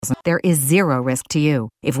There is zero risk to you.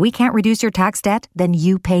 If we can't reduce your tax debt, then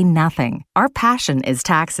you pay nothing. Our passion is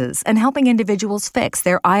taxes and helping individuals fix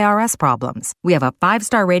their IRS problems. We have a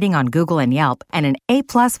 5-star rating on Google and Yelp and an A+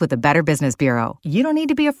 with the Better Business Bureau. You don't need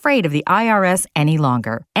to be afraid of the IRS any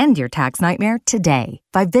longer. End your tax nightmare today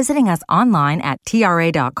by visiting us online at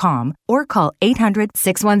TRA.com or call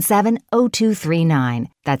 800-617-0239.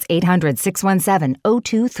 That's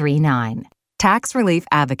 800-617-0239. Tax Relief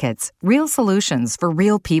Advocates. Real solutions for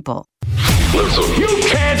real people. Listen, you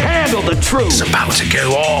can't handle the truth. It's about to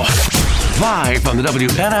go off. Live from the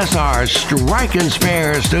WNSR Strike and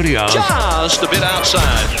Spare studios. Just a bit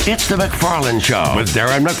outside. It's the McFarland Show with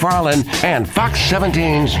Darren McFarland and Fox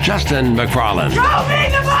 17's Justin McFarland. Show me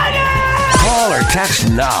the money! Call or text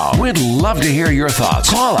now. We'd love to hear your thoughts.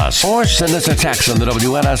 Call us or send us a text on the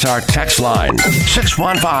WNSR text line.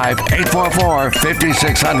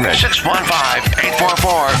 615-844-5600.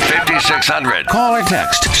 615-844-5600. Call or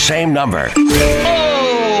text. Same number.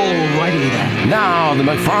 Alrighty then. Now, the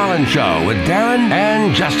McFarland Show with Darren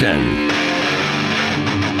and Justin.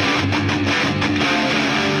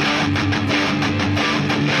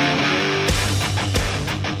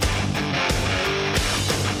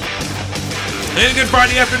 And good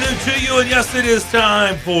Friday afternoon to you, and yes, it is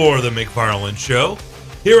time for the McFarland Show.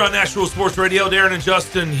 Here on Nashville Sports Radio, Darren and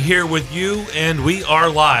Justin here with you, and we are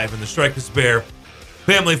live in the Strike and Spare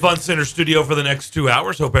Family Fun Center studio for the next 2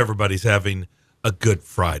 hours. Hope everybody's having a good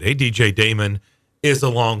Friday. DJ Damon is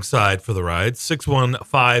alongside for the ride.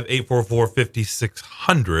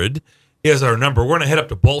 615-844-5600 is our number. We're going to head up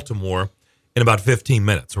to Baltimore in about 15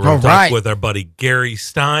 minutes. We're going to talk with our buddy Gary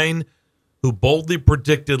Stein, who boldly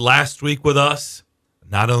predicted last week with us,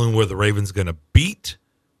 not only were the Ravens going to beat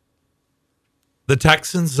the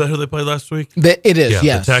Texans. Is that who they played last week? It is, yeah,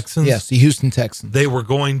 yes. The Texans. Yes, the Houston Texans. They were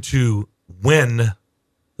going to win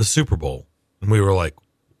the Super Bowl. And we were like,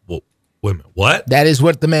 well, wait a minute, what? That is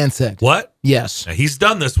what the man said. What? Yes. Now, he's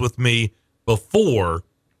done this with me before,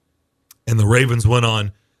 and the Ravens went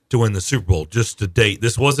on to win the Super Bowl. Just to date,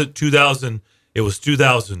 this wasn't 2000, it was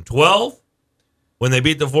 2012 when they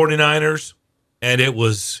beat the 49ers, and it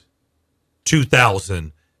was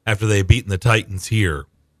 2000 after they had beaten the Titans here.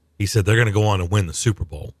 He said they're going to go on and win the Super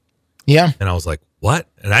Bowl. Yeah. And I was like, what?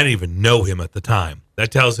 And I didn't even know him at the time.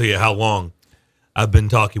 That tells you how long I've been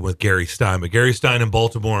talking with Gary Stein. But Gary Stein in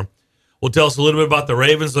Baltimore will tell us a little bit about the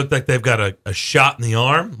Ravens. Look like they've got a shot in the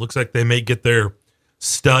arm. Looks like they may get their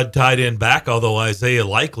stud tight end back, although Isaiah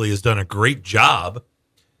Likely has done a great job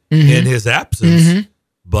in his absence.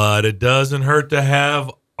 But it doesn't hurt to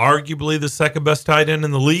have arguably the second best tight end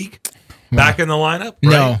in the league back in the lineup.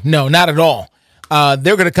 Right? No, not at all.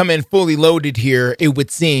 They're going to come in fully loaded here, it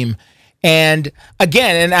would seem. And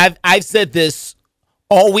again, and I've said this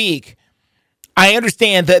all week, I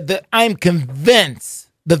understand that I'm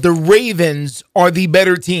convinced that the Ravens are the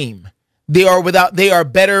better team. They are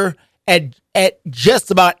better at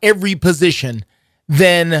just about every position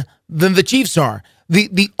than the Chiefs are.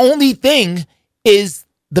 The only thing is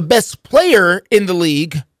the best player in the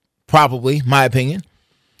league, probably, my opinion,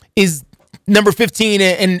 is number 15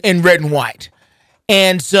 in red and white.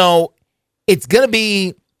 And so it's going to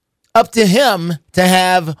be up to him to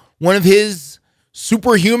have one of his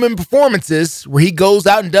superhuman performances where he goes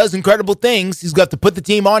out and does incredible things. He's got to put the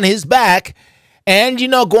team on his back and,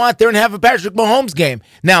 go out there and have a Patrick Mahomes game.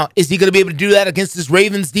 Now, is he going to be able to do that against this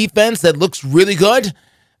Ravens defense that looks really good?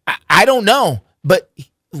 I don't know. But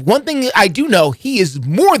one thing I do know, he is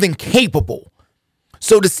more than capable.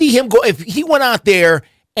 So to see him go, if he went out there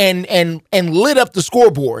and lit up the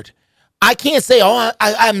scoreboard, I can't say,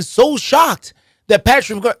 I'm so shocked that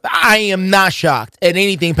I am not shocked at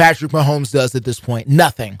anything Patrick Mahomes does at this point.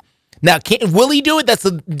 Nothing. Now, will he do it? That's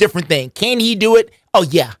a different thing. Can he do it? Oh,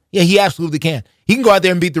 yeah. Yeah, he absolutely can. He can go out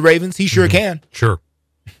there and beat the Ravens. He sure can. Sure.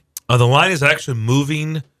 The line is actually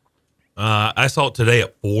moving. I saw it today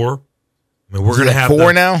at 4. I mean, we're going to have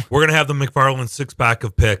 4 now? We're going to have the McFarland 6-pack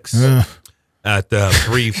of picks at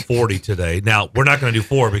 3:40 today. Now, we're not going to do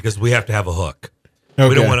 4 because we have to have a hook. Okay.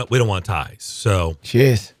 We don't want ties. So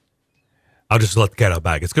cheers. I'll just let the cat out of the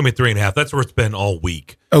bag. It's going to be 3.5. That's where it's been all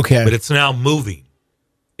week. Okay. But it's now moving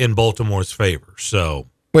in Baltimore's favor. So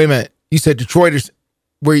wait a minute. You said Detroit is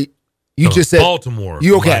where you just said Baltimore.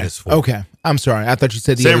 You okay? -4. Okay. I'm sorry. I thought you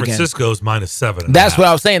said the San other Francisco's -7.5. That's what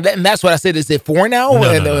I was saying. And that's what I said. Is it 4 now?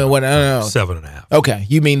 No. 7.5. Okay.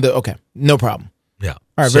 You mean okay. No problem. Yeah.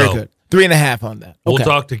 All right. Very good. 3.5 on that. Okay. We'll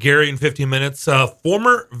talk to Gary in 15 minutes.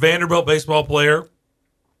 Former Vanderbilt baseball player,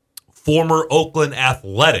 former Oakland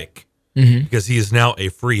Athletic, because he is now a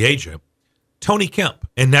free agent, Tony Kemp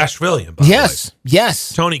in Nashville. Yes.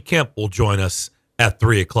 Tony Kemp will join us at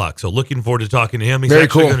 3 o'clock. So looking forward to talking to him. He's Very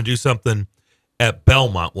actually cool. going to do something at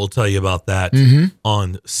Belmont. We'll tell you about that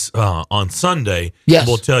on Sunday. Yes.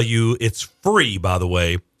 We'll tell you it's free, by the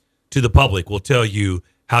way, to the public. We'll tell you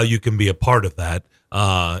how you can be a part of that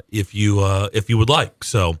if you would like.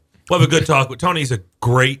 So we'll have a good talk with Tony. He's a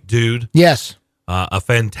great dude. Yes. A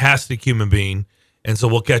fantastic human being. And so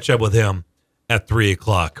we'll catch up with him at 3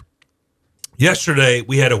 o'clock. Yesterday,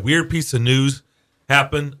 we had a weird piece of news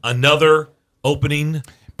happen. Another opening.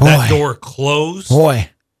 That door closed. Boy.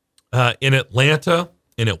 In Atlanta,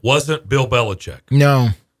 and it wasn't Bill Belichick. No.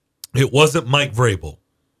 It wasn't Mike Vrabel.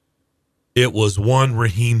 It was one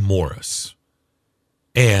Raheem Morris.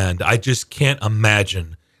 And I just can't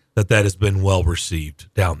imagine that has been well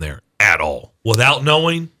received down there at all. Without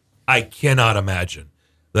knowing, I cannot imagine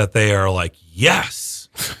that they are like, yes,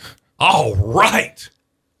 all right.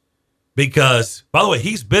 Because, by the way,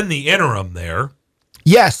 he's been the interim there.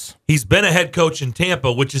 Yes. He's been a head coach in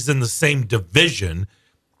Tampa, which is in the same division.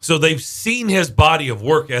 So they've seen his body of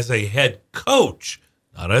work as a head coach,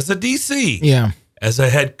 not as a DC. Yeah. As a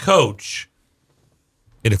head coach,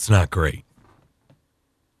 and it's not great.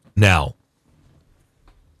 Now,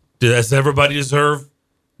 does everybody deserve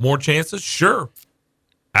more chances? Sure.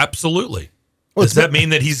 Absolutely. Well, does that mean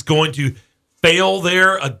that he's going to fail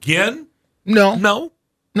there again? No.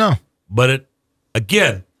 No. But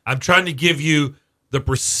again, I'm trying to give you the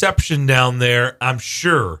perception down there, I'm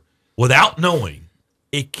sure, without knowing.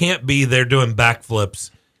 It can't be they're doing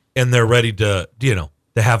backflips and they're ready to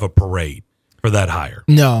have a parade for that hire.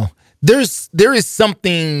 No. There is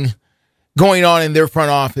something going on in their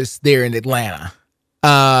front office there in Atlanta.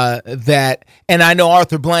 And I know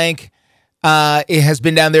Arthur Blank, it has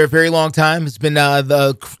been down there a very long time. It's been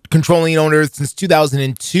the controlling owner since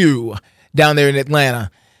 2002 down there in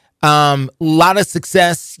Atlanta. A lot of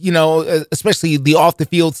success, especially the off the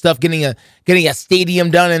field stuff, getting a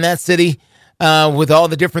stadium done in that city. With all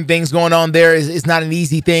the different things going on there is not an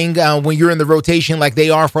easy thing when you're in the rotation like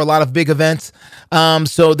they are for a lot of big events.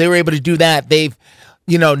 So they were able to do that. They've,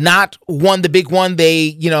 not won the big one.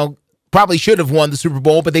 They, probably should have won the Super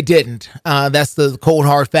Bowl, but they didn't. That's the cold,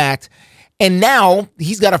 hard fact. And now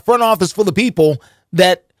he's got a front office full of people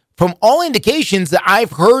that, from all indications that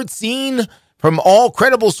I've heard, seen from all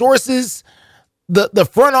credible sources, the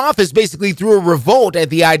front office basically threw a revolt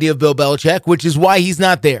at the idea of Bill Belichick, which is why he's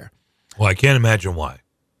not there. Well, I can't imagine why.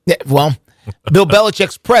 Yeah, well, Bill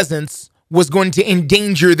Belichick's presence was going to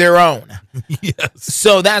endanger their own. Yes.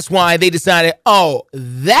 So that's why they decided,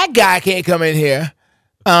 that guy can't come in here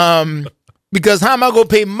because how am I going to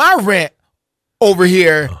pay my rent over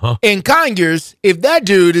here in Conyers if that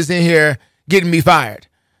dude is in here getting me fired?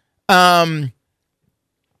 So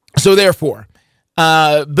therefore,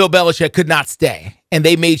 Bill Belichick could not stay, and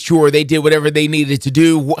they made sure they did whatever they needed to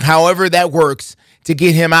do, however that works, to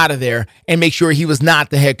get him out of there and make sure he was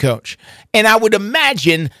not the head coach. And I would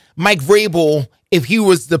imagine Mike Vrabel, if he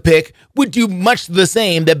was the pick, would do much the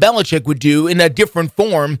same that Belichick would do in a different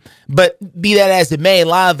form. But be that as it may, a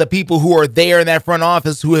lot of the people who are there in that front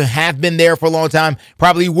office who have been there for a long time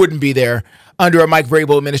probably wouldn't be there under a Mike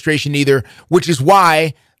Vrabel administration either, which is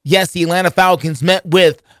why, yes, the Atlanta Falcons met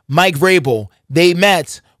with Mike Vrabel. They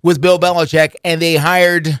met with Bill Belichick, and they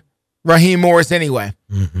hired Raheem Morris anyway.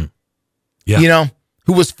 Mm-hmm. Yeah.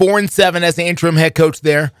 Who was 4-7 as the interim head coach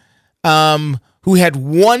there, who had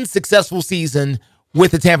one successful season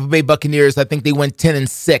with the Tampa Bay Buccaneers. I think they went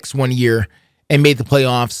 10-6 one year and made the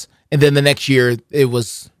playoffs. And then the next year it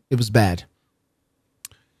was bad.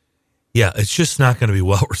 Yeah, it's just not going to be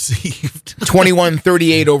well received.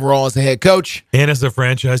 21-38 overall as a head coach. And as a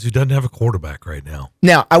franchise who doesn't have a quarterback right now.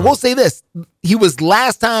 Now, I will say this. He was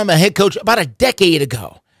last time a head coach about a decade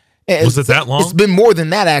ago. Was it that long? It's been more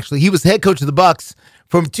than that, actually. He was head coach of the Bucs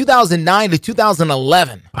from 2009 to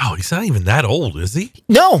 2011. Wow, he's not even that old, is he?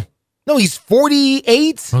 No, he's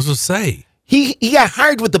 48. I was going to say. He got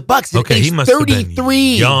hired with the Bucs at age he must 33. have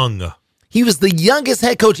been young. He was the youngest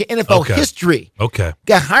head coach in NFL history. Okay.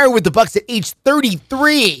 Got hired with the Bucs at age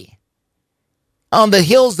 33. On the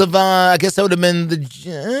heels of, I guess that would have been the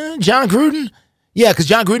John Gruden. Yeah, because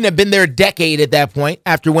John Gruden had been there a decade at that point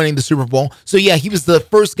after winning the Super Bowl. So, yeah, he was the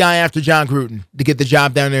first guy after John Gruden to get the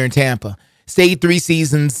job down there in Tampa. Stayed 3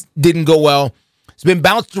 seasons, didn't go well. It's been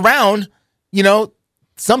bounced around.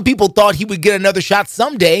 Some people thought he would get another shot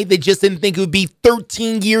someday. They just didn't think it would be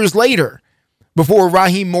 13 years later before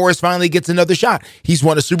Raheem Morris finally gets another shot. He's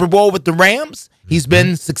won a Super Bowl with the Rams. He's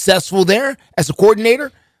been successful there as a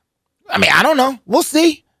coordinator. I mean, I don't know. We'll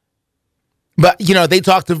see. But, they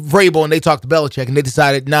talked to Vrabel and they talked to Belichick, and they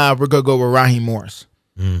decided, we're going to go with Raheem Morris.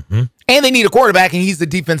 Mm-hmm. And they need a quarterback, and he's the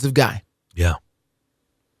defensive guy. Yeah.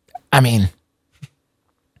 I mean,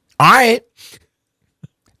 All right.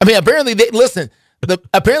 I mean, apparently,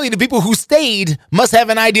 apparently the people who stayed must have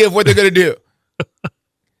an idea of what they're going to do.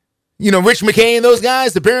 Rich McKay and those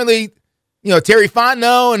guys, apparently, Terry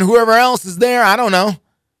Fontenot and whoever else is there, I don't know.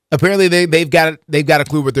 Apparently, they've got a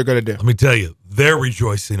clue what they're going to do. Let me tell you, they're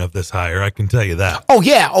rejoicing of this hire. I can tell you that. Oh,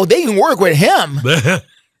 yeah. Oh, they can work with him.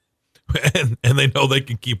 and they know they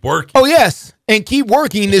can keep working. Oh, yes. And keep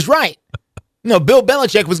working is right. Bill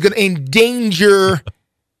Belichick was going to endanger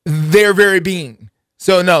their very being.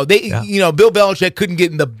 So, no, Bill Belichick couldn't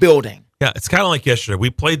get in the building. Yeah, it's kind of like yesterday. We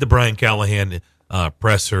played the Brian Callahan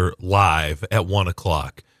presser live at 1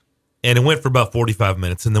 o'clock. And it went for about 45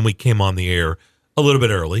 minutes, and then we came on the air a little bit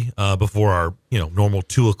early before our normal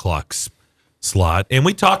 2 o'clock slot, and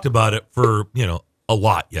we talked about it for a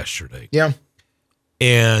lot yesterday. Yeah.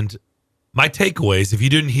 And my takeaways, if you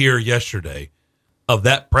didn't hear yesterday, of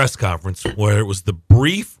that press conference where it was the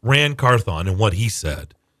brief Rand Carthon and what he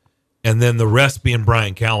said, and then the rest being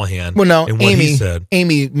Brian Callahan and what he said.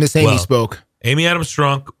 Miss Amy spoke. Amy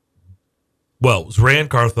Adams-Strunk. Well, it was Rand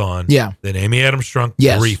Carthon. Yeah. Then Amy Adams-Strunk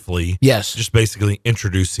briefly. Yes. Just basically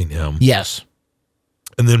introducing him. Yes.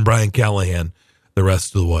 And then Brian Callahan the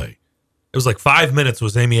rest of the way. It was like 5 minutes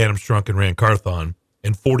was Amy Adams-Strunk and Rand Carthon,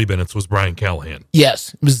 and 40 minutes was Brian Callahan.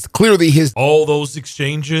 Yes. It was clearly his. All those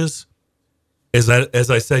exchanges, as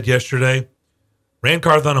I said yesterday, Rand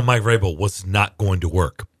Carthon and Mike Vrabel was not going to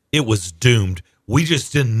work. It was doomed. We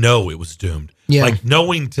just didn't know it was doomed. Yeah. Like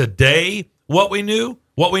knowing today what we know,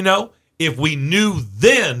 if we knew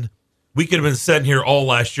then, we could have been sitting here all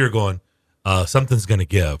last year going, something's going to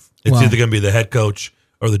give. It's either going to be the head coach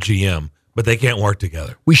or the GM, but they can't work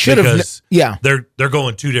together. We should have. Yeah. They're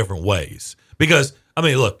going two different ways. Because, I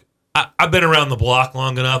mean, look, I've been around the block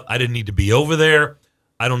long enough. I didn't need to be over there.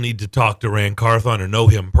 I don't need to talk to Rand Carthon or know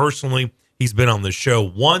him personally. He's been on the show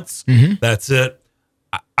once. Mm-hmm. That's it.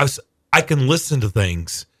 I can listen to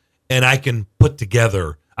things and I can put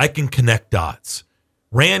together, I can connect dots.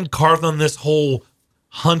 Rand Carthon, this whole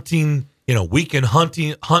hunting, weekend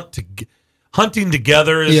hunting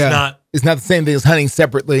together is not. It's not the same thing as hunting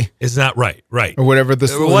separately. It's not right. Or whatever the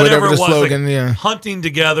slogan. Like, yeah. Hunting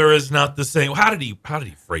together is not the same. How did he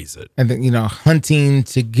phrase it? I think hunting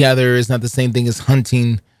together is not the same thing as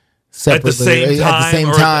hunting separately. At the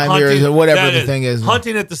same time, hunting, or whatever the thing is.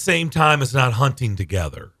 Hunting at the same time is not hunting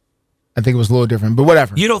together. I think it was a little different, but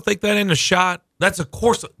whatever. You don't think that ain't a shot? That's a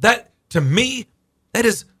course. That, to me, that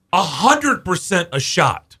is 100% a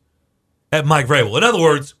shot at Mike Vrabel. In other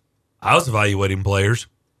words, I was evaluating players.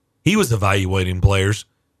 He was evaluating players.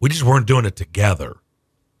 We just weren't doing it together.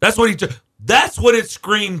 That's what it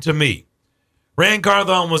screamed to me. Rand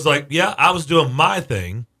Carthon was like, yeah, I was doing my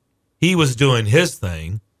thing. He was doing his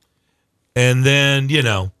thing. And then,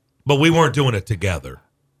 but we weren't doing it together.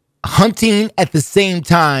 Hunting at the same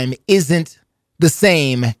time isn't the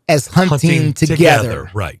same as hunting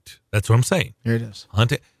together. Right. That's what I'm saying. Here it is.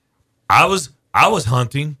 Hunting. I was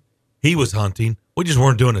hunting. He was hunting. We just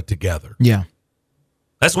weren't doing it together. Yeah.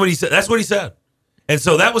 That's what he said. And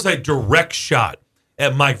so that was a direct shot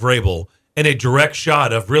at Mike Vrabel and a direct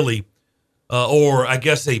shot of really, or I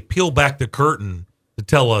guess a peel back the curtain to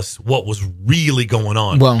tell us what was really going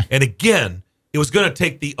on. Well, and again, it was going to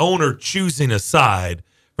take the owner choosing a side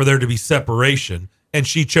for there to be separation, and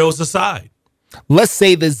she chose a side. Let's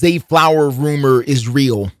say the Zay Flower rumor is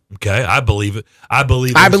real. Okay, I believe it. I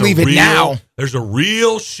believe it now. There's a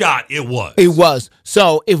real shot. It was. It was.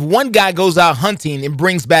 So if one guy goes out hunting and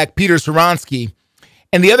brings back Peter Soronsky,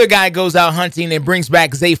 and the other guy goes out hunting and brings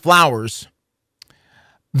back Zay Flowers,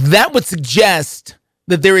 that would suggest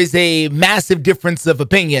that there is a massive difference of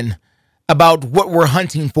opinion about what we're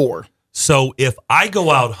hunting for. So if I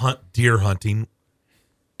go out deer hunting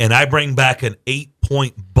and I bring back an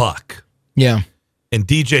 8-point buck, yeah, and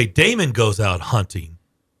DJ Damon goes out hunting,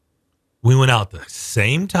 we went out the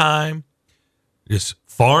same time, just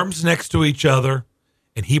farms next to each other,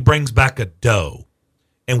 and he brings back a doe.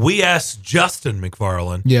 And we asked Justin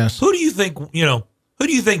McFarland, yes, who do you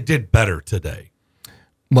think did better today?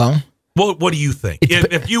 Well, what do you think?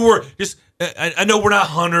 If you were just, I know we're not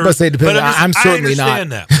hunters, but I'm certainly not. I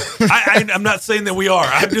understand that. I'm not saying that we are.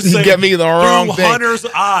 I'm just saying, you get me the wrong through thing. Hunter's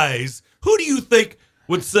eyes, who do you think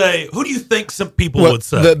would say? Who do you think some people would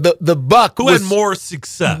say? The buck who had more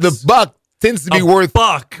success? The buck tends to be worth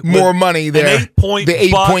more money there. An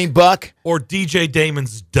 8-point buck or DJ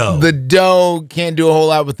Damon's doe. The doe can't do a whole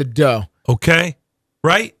lot with the doe. Okay,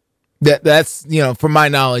 right? That's from my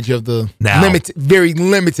knowledge of the very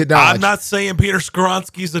limited knowledge. I'm not saying Peter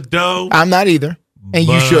Skoronsky's a doe. I'm not either, and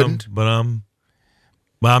you shouldn't. But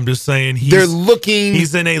I'm just saying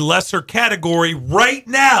he's in a lesser category right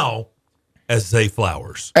now as Zay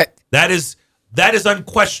Flowers. That is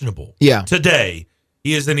unquestionable. Yeah. Today,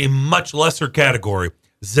 he is in a much lesser category.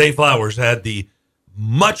 Zay Flowers had the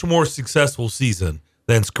much more successful season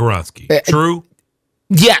than Skoronski. True?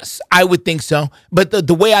 Yes, I would think so. But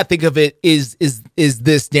the way I think of it is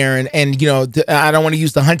this, Darren. And, I don't want to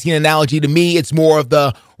use the hunting analogy. To me, it's more of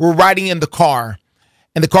we're riding in the car,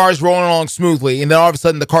 and the car is rolling along smoothly, and then all of a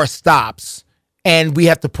sudden the car stops, and we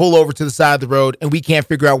have to pull over to the side of the road, and we can't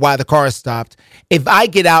figure out why the car has stopped. If I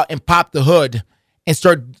get out and pop the hood and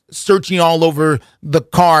start searching all over the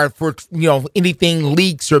car for, anything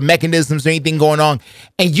leaks or mechanisms or anything going on,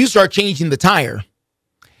 and you start changing the tire,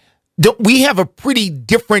 we have a pretty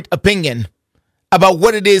different opinion about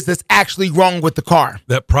what it is that's actually wrong with the car.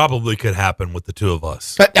 That probably could happen with the two of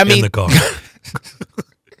us in the car.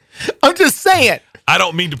 I'm just saying. I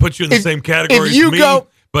don't mean to put you in the same category as me,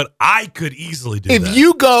 but I could easily do that. If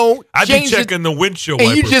you go, I'd be checking the windshield wiper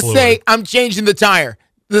and you just fluid. say, I'm changing the tire.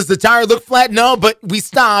 Does the tire look flat? No, but we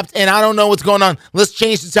stopped, and I don't know what's going on. Let's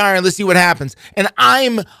change the tire, and let's see what happens. And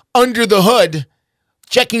I'm under the hood,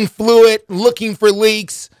 checking fluid, looking for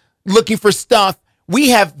leaks, looking for stuff.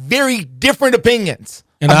 We have very different opinions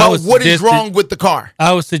about what is wrong with the car.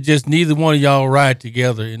 I would suggest neither one of y'all ride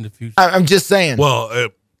together in the future. I'm just saying. Well,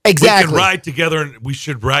 exactly. We can ride together, and we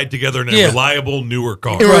should ride together in a reliable, newer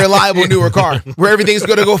car. A reliable, newer car where everything's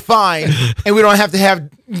going to go fine, and we don't have to have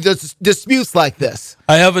disputes like this.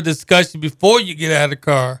 I have a discussion before you get out of the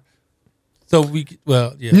car. So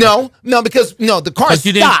No, because the car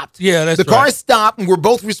stopped. Yeah, that's the car stopped, and we're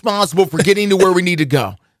both responsible for getting to where we need to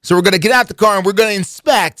go. So we're going to get out the car, and we're going to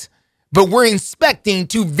inspect, but we're inspecting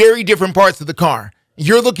two very different parts of the car.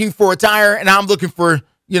 You're looking for a tire, and I'm looking for,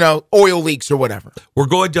 oil leaks or whatever. We're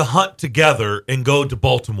going to hunt together and go to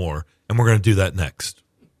Baltimore, and we're going to do that next.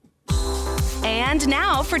 And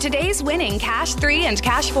now for today's winning Cash 3 and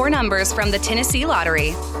Cash 4 numbers from the Tennessee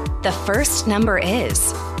Lottery. The first number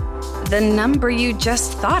is the number you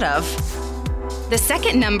just thought of. The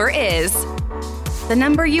second number is the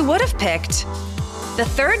number you would have picked. The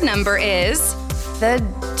third number is the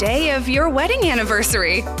day of your wedding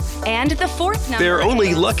anniversary. And the fourth number They're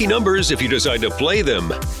only lucky numbers if you decide to play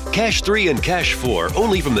them. Cash 3 and Cash 4,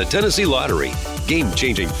 only from the Tennessee Lottery.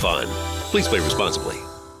 Game-changing fun. Please play responsibly.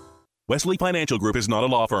 Wesley Financial Group is not a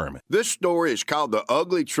law firm. This story is called The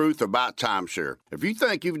Ugly Truth About Timeshare. If you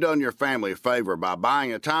think you've done your family a favor by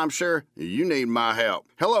buying a timeshare, you need my help.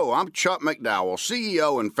 Hello, I'm Chuck McDowell,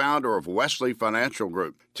 CEO and founder of Wesley Financial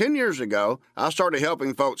Group. 10 years ago, I started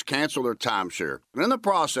helping folks cancel their timeshare. And in the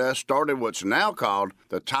process, started what's now called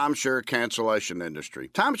the timeshare cancellation industry.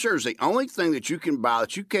 Timeshare is the only thing that you can buy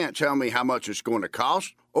that you can't tell me how much it's going to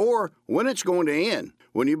cost or when it's going to end.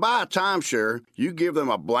 When you buy a timeshare, you give them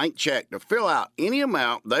a blank check to fill out any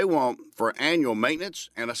amount they want for annual maintenance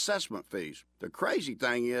and assessment fees. The crazy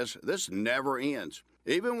thing is, this never ends.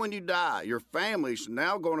 Even when you die, your family's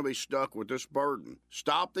now going to be stuck with this burden.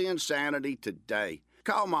 Stop the insanity today.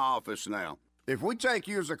 Call my office now. If we take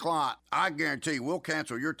you as a client, I guarantee we'll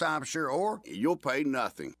cancel your timeshare or you'll pay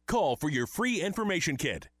nothing. Call for your free information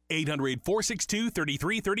kit.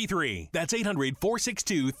 800-462-3333. That's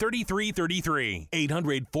 800-462-3333.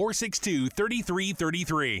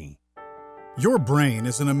 800-462-3333. Your brain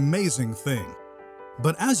is an amazing thing.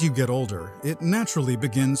 But as you get older, it naturally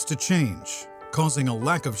begins to change, causing a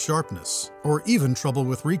lack of sharpness or even trouble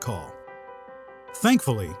with recall.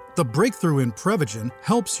 Thankfully, the breakthrough in Prevagen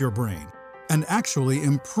helps your brain and actually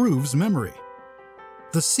improves memory.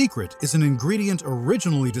 The secret is an ingredient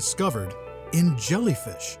originally discovered in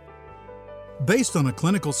jellyfish. Based on a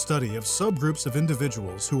clinical study of subgroups of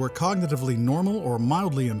individuals who are cognitively normal or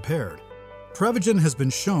mildly impaired, Prevagen has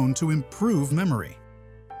been shown to improve memory.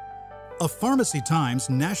 A Pharmacy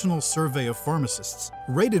Times national survey of pharmacists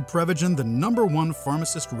rated Prevagen the #1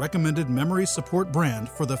 pharmacist-recommended memory support brand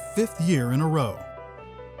for the 5th year in a row.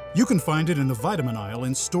 You can find it in the vitamin aisle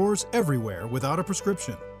in stores everywhere without a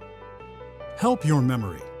prescription. Help your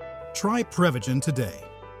memory. Try Prevagen today.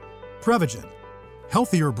 Prevagen.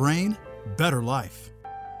 Healthier brain, better life.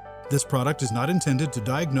 This product is not intended to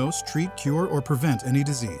diagnose, treat, cure, or prevent any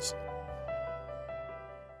disease.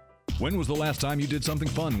 When was the last time you did something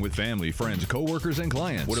fun with family, friends, coworkers, and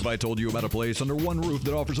clients? What if I told you about a place under one roof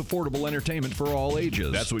that offers affordable entertainment for all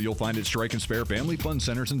ages? That's what you'll find at Strike and Spare Family Fun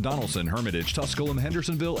Centers in Donaldson, Hermitage, Tusculum,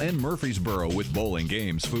 Hendersonville, and Murfreesboro, with bowling,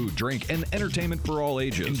 games, food, drink, and entertainment for all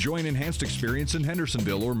ages. Enjoy an enhanced experience in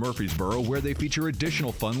Hendersonville or Murfreesboro, where they feature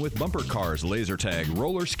additional fun with bumper cars, laser tag,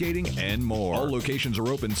 roller skating, and more. All locations are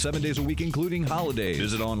open 7 days a week, including holidays.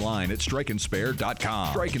 Visit online at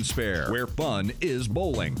strikeandspare.com. Strike and Spare, where fun is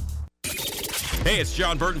bowling. Hey, it's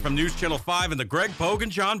John Burton from News Channel 5 and the Greg Pogue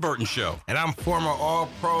and John Burton Show. And I'm former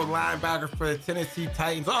All-Pro linebacker for the Tennessee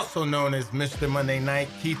Titans, also known as Mr. Monday Night,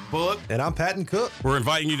 Keith Bullock. And I'm Patton Cook. We're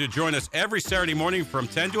inviting you to join us every Saturday morning from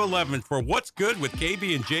 10 to 11 for What's Good with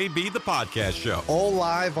KB and JB, the podcast show. All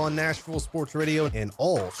live on Nashville Sports Radio and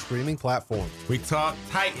all streaming platforms. We talk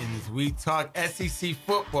Titans, we talk SEC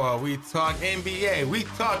football, we talk NBA, we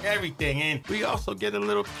talk everything, and we also get a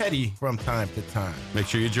little petty from time to time. Make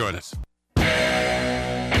sure you join us.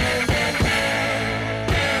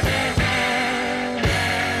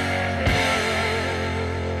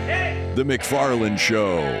 The McFarland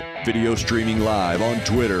Show. Video streaming live on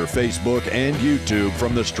Twitter, Facebook, and YouTube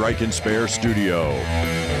from the Strike and Spare studio.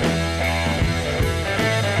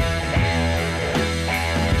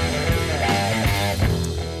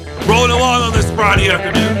 Rolling along on this Friday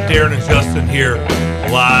afternoon, Darren and Justin here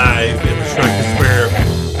live in the Strike and Spare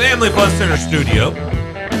Family Fun Center studio.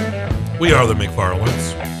 We are the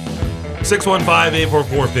McFarlands.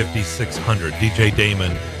 615-844-5600. DJ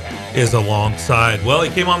Damon is alongside. Well, he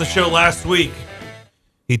came on the show last week.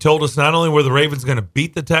 He told us not only were the Ravens going to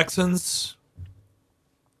beat the Texans,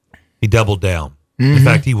 he doubled down. Mm-hmm. In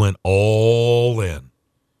fact, he went all in.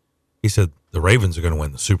 He said the Ravens are going to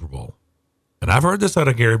win the Super Bowl. And I've heard this out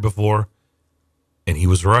of Gary before, and he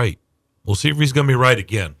was right. We'll see if he's going to be right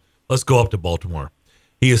again. Let's go up to Baltimore.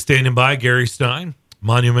 He is standing by. Gary Stein,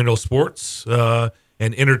 Monumental Sports and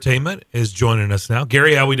Entertainment, is joining us now.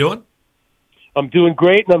 Gary, how we doing? I'm doing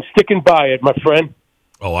great, and I'm sticking by it, my friend.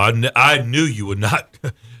 Oh, I knew you would not.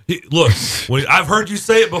 Look, I've heard you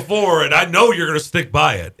say it before, and I know you're going to stick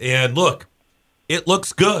by it. And look, it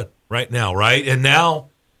looks good right now, right? And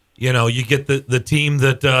now, you know, you get the team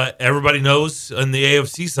that everybody knows on the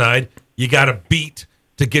AFC side, you got to beat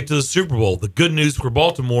to get to the Super Bowl. The good news for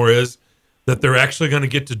Baltimore is that they're actually going to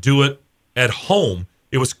get to do it at home.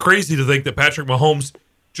 It was crazy to think that Patrick Mahomes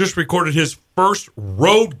just recorded his first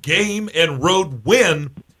road game and road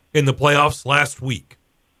win in the playoffs last week.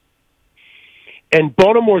 And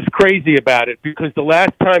Baltimore's crazy about it because the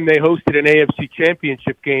last time they hosted an AFC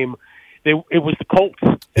championship game, it was the Colts.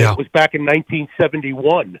 Yeah. It was back in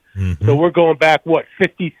 1971. Mm-hmm. So we're going back,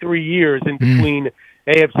 53 years in between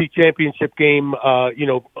AFC championship game,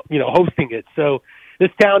 hosting it. So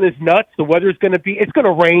this town is nuts. The weather's going to be, it's going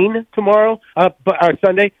to rain tomorrow,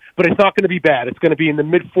 Sunday, but it's not going to be bad. It's going to be in the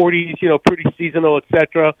mid-40s, pretty seasonal,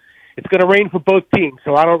 etc. It's going to rain for both teams,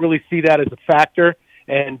 so I don't really see that as a factor.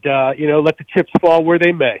 And, let the chips fall where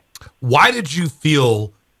they may. Why did you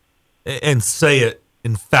feel and say it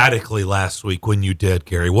emphatically last week when you did,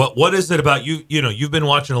 Gary? What is it about you? You've been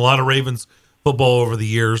watching a lot of Ravens football over the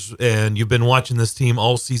years, and you've been watching this team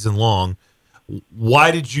all season long.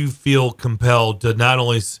 Why did you feel compelled to not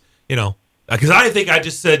only, because I think I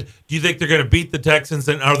just said, do you think they're going to beat the Texans,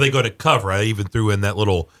 and are they going to cover? I even threw in that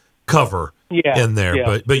little cover in there.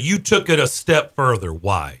 Yeah. But you took it a step further.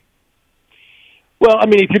 Why? Well, I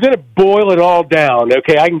mean, if you're going to boil it all down,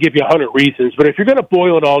 okay, I can give you 100 reasons, but if you're going to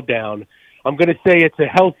boil it all down, I'm going to say it's a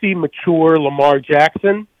healthy, mature Lamar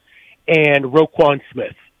Jackson and Roquan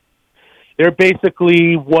Smith. They're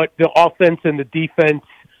basically what the offense and the defense,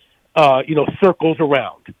 circles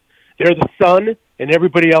around. They're the sun, and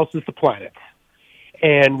everybody else is the planet.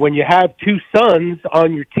 And when you have two suns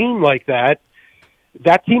on your team like that,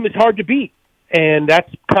 that team is hard to beat. And that's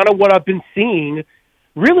kind of what I've been seeing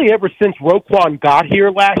really ever since Roquan got here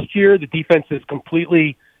last year. The defense has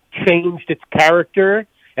completely changed its character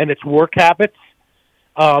and its work habits,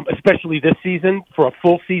 especially this season. For a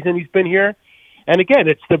full season he's been here. And again,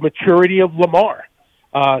 it's the maturity of Lamar.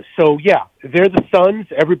 They're the Suns.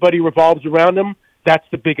 Everybody revolves around them. That's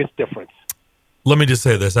the biggest difference. Let me just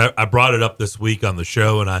say this. I brought it up this week on the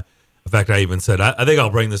show, and I even said, I think I'll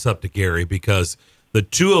bring this up to Gary because the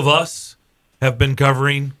two of us have been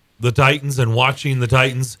covering the Titans and watching the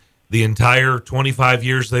Titans the entire 25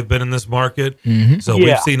 years they've been in this market. Mm-hmm. So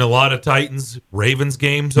we've seen a lot of Titans-Ravens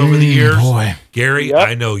games over the years. Boy. Gary,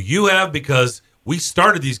 I know you have because we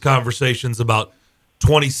started these conversations about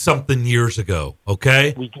 20-something years ago,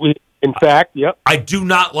 okay? In fact, yep. I do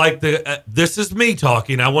not like this is me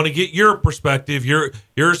talking. I want to get your perspective.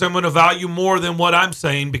 Yours I'm going to value more than what I'm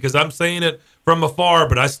saying because I'm saying it from afar,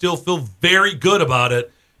 but I still feel very good about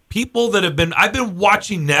it. People that I've been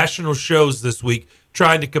watching national shows this week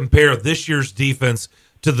trying to compare this year's defense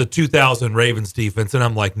to the 2000 Ravens defense, and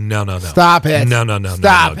I'm like, no. Stop it. No.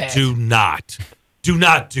 Stop it. Do not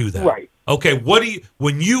do that. Right. Okay,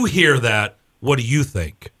 when you hear that, what do you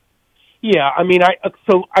think? Yeah, I mean, I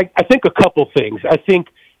think a couple things. I think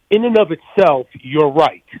in and of itself, you're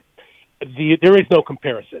right. There is no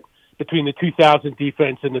comparison between the 2000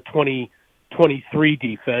 defense and the 2023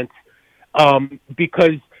 defense.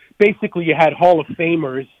 because basically you had Hall of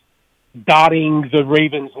Famers dotting the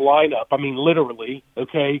Ravens lineup. I mean, literally,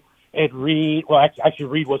 okay? Ed Reed, well, actually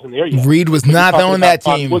Reed wasn't there yet. Reed was not on that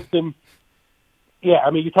team. Woodson. Yeah,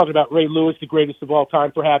 I mean, you're talking about Ray Lewis, the greatest of all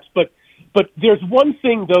time, perhaps. But there's one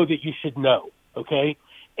thing, though, that you should know, okay?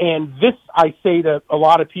 And this I say to a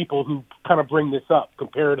lot of people who kind of bring this up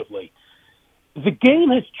comparatively. The game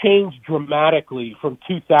has changed dramatically from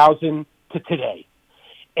 2000 to today.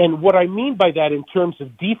 And what I mean by that in terms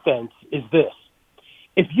of defense is this.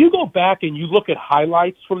 If you go back and you look at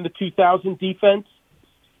highlights from the 2000 defense,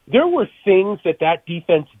 there were things that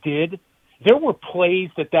defense did. There were plays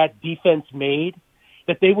that defense made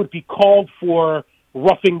that they would be called for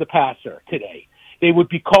roughing the passer today. They would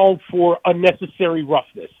be called for unnecessary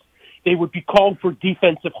roughness. They would be called for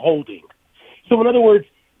defensive holding. So in other words,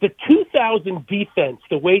 the 2000 defense,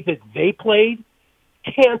 the way that they played,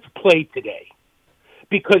 can't play today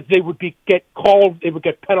because they would get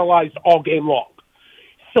penalized all game long.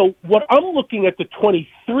 So what I'm looking at the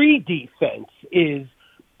 23 defense is,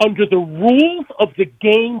 under the rules of the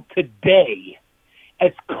game today,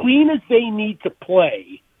 as clean as they need to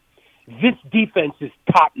play, this defense is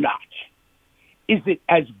top-notch. Is it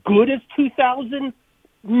as good as 2000?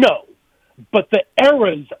 No. But the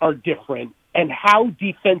eras are different, and how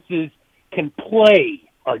defenses can play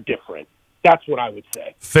are different. That's what I would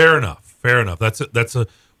say. Fair enough. That's a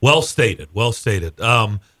well stated.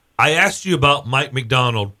 I asked you about Mike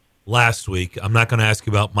McDonald last week. I'm not going to ask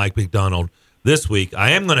you about Mike McDonald this week.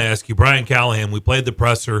 I am going to ask you, Brian Callahan. We played the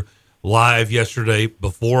presser live yesterday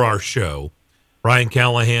before our show. Brian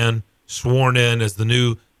Callahan sworn in as the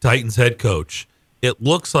new Titans head coach. It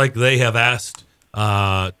looks like they have asked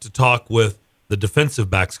to talk with the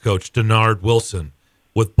defensive backs coach, Denard Wilson,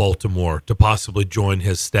 with Baltimore to possibly join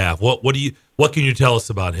his staff. What can you tell us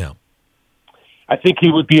about him? I think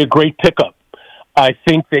he would be a great pickup. I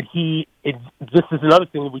think that this is another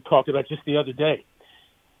thing that we talked about just the other day.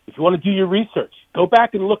 If you want to do your research, go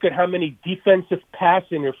back and look at how many defensive pass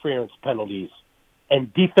interference penalties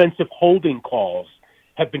and defensive holding calls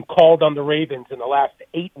have been called on the Ravens in the last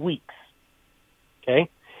 8 weeks. Okay?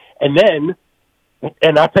 And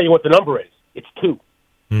I'll tell you what the number is. It's 2.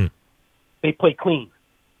 They play clean.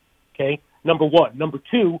 Okay? Number one. Number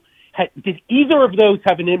two, did either of those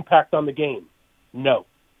have an impact on the game? No.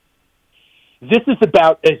 This is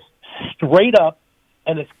about as straight up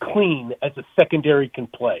and as clean as a secondary can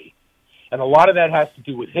play. And a lot of that has to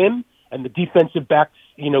do with him and the defensive backs,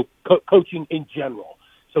 coaching in general.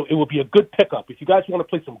 So it will be a good pickup. If you guys want to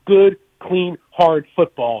play some good, clean, hard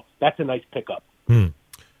football, that's a nice pickup.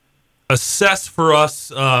 Assess for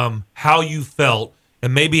us how you felt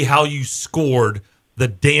and maybe how you scored the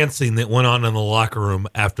dancing that went on in the locker room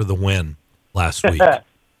after the win last week.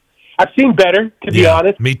 I've seen better, to be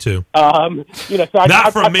honest. Me too. So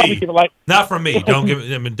not from me. Not from me. Don't give.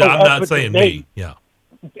 I'm not saying me. Yeah.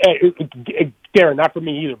 Darren, not for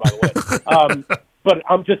me either, by the way. But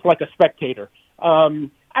I'm just like a spectator.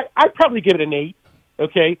 I'd probably give it an 8.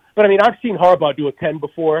 Okay, but I mean, I've seen Harbaugh do a 10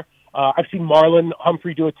 before. I've seen Marlon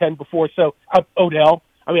Humphrey do a 10 before. So Odell.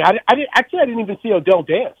 I mean, I didn't even see Odell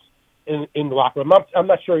dance in the locker room. I'm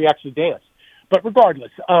not sure he actually danced. But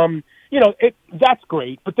regardless, that's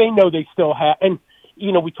great. But they know they still have, and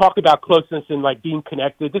we talk about closeness and like being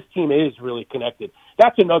connected. This team is really connected.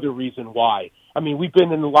 That's another reason why. I mean, we've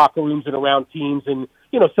been in the locker rooms and around teams, and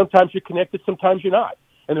sometimes you're connected, sometimes you're not,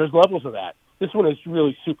 and there's levels of that. This one is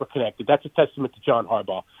really super connected. That's a testament to John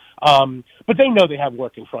Harbaugh. But they know they have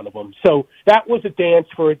work in front of them. So that was a dance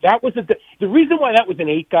for it. The reason why that was an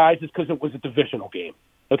 8, guys, is because it was a divisional game.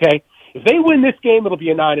 Okay, if they win this game, it'll be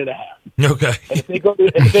a 9.5. Okay, and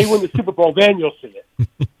if they win the Super Bowl, then you'll see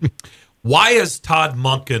it. Why has Todd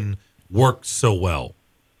Monken worked so well?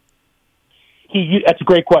 That's a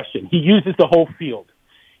great question. He uses the whole field.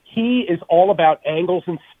 He is all about angles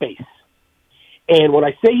and space. And when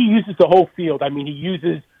I say he uses the whole field, I mean he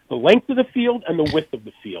uses the length of the field and the width of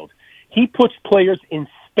the field. He puts players in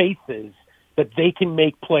spaces that they can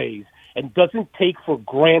make plays and doesn't take for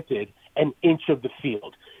granted an inch of the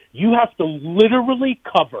field. You have to literally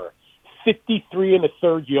cover 53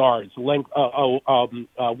 1/3 yards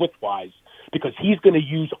width-wise because he's going to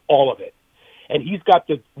use all of it. And he's got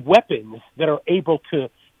the weapons that are able to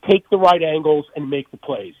take the right angles and make the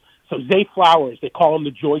plays. So Zay Flowers, they call him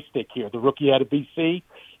the joystick here, the rookie out of BC.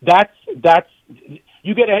 That's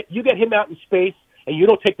you get him out in space and you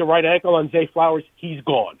don't take the right angle on Zay Flowers, he's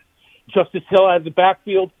gone. Justice Hill out of the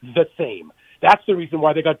backfield, the same. That's the reason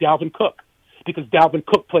why they got Dalvin Cook, because Dalvin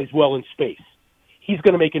Cook plays well in space. He's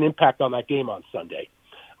going to make an impact on that game on Sunday.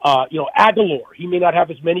 Aguilar, he may not have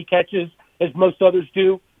as many catches as most others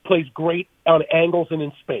do, plays great on angles and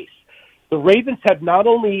in space. The Ravens have not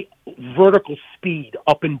only vertical speed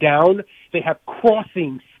up and down, they have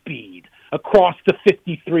crossing speed across the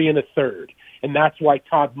 53 and a third. And that's why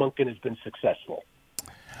Todd Monken has been successful.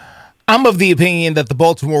 I'm of the opinion that the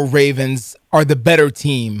Baltimore Ravens are the better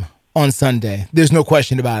team on Sunday. There's no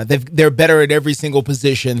question about it. They're better at every single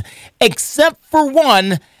position except for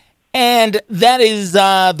one, and that is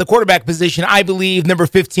the quarterback position. I believe number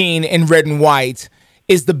 15 in red and white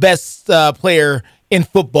is the best player in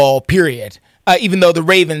football, period, even though the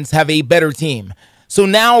Ravens have a better team. So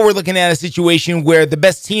now we're looking at a situation where the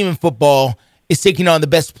best team in football is taking on the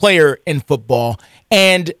best player in football.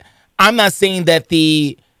 And I'm not saying that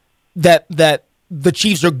the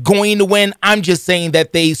Chiefs are going to win. I'm just saying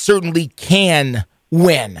that they certainly can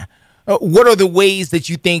win. What are the ways that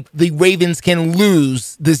you think the Ravens can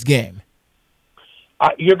lose this game?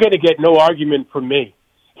 You're going to get no argument from me.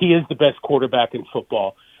 He is the best quarterback in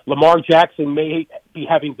football. Lamar Jackson may be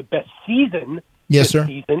having the best season yes, this sir.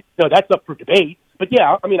 season. No, that's up for debate. But,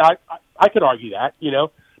 yeah, I mean, I could argue that, you know.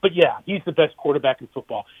 But, yeah, he's the best quarterback in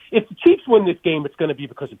football. If the Chiefs win this game, it's going to be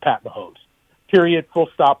because of Pat Mahomes. Period, full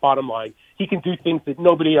stop, bottom line. He can do things that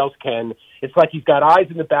nobody else can. It's like he's got eyes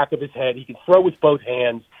in the back of his head. He can throw with both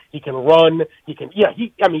hands. He can run. He can,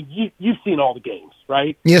 you've seen all the games,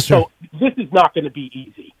 right? Yes, sir. So this is not going to be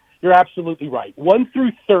easy. You're absolutely right. 1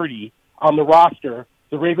 through 30 on the roster,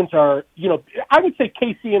 the Ravens are, I would say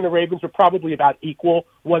KC and the Ravens are probably about equal,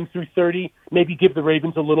 1 through 30. Maybe give the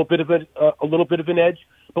Ravens a little bit of an edge.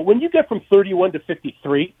 But when you get from 31 to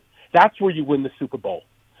 53, that's where you win the Super Bowl.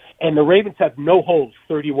 And the Ravens have no holes,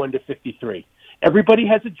 31 to 53. Everybody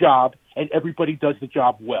has a job, and everybody does the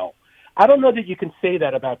job well. I don't know that you can say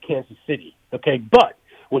that about Kansas City, okay? But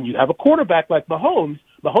when you have a quarterback like Mahomes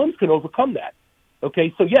can overcome that,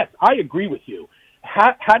 okay? So, yes, I agree with you.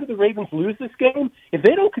 How do the Ravens lose this game? If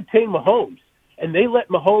they don't contain Mahomes and they let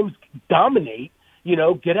Mahomes dominate,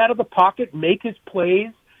 get out of the pocket, make his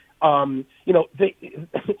plays, he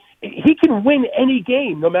can win any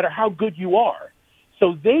game no matter how good you are.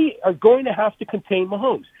 So they are going to have to contain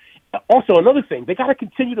Mahomes. Also, another thing, they got to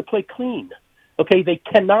continue to play clean. Okay, they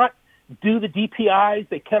cannot do the DPIs.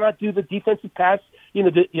 They cannot do the defensive pass.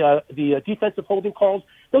 The defensive holding calls.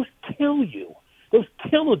 Those kill you. Those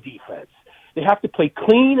kill a defense. They have to play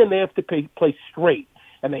clean and they have to play straight,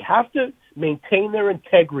 and they have to maintain their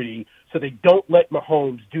integrity so they don't let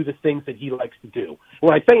Mahomes do the things that he likes to do.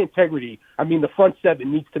 When I say integrity, I mean the front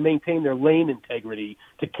seven needs to maintain their lane integrity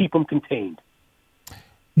to keep them contained.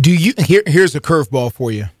 Here's a curveball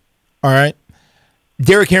for you. All right.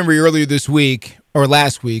 Derrick Henry earlier this week or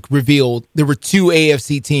last week revealed there were 2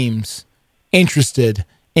 AFC teams interested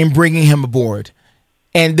in bringing him aboard,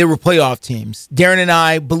 and they were playoff teams. Darren and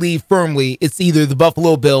I believe firmly it's either the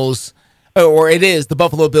Buffalo Bills or it is the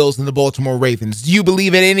Buffalo Bills and the Baltimore Ravens. Do you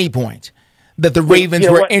believe at any point that the Ravens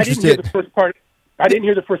were interested? I didn't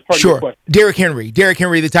hear the first part Sure. of your question. Derrick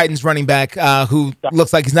Henry, the Titans running back, who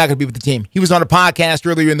looks like he's not going to be with the team. He was on a podcast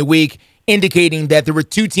earlier in the week indicating that there were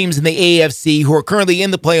 2 teams in the AFC who are currently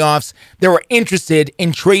in the playoffs that were interested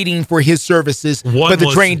in trading for his services, but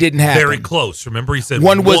the train didn't happen. Very close. Remember, he said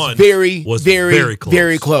one was very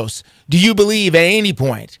close. Do you believe at any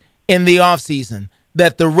point in the offseason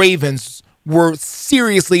that the Ravens were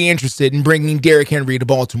seriously interested in bringing Derrick Henry to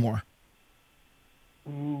Baltimore?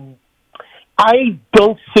 I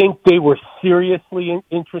don't think they were seriously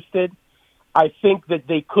interested. I think that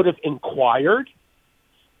they could have inquired,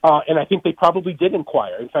 and I think they probably did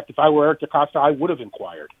inquire. In fact, if I were Eric DeCosta, I would have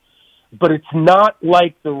inquired. But it's not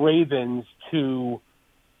like the Ravens to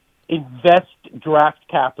invest draft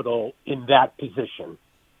capital in that position.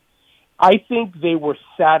 I think they were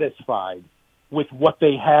satisfied with what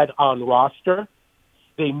they had on roster.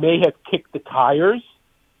 They may have kicked the tires,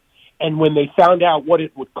 and when they found out what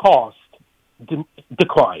it would cost,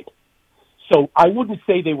 declined. So I wouldn't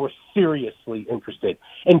say they were seriously interested.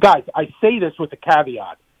 And guys, I say this with a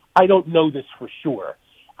caveat. I don't know this for sure.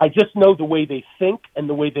 I just know the way they think and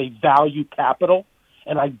the way they value capital,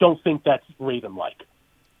 and I don't think that's Raven-like.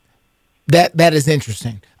 That is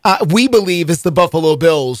interesting. We believe it's the Buffalo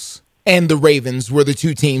Bills and the Ravens were the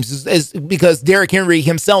 2 teams, because Derrick Henry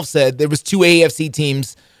himself said there was 2 AFC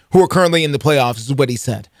teams who are currently in the playoffs, is what he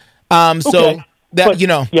said. Okay.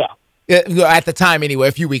 Yeah. At the time, anyway,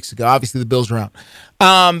 a few weeks ago. Obviously, the Bills were out.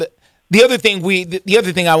 The other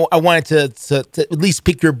thing I wanted to at least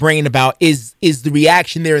pick your brain about is the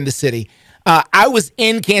reaction there in the city. I was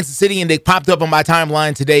in Kansas City, and it popped up on my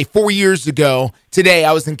timeline today. 4 years ago today,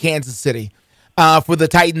 I was in Kansas City for the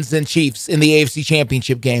Titans and Chiefs in the AFC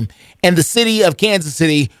Championship game, and the city of Kansas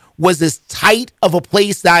City was as tight of a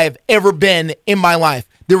place that I have ever been in my life.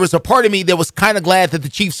 there was a part of me that was kind of glad that the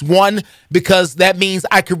Chiefs won, because that means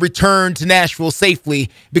I could return to Nashville safely,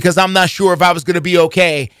 because I'm not sure if I was going to be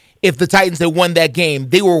okay if the Titans had won that game.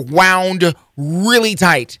 They were wound really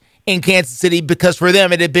tight in Kansas City, because for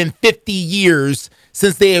them it had been 50 years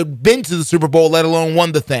since they had been to the Super Bowl, let alone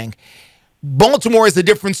won the thing. Baltimore is a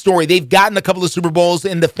different story. They've gotten a couple of Super Bowls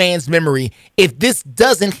in the fans' memory. If this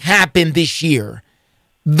doesn't happen this year,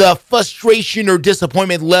 the frustration or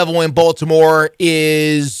disappointment level in Baltimore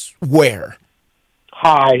is where?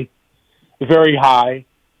 High, very high.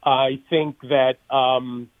 I think that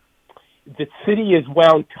the city is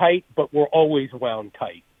wound tight, but we're always wound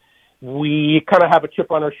tight. We kind of have a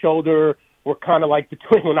chip on our shoulder. We're kind of like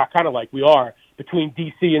between, well, not kind of like, we are between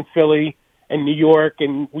D.C. and Philly and New York,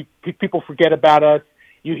 and people forget about us.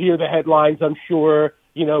 You hear the headlines, I'm sure,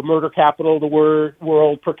 murder capital of the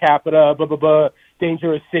world per capita, blah, blah, blah,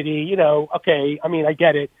 dangerous city, okay, I mean, I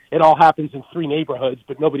get it. It all happens in 3 neighborhoods,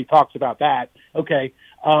 but nobody talks about that, okay?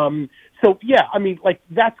 So, yeah, I mean, like,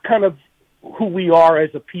 that's kind of who we are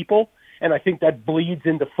as a people, and I think that bleeds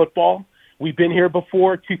into football. We've been here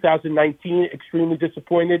before, 2019, extremely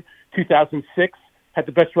disappointed, 2006, had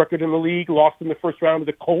the best record in the league, lost in the first round of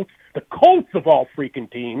the Colts of all freaking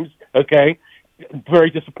teams, okay? Very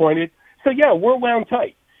disappointed. So, yeah, we're wound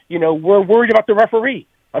tight. We're worried about the referee.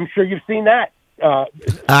 I'm sure you've seen that.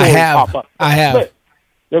 I have. But,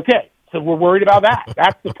 okay, so we're worried about that.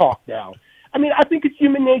 That's the talk now. I mean, I think it's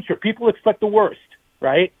human nature. People expect the worst,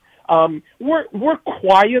 right? We're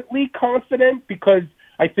quietly confident because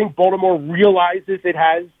I think Baltimore realizes it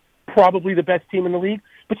has probably the best team in the league.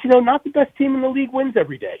 But, not the best team in the league wins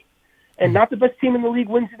every day. And not the best team in the league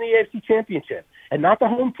wins in the AFC Championship. And not the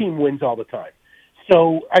home team wins all the time.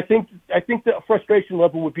 So I think the frustration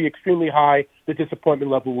level would be extremely high. The disappointment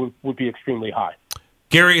level would be extremely high.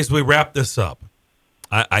 Gary, as we wrap this up,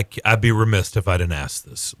 I'd be remiss if I didn't ask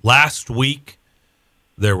this. Last week,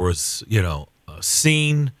 there was, a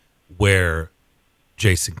scene where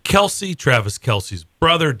Jason Kelce, Travis Kelce's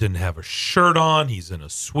brother, didn't have a shirt on. He's in a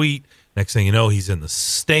suite. Next thing you know, he's in the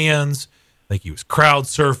stands. I think he was crowd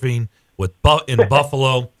surfing in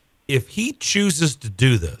Buffalo. If he chooses to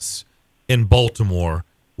do this in Baltimore,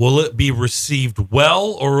 will it be received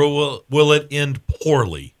well, or will it end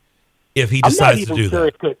poorly if he decides to do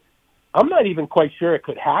that? I'm not even quite sure it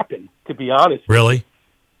could happen, to be honest. Really?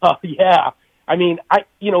 Yeah. I mean,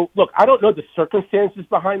 look, I don't know the circumstances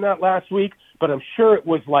behind that last week, but I'm sure it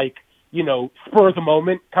was like, spur of the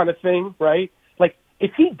moment kind of thing, right? Like,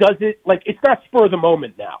 if he does it, like, it's not spur of the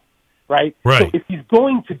moment now, right? Right. So if he's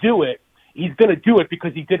going to do it, he's going to do it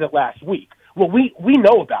because he did it last week. Well, we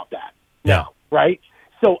know about that now, right?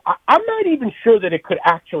 So I'm not even sure that it could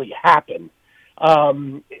actually happen.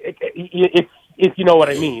 If you know what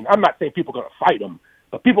I mean. I'm not saying people are going to fight him,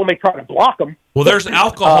 but people may try to block him. Well, there's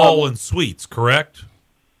alcohol in suites, correct?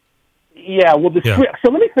 Yeah, well,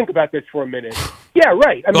 so let me think about this for a minute. Yeah,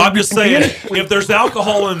 right. I mean, I'm just saying, if there's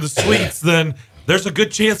alcohol in the suites, then there's a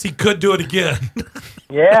good chance he could do it again.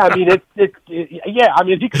 Yeah, I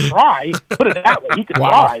mean, he could try. Put it that way, he could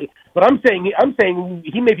try. But I'm saying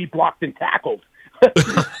he may be blocked and tackled.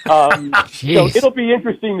 So it'll be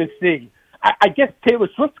interesting to see. I guess Taylor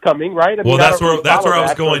Swift's coming, right? I mean, that's where I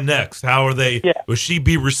was going next. How are they? Yeah. Will she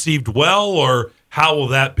be received well, or how will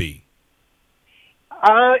that be?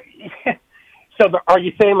 So are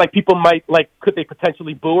you saying like people might could they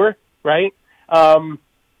potentially boo her? Right?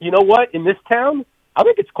 You know what? In this town, I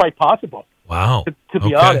think it's quite possible. Wow. To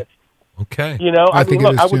be honest. Okay. I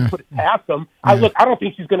wouldn't put it past them. Yeah. I don't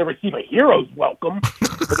think she's going to receive a hero's welcome.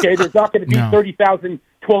 Okay, there's not going to be 30,000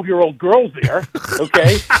 12-year-old girls there.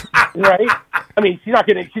 Okay, right? I mean, she's not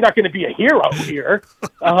going to be a hero here.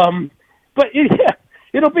 But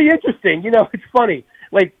it'll be interesting. It's funny.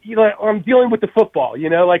 Like, I'm dealing with the football.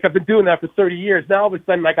 Like I've been doing that for 30 years. Now all of a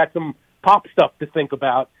sudden I got some pop stuff to think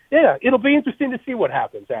about. Yeah, it'll be interesting to see what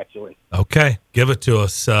happens. Actually. Okay, give it to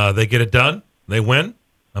us. They get it done. They win.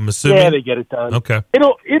 I'm assuming. Yeah, they get it done. Okay.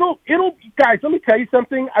 It'll guys, let me tell you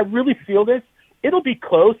something. I really feel this. It'll be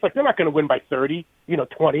close. Like, they're not going to win by 30,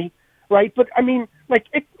 20, right? But I mean, like,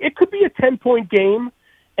 it could be a 10-point game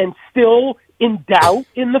and still in doubt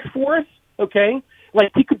in the fourth, okay?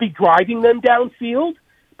 Like, he could be driving them downfield,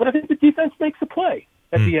 but I think the defense makes a play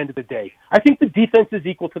at the end of the day. I think the defense is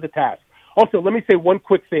equal to the task. Also, let me say one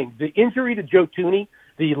quick thing. The injury to Joe Thuney,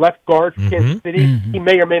 the left guard from Kansas City, he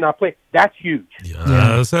may or may not play. That's huge.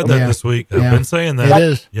 I said that this week. I've been saying that. It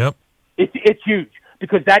is. Yep. It's huge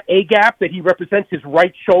because that A-gap that he represents, his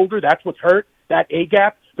right shoulder, that's what's hurt. That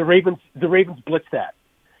A-gap, the Ravens blitz that.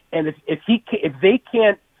 And if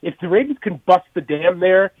the Ravens can bust the dam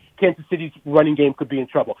there, Kansas City's running game could be in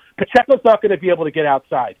trouble. Pacheco's not going to be able to get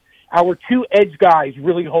outside. Our two edge guys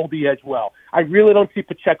really hold the edge well. I really don't see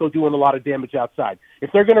Pacheco doing a lot of damage outside.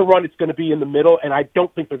 If they're going to run, it's going to be in the middle, and I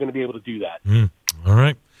don't think they're going to be able to do that. All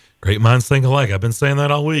right. Great minds think alike. I've been saying that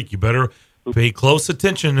all week. You better pay close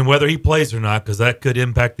attention to whether he plays or not, because that could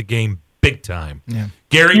impact the game big time. Yeah.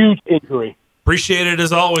 Gary, huge injury. Appreciate it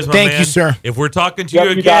as always, my man. Thank you, sir. If we're talking to Yep,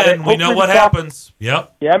 you you got again, it. we know Hopefully what we talk- happens.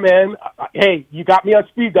 Yep. Yeah, man. Hey, you got me on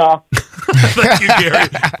speed dial. Thank you, Gary.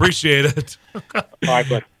 Appreciate it. All right,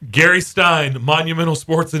 bud. Gary Stein, Monumental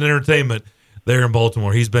Sports and Entertainment there in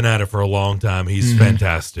Baltimore. He's been at it for a long time. He's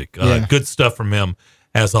fantastic. Good stuff from him,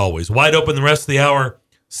 as always. Wide open the rest of the hour.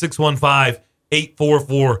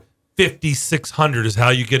 615-844-5600 is how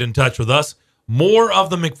you get in touch with us. More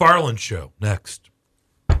of the McFarland Show next.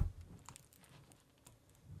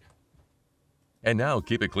 And now,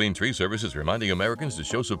 Keep It Clean Tree Service is reminding Americans to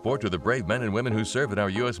show support to the brave men and women who serve in our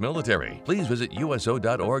U.S. military. Please visit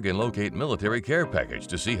USO.org and locate Military Care Package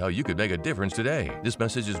to see how you could make a difference today. This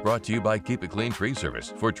message is brought to you by Keep It Clean Tree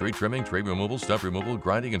Service. For tree trimming, tree removal, stump removal,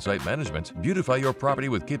 grinding, and site management, beautify your property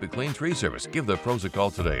with Keep It Clean Tree Service. Give the pros a call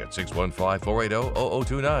today at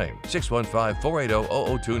 615-480-0029,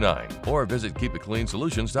 615-480-0029, or visit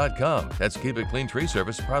KeepItCleanSolutions.com. That's Keep It Clean Tree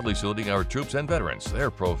Service, proudly saluting our troops and veterans. They're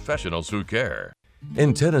professionals who care.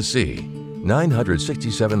 In Tennessee,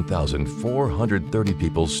 967,430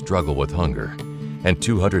 people struggle with hunger, and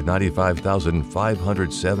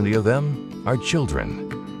 295,570 of them are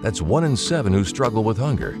children. That's 1 in 7 who struggle with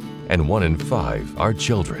hunger, and 1 in 5 are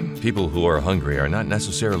children. People who are hungry are not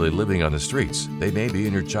necessarily living on the streets. They may be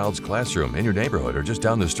in your child's classroom, in your neighborhood, or just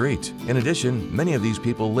down the street. In addition, many of these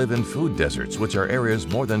people live in food deserts, which are areas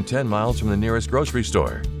more than 10 miles from the nearest grocery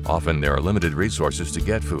store. Often there are limited resources to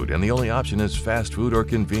get food, and the only option is fast food or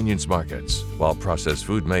convenience markets. While processed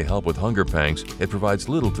food may help with hunger pangs, it provides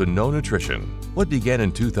little to no nutrition. What began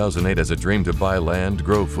in 2008 as a dream to buy land,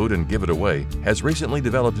 grow food, and give it away has recently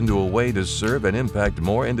developed into a way to serve and impact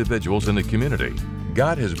more individuals in the community.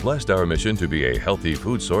 God has blessed our mission to be a healthy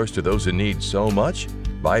food source to those in need so much,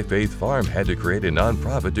 By Faith Farm had to create a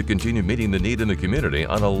nonprofit to continue meeting the need in the community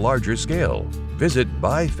on a larger scale. Visit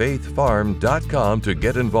ByFaithFarm.com to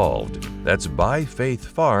get involved. That's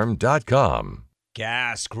ByFaithFarm.com.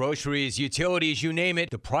 Gas, groceries, utilities, you name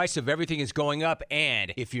it, the price of everything is going up.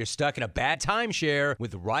 And if you're stuck in a bad timeshare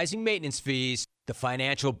with rising maintenance fees, the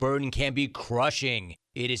financial burden can be crushing.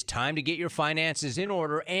 It is time to get your finances in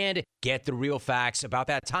order and get the real facts about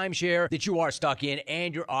that timeshare that you are stuck in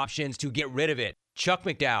and your options to get rid of it. Chuck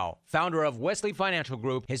McDowell, founder of Wesley Financial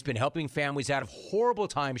Group, has been helping families out of horrible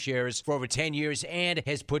timeshares for over 10 years and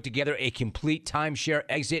has put together a complete timeshare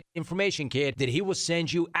exit information kit that he will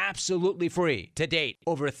send you absolutely free. To date,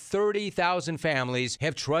 over 30,000 families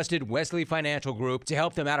have trusted Wesley Financial Group to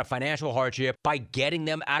help them out of financial hardship by getting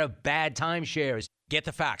them out of bad timeshares. Get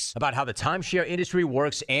the facts about how the timeshare industry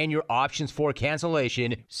works and your options for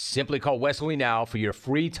cancellation. Simply call Wesley now for your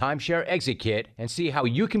free timeshare exit kit and see how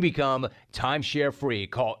you can become timeshare free.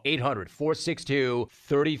 Call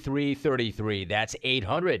 800-462-3333. That's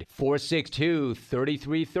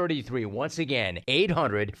 800-462-3333. Once again,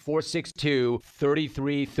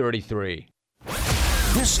 800-462-3333.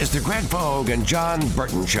 This is the Greg Vogue and John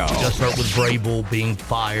Burton Show. Just start with Vrabel being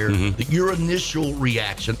fired. Your initial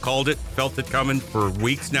reaction. Called it, felt it coming for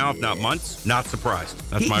weeks now, if not months. Not surprised.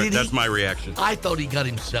 That's my reaction. I thought he got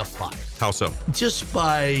himself fired. How so? Just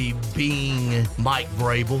by being Mike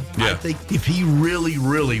Vrabel. Yeah. I think if he really,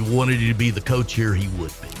 really wanted to be the coach here, he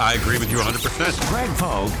would be. I agree with you 100%. Greg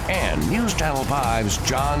Vogue and News Channel 5's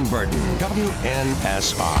John Burton.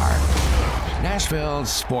 WNSR. Nashville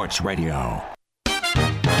Sports Radio.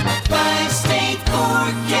 Five-state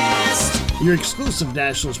forecast. Your exclusive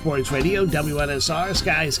National Sports Radio, WNSR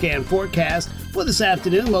Sky Scan forecast for this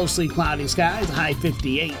afternoon. Mostly cloudy skies, high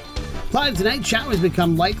 58. Cloudy tonight, showers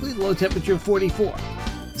become likely, low temperature 44.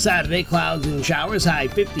 Saturday, clouds and showers, high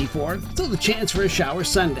 54. Still the chance for a shower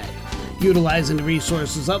Sunday. Utilizing the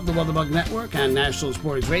resources of the WeatherBug Network on National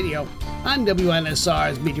Sports Radio, I'm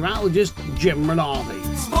WNSR's meteorologist, Jim Rinaldi.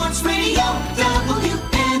 Sports Radio,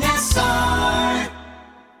 WNSR.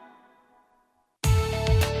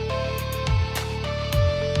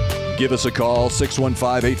 Give us a call,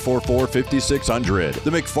 615-844-5600. The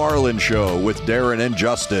McFarland Show with Darren and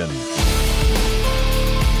Justin.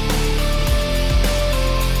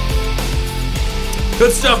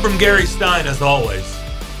 Good stuff from Gary Stein, as always.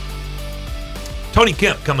 Tony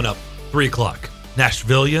Kemp coming up, 3 o'clock.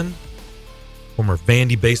 Nashvilleian, former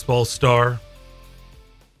Vandy baseball star.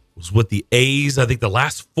 Was with the A's, I think, the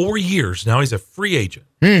last 4 years. Now he's a free agent.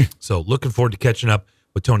 So looking forward to catching up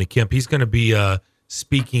with Tony Kemp. He's going to be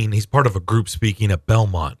speaking. He's part of a group speaking at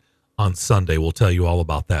Belmont on Sunday. We'll tell you all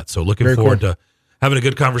about that. So looking forward to having a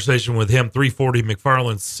good conversation with him. 340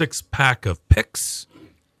 McFarland's 6-pack of picks.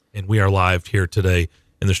 And we are live here today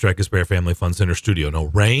in the Strike and Spare Family Fun Center studio. No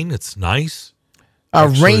rain. It's nice.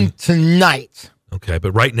 Rain tonight. Okay,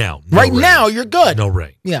 but right now. Right now, you're good. No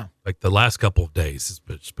rain. Yeah. Like the last couple of days,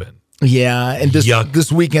 it's been. Yeah, and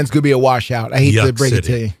this weekend's going to be a washout. I hate to break it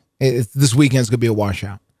to you. This weekend's going to be a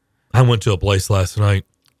washout. I went to a place last night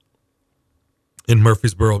in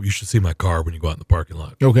Murfreesboro. You should see my car when you go out in the parking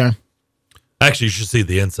lot. Okay. Actually, you should see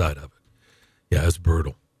the inside of it. Yeah, it's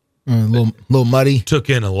brutal. A little muddy. Took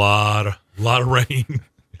in a lot of rain.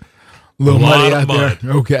 A little muddy out mud.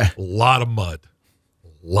 there. Okay. A lot of mud.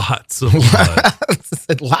 Lots of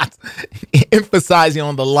mud. Lots. Emphasizing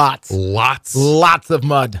on the lots. Lots of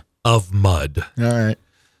mud. Of mud. All right.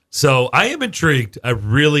 So I am intrigued. I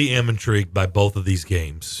really am intrigued by both of these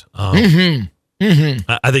games. I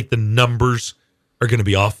think the numbers are going to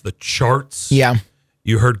be off the charts. Yeah.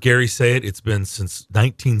 You heard Gary say it. It's been since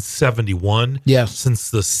 1971. Yes.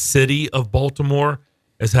 Since the city of Baltimore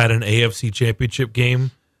has had an AFC championship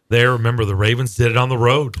game there. Remember, the Ravens did it on the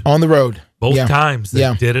road. On the road. Both times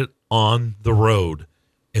they did it on the road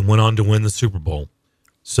and went on to win the Super Bowl.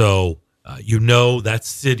 So that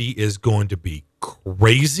city is going to be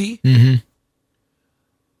crazy. Mm-hmm.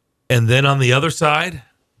 And then on the other side,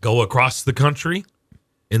 go across the country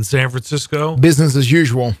in San Francisco. Business as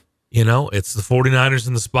usual. It's the 49ers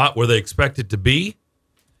in the spot where they expect it to be.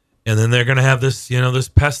 And then they're going to have this, this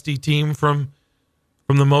pesky team from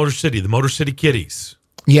the Motor City Kitties.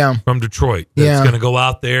 Yeah. From Detroit. That's going to go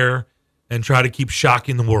out there and try to keep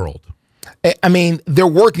shocking the world. I mean, they're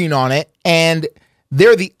working on it, and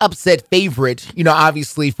they're the upset favorite,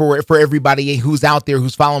 obviously for everybody who's out there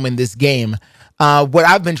who's following this game. What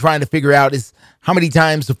I've been trying to figure out is how many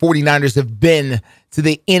times the 49ers have been to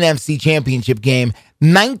the NFC Championship game.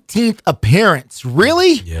 19th appearance.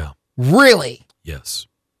 Really? Yeah. Really? Yes.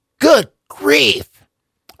 Good grief.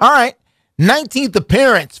 All right. 19th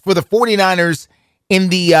appearance for the 49ers in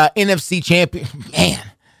the NFC Champion. Man.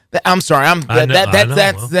 I'm sorry.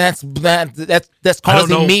 That's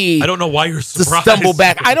causing me. I don't know why you're surprised. To stumble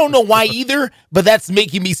back. I don't know why either, but that's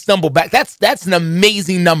making me stumble back. That's an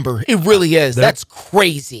amazing number. It really is. That's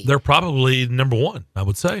crazy. They're probably number one, I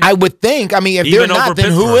would say. I would think. I mean, if even they're not,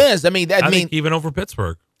 then who is? I mean, even over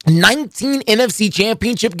Pittsburgh. 19 NFC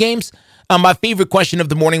Championship games. My favorite question of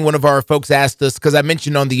the morning, one of our folks asked us, because I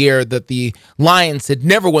mentioned on the air that the Lions had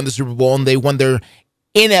never won the Super Bowl, and they won their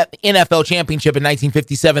NFL championship in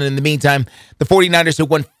 1957. In the meantime, the 49ers had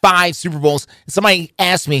won 5 Super Bowls. Somebody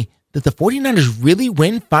asked me, did the 49ers really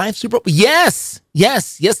win 5 Super Bowls? Yes,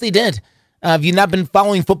 they did. Have you not been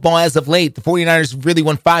following football as of late? The 49ers really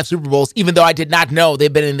won 5 Super Bowls, even though I did not know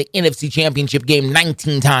they've been in the NFC championship game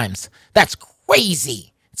 19 times. That's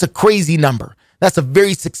crazy. It's a crazy number. That's a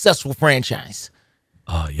very successful franchise.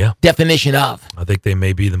 Yeah. Definition of. I think they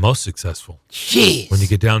may be the most successful. Jeez. When you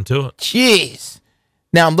get down to it. Jeez.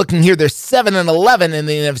 Now I'm looking here. They're 7-11 in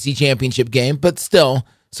the NFC Championship game, but still,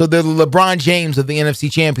 so they're the LeBron James of the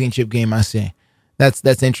NFC Championship game. I see.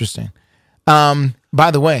 That's interesting.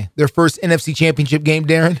 By the way, their first NFC Championship game,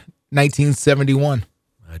 Darren, 1971.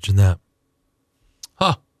 Imagine that.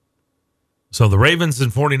 Huh. So the Ravens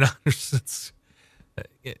and 49ers.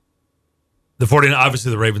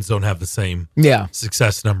 Obviously the Ravens don't have the same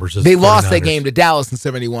success numbers as they the 49ers. Lost that game to Dallas in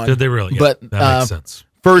 71. Did they really? Yeah, but that makes sense.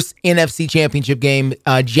 First NFC Championship game,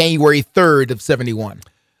 January 3rd of 71.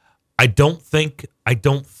 I don't think,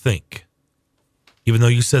 even though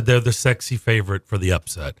you said they're the sexy favorite for the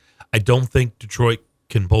upset, I don't think Detroit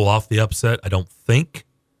can pull off the upset. I don't think.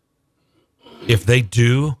 If they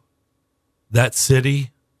do, that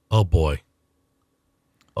city, oh boy,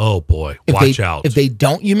 watch out. If they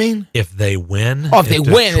don't, you mean? If they win. Oh, if they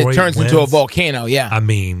win, it turns into a volcano, yeah. I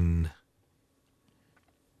mean.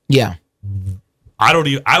 Yeah.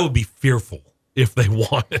 I would be fearful if they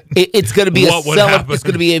won. It's going to be it's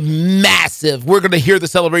going to be a massive. We're going to hear the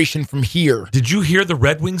celebration from here. Did you hear the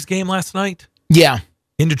Red Wings game last night? Yeah.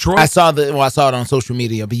 In Detroit? I saw it on social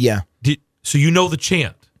media, but yeah. So you know the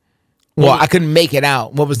chant? Well, I couldn't make it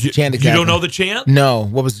out. What was the chant exactly? You don't know the chant? No.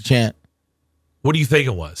 What was the chant? What do you think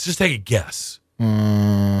it was? Just take a guess.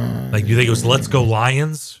 Like, do you think it was Let's Go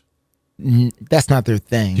Lions? That's not their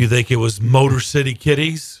thing. Do you think it was Motor City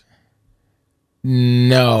Kitties?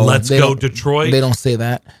 No. Let's Go Detroit? They don't say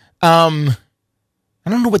that. I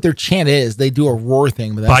don't know what their chant is. They do a roar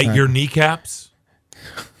thing. But Bite your kneecaps?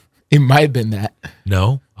 It might have been that.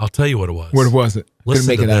 No. I'll tell you what it was. What was it?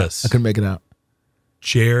 Listen to this. I couldn't make it out.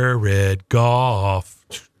 Jared Goff.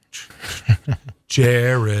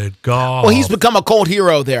 Jared Goff. Well, he's become a cult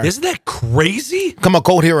hero there. Isn't that crazy? Become a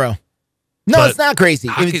cult hero. No, But it's not crazy.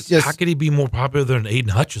 How It's could he be more popular than Aiden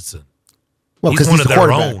Hutchinson? Well, because he's a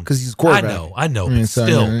quarterback. Because he's a quarterback. I know, but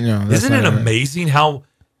still, isn't it amazing how?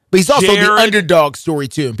 But he's also the underdog story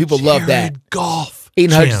too, and people love that. Jared Goff.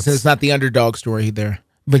 Aiden Hutchinson is not the underdog story there,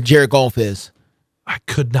 but Jared Goff is. I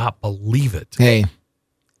could not believe it. Hey,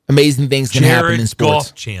 amazing things can happen in sports. Jared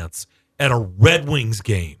Goff chance at a Red Wings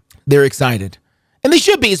game. They're excited. And they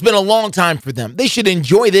should be. It's been a long time for them. They should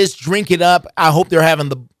enjoy this, drink it up. I hope they're having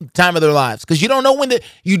the time of their lives because you don't know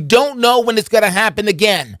when it's going to happen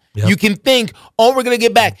again. Yep. You can think, oh, we're going to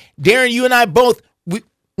get back. Darren, you and I both.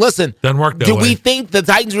 Listen, doesn't work that do way. we think the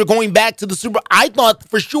Titans were going back to the Super Bowl? I thought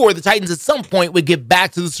for sure the Titans at some point would get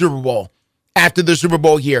back to the Super Bowl after the Super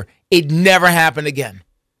Bowl year. It never happened again.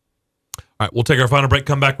 All right, we'll take our final break.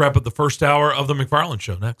 Come back, wrap up the first hour of the McFarland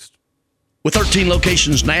Show next. With 13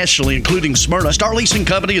 locations nationally, including Smyrna, Star Leasing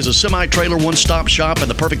Company is a semi-trailer one-stop shop and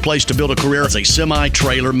the perfect place to build a career as a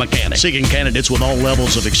semi-trailer mechanic. Seeking candidates with all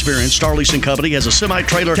levels of experience, Star Leasing Company has a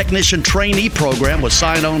semi-trailer technician trainee program with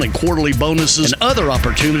sign-on and quarterly bonuses and other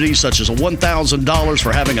opportunities such as $1,000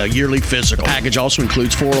 for having a yearly physical. Package also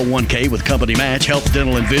includes 401k with company match, health,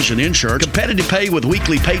 dental, and vision insurance, competitive pay with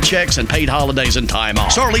weekly paychecks, and paid holidays and time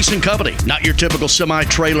off. Star Leasing Company, not your typical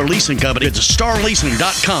semi-trailer leasing company. Visit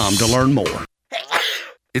starleasing.com to learn more.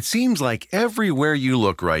 It seems like everywhere you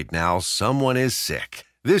look right now, someone is sick.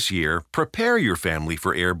 This year, prepare your family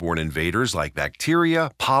for airborne invaders like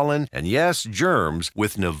bacteria, pollen, and yes, germs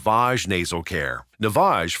with Navage Nasal Care.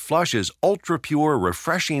 Navage flushes ultra-pure,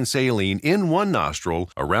 refreshing saline in one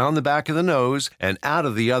nostril, around the back of the nose, and out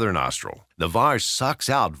of the other nostril. Navage sucks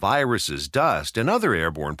out viruses, dust, and other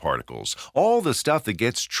airborne particles, all the stuff that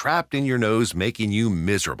gets trapped in your nose, making you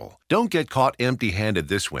miserable. Don't get caught empty-handed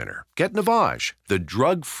this winter. Get Navage, the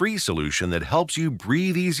drug-free solution that helps you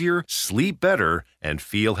breathe easier, sleep better, and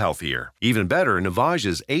feel healthier. Even better, Navage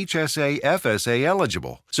is HSA, FSA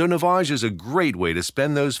eligible, so Navage is a great way to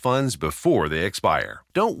spend those funds before they expire.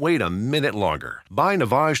 Don't wait a minute longer. Buy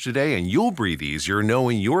Navage today and you'll breathe easier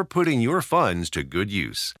knowing you're putting your funds to good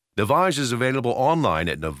use. Navage is available online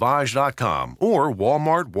at Navage.com or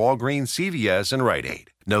Walmart, Walgreens, CVS, and Rite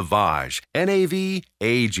Aid. Navage,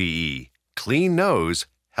 Navage. Clean nose,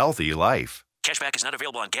 healthy life. Cashback is not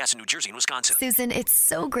available on gas in New Jersey and Wisconsin. Susan, it's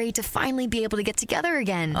so great to finally be able to get together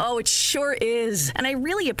again. Oh, it sure is. And I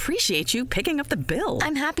really appreciate you picking up the bill.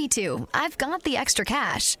 I'm happy to. I've got the extra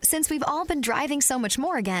cash. Since we've all been driving so much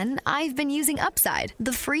more again, I've been using Upside,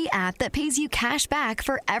 the free app that pays you cash back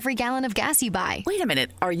for every gallon of gas you buy. Wait a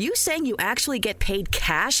minute. Are you saying you actually get paid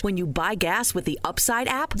cash when you buy gas with the Upside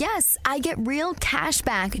app? Yes, I get real cash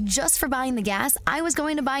back just for buying the gas I was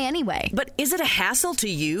going to buy anyway. But is it a hassle to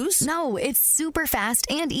use? No, it's super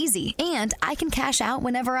fast and easy, and I can cash out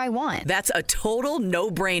whenever I want. That's a total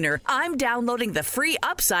no-brainer. I'm downloading the free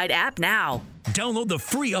Upside app now. Download the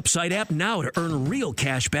free Upside app now to earn real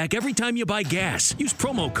cash back every time you buy gas. Use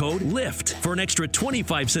promo code LIFT for an extra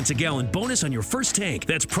 25 cents a gallon bonus on your first tank.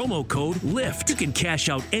 That's promo code LIFT. You can cash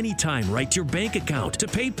out anytime right to your bank account, to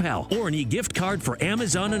PayPal, or an e-gift card for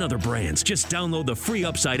Amazon and other brands. Just download the free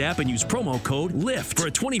Upside app and use promo code LIFT for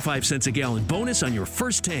a 25 cents a gallon bonus on your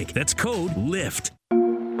first tank. That's code LIFT.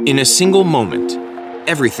 In a single moment,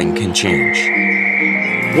 everything can change.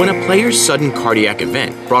 When a player's sudden cardiac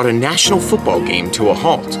event brought a national football game to a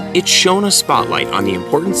halt, it shone a spotlight on the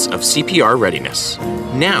importance of CPR readiness.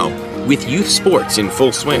 Now, with youth sports in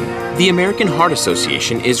full swing, the American Heart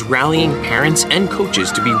Association is rallying parents and coaches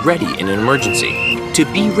to be ready in an emergency. To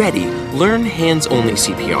be ready, learn hands-only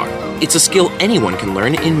CPR. It's a skill anyone can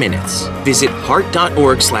learn in minutes. Visit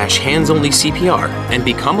heart.org/hands-only-CPR and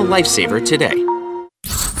become a lifesaver today.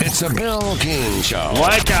 It's a Bill King Show.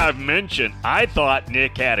 Like I've mentioned, I thought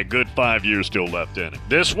Nick had a good 5 years still left in him.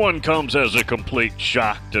 This one comes as a complete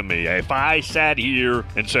shock to me. If I sat here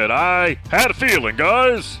and said, I had a feeling,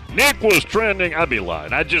 guys, Nick was trending, I'd be lying.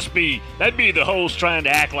 That'd be the host trying to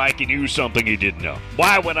act like he knew something he didn't know.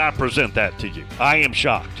 Why would I present that to you? I am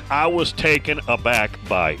shocked. I was taken aback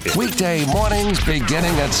by it. Weekday mornings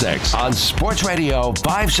beginning at 6 on Sports Radio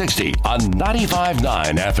 560 on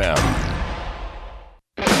 95.9 FM.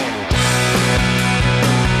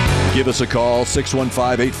 Give us a call,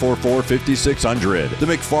 615-844-5600. The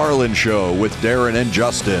McFarland Show with Darren and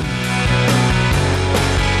Justin.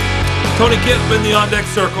 Tony Kemp in the On Deck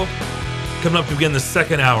Circle. Coming up to begin the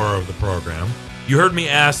second hour of the program. You heard me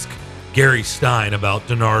ask Gary Stein about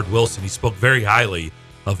Denard Wilson. He spoke very highly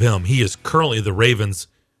of him. He is currently the Ravens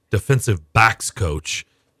defensive backs coach.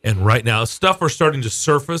 And right now, stuff are starting to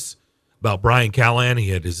surface about Brian Callahan.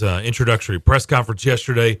 He had his introductory press conference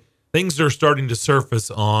yesterday. things are starting to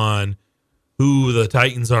surface on who the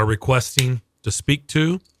Titans are requesting to speak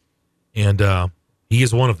to, and he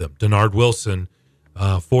is one of them, Denard Wilson,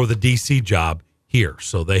 for the DC job here.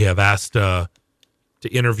 So they have asked to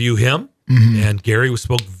interview him, and Gary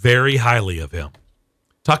spoke very highly of him.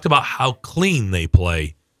 Talked about how clean they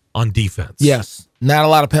play on defense. Yes, not a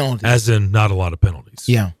lot of penalties. As in, not a lot of penalties.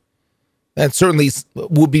 Yeah, that certainly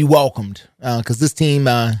would be welcomed because this team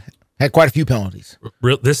had quite a few penalties.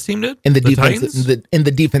 This team did in the Titans? defense in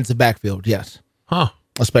the defensive backfield. Yes,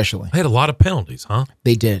 especially they had a lot of penalties, huh?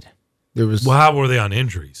 They did. There was. Well, how were they on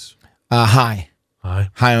injuries? High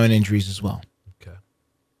on injuries as well. Okay,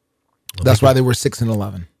 that's why they were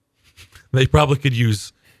 6-11. They probably could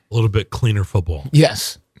use a little bit cleaner football.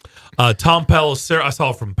 Yes. Tom Pelissero, I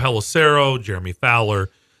saw from Pelissero, Jeremy Fowler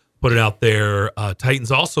put it out there.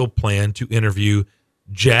 Titans also plan to interview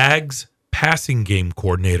Jags passing game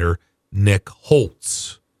coordinator Nick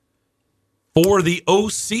Holtz for the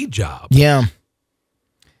OC job. Yeah.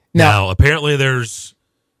 Now apparently I'm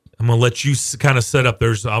going to let you kind of set up.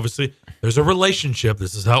 There's a relationship.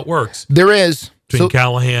 This is how it works. There is. Between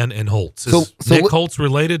Callahan and Holtz. Is Nick Holtz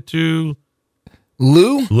related to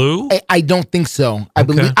Lou? I don't think so.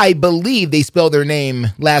 I believe they spell their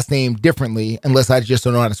last name differently, unless I just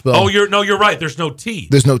don't know how to spell. Oh, you're right. There's no T.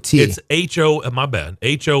 There's no T. It's my bad.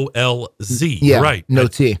 HOLZ. Yeah, You're right. No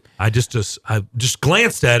T. I just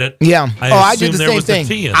glanced at it. Yeah. I did the there same was thing. A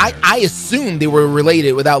T in I assumed they were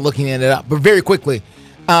related without looking it up. But very quickly,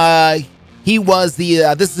 he was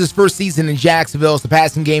this is his first season in Jacksonville as the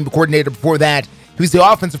passing game coordinator. Before that, he was the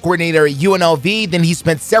offensive coordinator at UNLV. Then he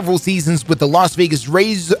spent several seasons with the Las Vegas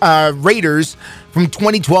Raiders from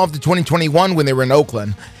 2012 to 2021 when they were in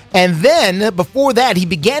Oakland. And then, before that, he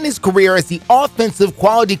began his career as the offensive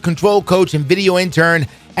quality control coach and video intern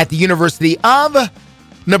at the University of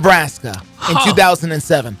Nebraska in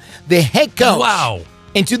 2007. The head coach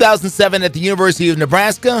in 2007 at the University of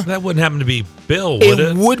Nebraska. That wouldn't happen to be Bill, would it?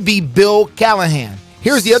 It would be Bill Callahan.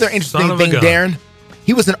 Here's the other interesting thing, Darren.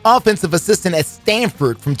 He was an offensive assistant at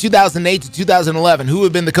Stanford from 2008 to 2011. Who would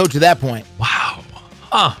have been the coach at that point? Wow.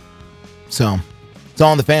 So, it's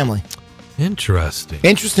all in the family. Interesting.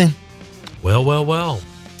 Well. All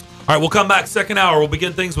right, we'll come back second hour. We'll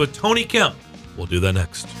begin things with Tony Kemp. We'll do that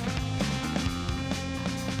next.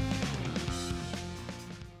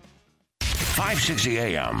 560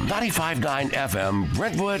 AM, 95.9 FM,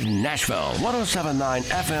 Brentwood, Nashville, 107.9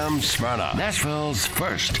 FM, Smyrna, Nashville's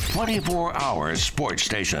first 24-hour sports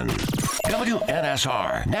station.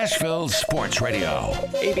 WNSR, Nashville Sports Radio.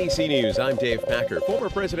 ABC News, I'm Dave Packer.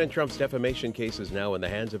 Former President Trump's defamation case is now in the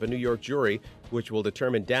hands of a New York jury, which will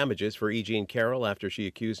determine damages for E. Jean Carroll after she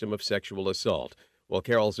accused him of sexual assault. While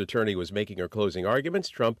Carroll's attorney was making her closing arguments,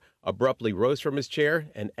 Trump abruptly rose from his chair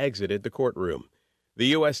and exited the courtroom. The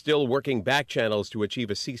U.S. still working back channels to achieve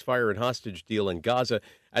a ceasefire and hostage deal in Gaza.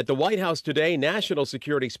 At the White House today, National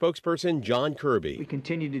Security spokesperson John Kirby. We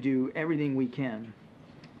continue to do everything we can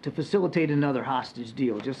to facilitate another hostage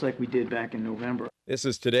deal, just like we did back in November. This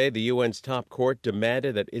is today. The UN's top court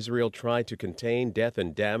demanded that Israel try to contain death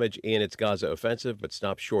and damage in its Gaza offensive, but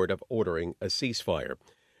stopped short of ordering a ceasefire.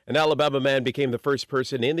 An Alabama man became the first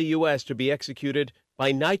person in the U.S. to be executed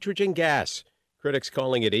by nitrogen gas. Critics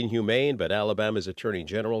calling it inhumane, but Alabama's Attorney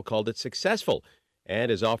General called it successful and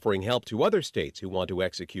is offering help to other states who want to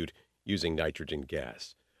execute using nitrogen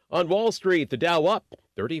gas. On Wall Street, the Dow up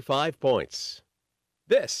 35 points.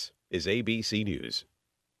 This is ABC News.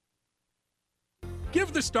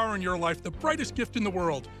 Give the star in your life the brightest gift in the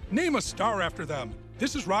world. Name a star after them.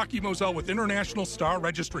 This is Rocky Moselle with International Star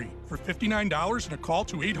Registry. For $59 and a call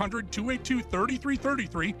to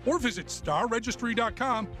 800-282-3333 or visit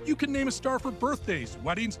starregistry.com, you can name a star for birthdays,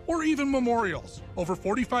 weddings, or even memorials. Over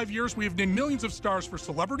 45 years, we have named millions of stars for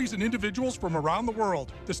celebrities and individuals from around the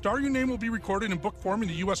world. The star you name will be recorded in book form in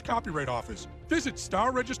the U.S. Copyright Office. Visit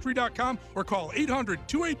starregistry.com or call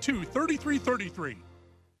 800-282-3333.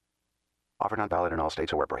 Offer not valid in all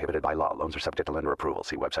states or where prohibited by law. Loans are subject to lender approval.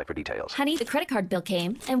 See website for details. Honey, the credit card bill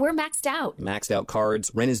came, and we're maxed out. Maxed out cards,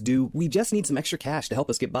 rent is due. We just need some extra cash to help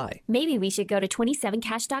us get by. Maybe we should go to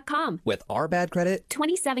 27cash.com. With our bad credit?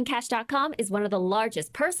 27cash.com is one of the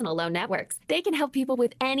largest personal loan networks. They can help people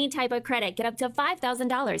with any type of credit get up to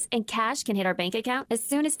 $5,000, and cash can hit our bank account as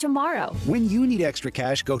soon as tomorrow. When you need extra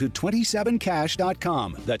cash, go to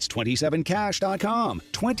 27cash.com. That's 27cash.com.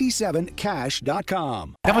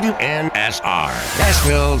 27cash.com. WNSR.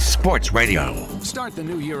 Nashville Sports Radio. Start the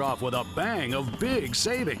new year off with a bang of big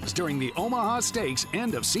savings during the Omaha Steaks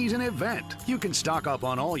end-of-season event. You can stock up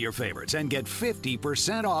on all your favorites and get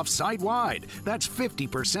 50% off site-wide. That's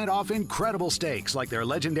 50% off incredible steaks like their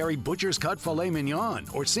legendary Butcher's Cut Filet Mignon,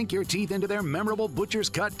 or sink your teeth into their memorable Butcher's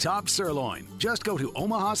Cut Top Sirloin. Just go to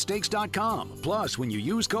omahasteaks.com. Plus, when you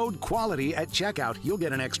use code QUALITY at checkout, you'll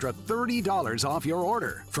get an extra $30 off your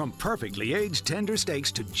order. From perfectly aged tender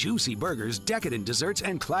steaks to juicy burgers, decadent desserts,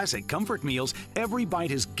 and classic comfort meals, every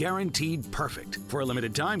bite is guaranteed perfect. For a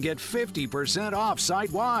limited time, get 50% off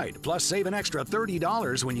site-wide. Plus, save an extra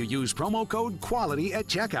 $30 when you use promo code QUALITY at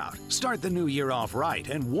checkout. Start the new year off right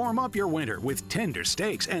and warm up your winter with tender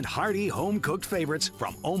steaks and hearty home-cooked favorites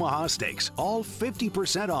from Omaha Steaks. All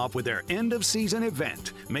 50% off with their end-of-season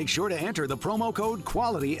event. Make sure to enter the promo code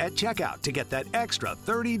QUALITY at checkout to get that extra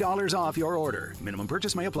 $30 off your order. Minimum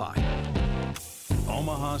purchase may apply.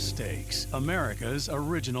 Omaha Steaks, America's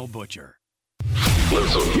original butcher.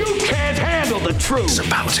 Listen, you can't handle the truth. It's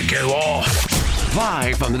about to go off.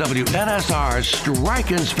 Live from the WNSR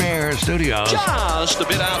Strike and Spare studios. Just a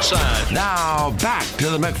bit outside. Now back to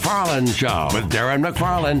the McFarland Show with Darren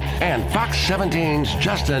McFarland and Fox 17's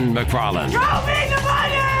Justin McFarland. Show me the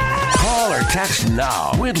money! Call or text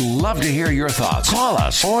now. We'd love to hear your thoughts. Call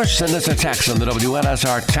us or send us a text on the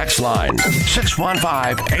WNSR text line.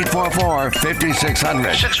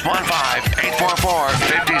 615-844-5600.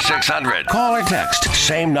 615-844-5600. Call or text.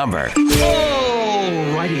 Same number.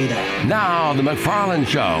 Alrighty then. Now, the McFarland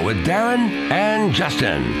Show with Darren and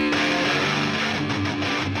Justin.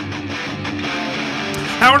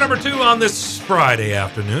 Hour number 2 on this Friday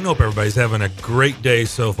afternoon. Hope everybody's having a great day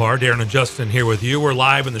so far. Darren and Justin here with you. We're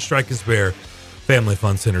live in the Strike and Spare Family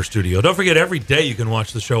Fun Center studio. Don't forget, every day you can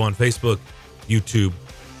watch the show on Facebook, YouTube,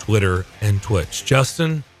 Twitter, and Twitch.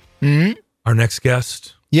 Justin, our next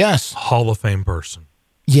guest. Yes. Hall of Fame person.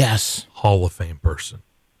 Yes. Hall of Fame person.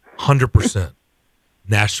 100%.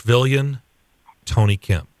 Nashvilleian, Tony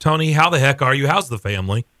Kemp. Tony, how the heck are you? How's the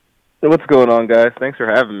family? What's going on, guys? Thanks for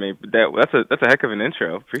having me. That's a heck of an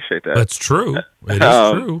intro. Appreciate that. That's true. It is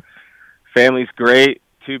true. Family's great.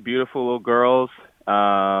 2 beautiful little girls.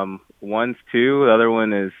 One's 2. The other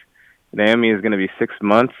one is Naomi is going to be 6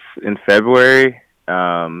 months in February.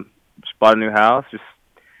 Just bought a new house. Just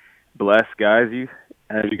blessed, guys.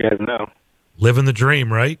 As you guys know. Living the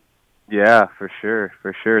dream, right? Yeah, for sure.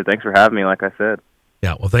 Thanks for having me, like I said.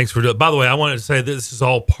 Yeah, well, thanks for doing it. By the way, I wanted to say this is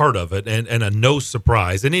all part of it and a no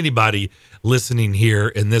surprise. And anybody listening here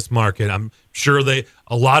in this market, I'm sure a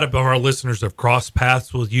lot of our listeners have crossed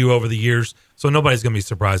paths with you over the years, so nobody's going to be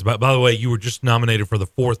surprised. By the way, you were just nominated for the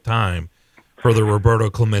 4th time for the Roberto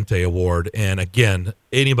Clemente Award. And again,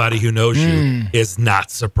 anybody who knows you is not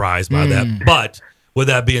surprised by that. But with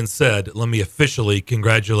that being said, let me officially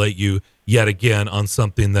congratulate you yet again on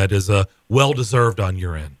something that is well-deserved on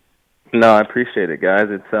your end. No, I appreciate it, guys.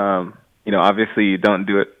 It's obviously you don't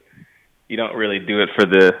really do it for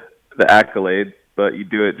the accolade, but you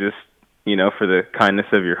do it just, for the kindness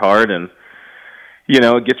of your heart, and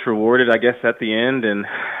it gets rewarded, I guess, at the end. And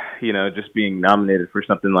just being nominated for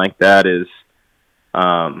something like that is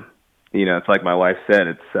it's like my wife said,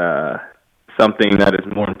 it's something that is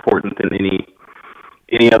more important than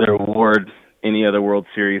any other award, any other World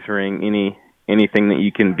Series ring, anything that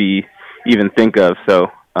you can even think of.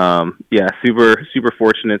 So super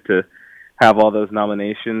fortunate to have all those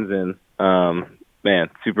nominations, and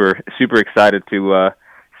super excited to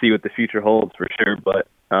see what the future holds for sure. But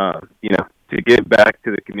to give back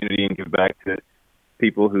to the community and give back to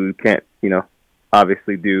people who can't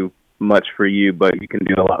obviously do much for you, but you can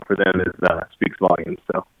do a lot for them speaks volumes.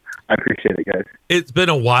 So I appreciate it, guys. It's been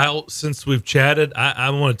a while since we've chatted. I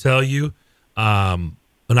want to tell you,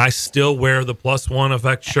 and I still wear the +1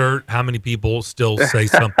 Effect shirt, how many people still say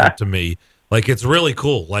something to me? Like, it's really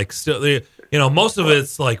cool. Like, still, most of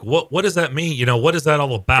it's like, what does that mean? What is that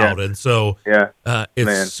all about? Yeah. And so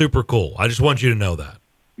it's super cool. I just want you to know that.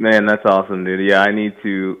 Man, that's awesome, dude. Yeah, I need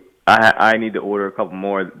to order a couple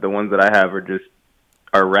more. The ones that I have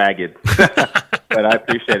are ragged. But I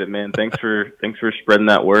appreciate it, man. Thanks for spreading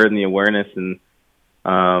that word and the awareness. And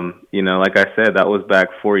like I said, that was back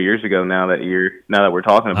 4 years ago. Now that we're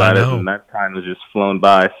talking about it, and that time has just flown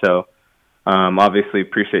by. So, obviously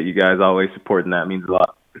appreciate you guys always supporting that. It means a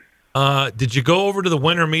lot. Did you go over to the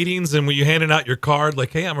winter meetings and were you handing out your card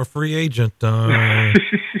like, hey, I'm a free agent.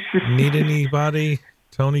 Need anybody?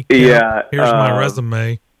 Tony Kemp, yeah. Here's my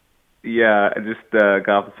resume. Yeah, I just got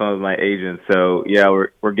off the phone with my agent. So yeah,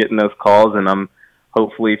 we're getting those calls, and I'm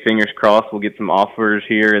hopefully, fingers crossed, we'll get some offers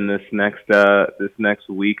here in this next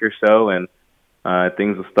week or so, and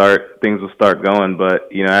things will start going. But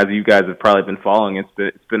as you guys have probably been following, it's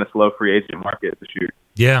been a slow free agent market this year.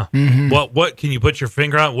 Yeah. What can you put your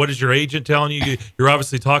finger on? What is your agent telling you? You're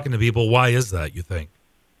obviously talking to people. Why is that, you think?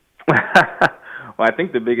 Well, I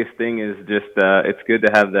think the biggest thing is just it's good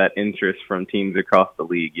to have that interest from teams across the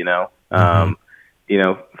league.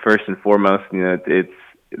 First and foremost,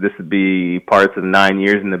 this would be parts of 9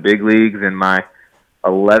 years in the big leagues and my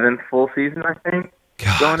 11th full season, I think.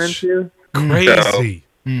 Gosh, going into crazy.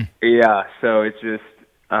 Yeah, so it's just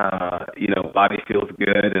body feels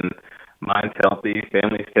good and mind's healthy,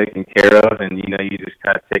 family's taken care of, and you just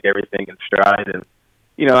kind of take everything in stride. And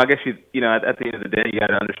I guess at the end of the day, you got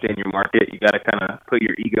to understand your market. You got to kind of put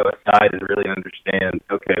your ego aside and really understand,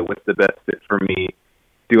 okay, what's the best fit for me?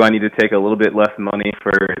 Do I need to take a little bit less money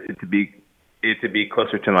for it to be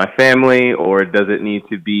closer to my family, or does it need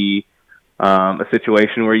to be a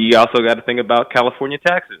situation where you also got to think about California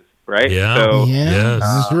taxes, right? Yeah. So, this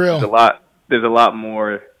is real. There's a lot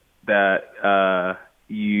more that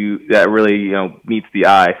that really meets the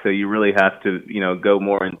eye. So you really have to go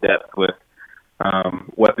more in depth with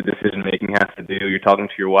what the decision making has to do. You're talking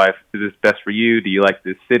to your wife. Is this best for you? Do you like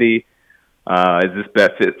this city? Is this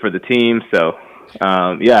best fit for the team? So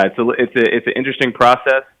it's an interesting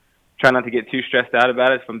process. Try not to get too stressed out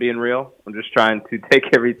about it. If I'm being real, I'm just trying to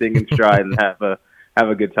take everything in stride and have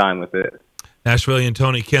a good time with it. Nashvilleian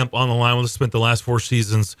Tony Kemp on the line with us. Spent the last 4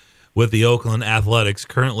 seasons with the Oakland Athletics.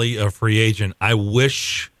 Currently a free agent. I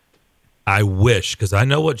wish, because I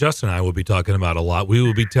know what Justin and I would be talking about a lot. We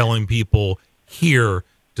would be telling people here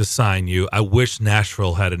to sign you. I wish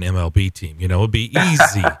Nashville had an MLB team. It would be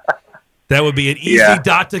easy. That would be an easy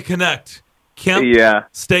dot to connect. Kemp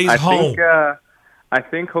stays home. I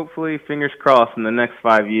think hopefully, fingers crossed, in the next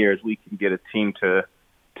 5 years, we can get a team to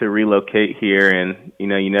relocate here. And,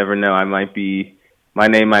 you never know. My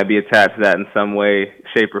name might be attached to that in some way,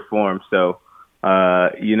 shape, or form. So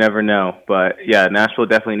you never know. But, yeah, Nashville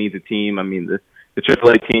definitely needs a team. I mean, the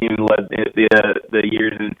AAA team led the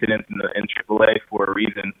years in attendance in AAA for a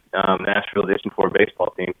reason. Nashville Division IV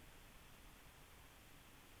baseball team.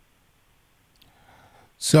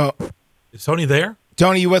 So, is Tony there?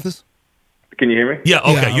 Tony, you with us? Can you hear me? Yeah.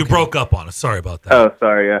 Okay. You broke up on us. Sorry about that. Oh,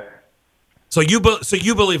 sorry. Yeah. So you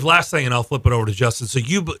believe, last thing, and I'll flip it over to Justin. So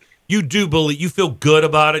you do believe, you feel good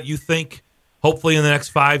about it. You think hopefully in the next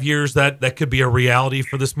 5 years that could be a reality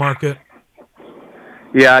for this market.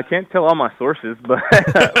 Yeah, I can't tell all my sources, but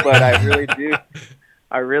but I really do.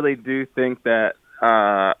 I really do think that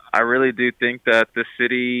the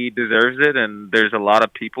city deserves it, and there's a lot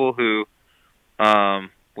of people who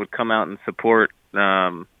would come out and support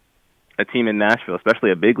a team in Nashville,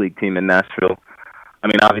 especially a big league team in Nashville. I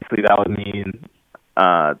mean, obviously that would mean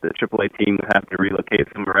the AAA team would have to relocate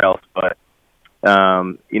somewhere else. But,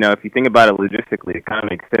 if you think about it logistically, it kind of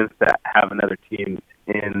makes sense to have another team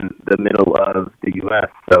in the middle of the U.S.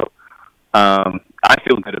 So I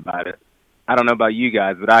feel good about it. I don't know about you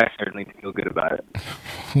guys, but I certainly feel good about it.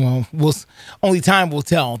 Well, only time will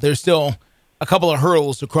tell. There's still a couple of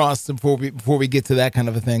hurdles to cross before we get to that kind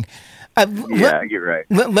of a thing. You're right.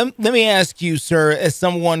 Let me ask you, sir, as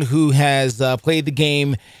someone who has played the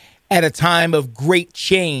game at a time of great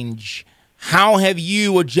change, how have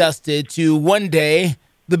you adjusted to one day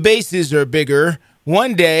the bases are bigger,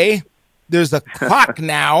 one day there's a clock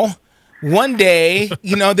now, one day,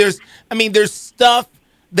 there's stuff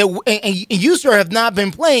that, and you, sir, have not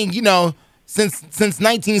been playing, since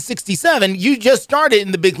 1967. You just started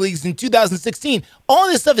in the big leagues in 2016. All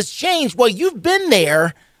this stuff has changed. Well, you've been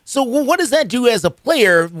there. So what does that do as a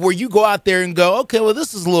player where you go out there and go, okay, well,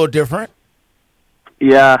 this is a little different?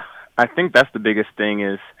 Yeah, I think that's the biggest thing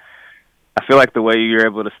is I feel like the way you're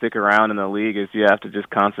able to stick around in the league is you have to just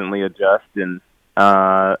constantly adjust. And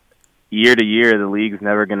year to year, the league's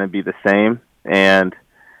never going to be the same. And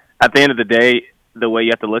at the end of the day, the way you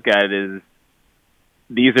have to look at it is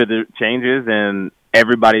these are the changes, and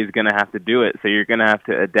everybody's going to have to do it. So you're going to have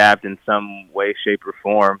to adapt in some way, shape, or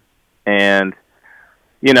form. And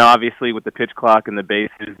obviously with the pitch clock and the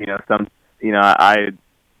bases,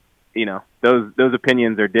 those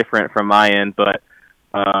opinions are different from my end, but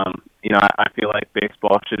I feel like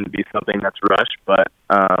baseball shouldn't be something that's rushed, but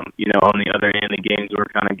on the other hand, the games were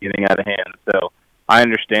kind of getting out of hand. So I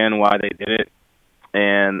understand why they did it,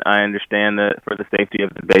 and I understand that for the safety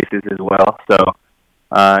of the bases as well. So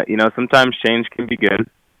sometimes change can be good.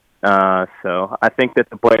 So I think that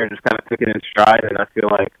the players just kind of took it in stride, and I feel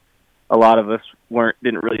like a lot of us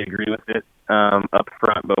didn't really agree with it up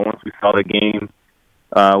front, but once we saw the game,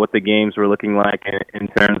 what the games were looking like in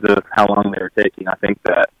terms of how long they were taking, I think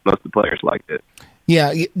that most of the players liked it.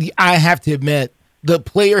 Yeah, I have to admit, the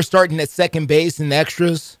player starting at second base in the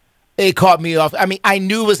extras, it caught me off. I mean, I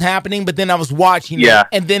knew it was happening, but then I was watching it,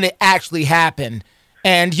 and then it actually happened.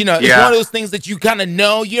 And, it's one of those things that you kind of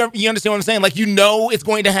know. You understand what I'm saying? Like, it's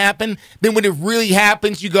going to happen. Then when it really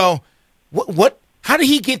happens, you go, what? How did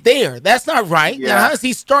he get there? That's not right. Yeah. How does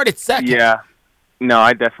he start at second? Yeah. No,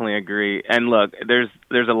 I definitely agree. And look, there's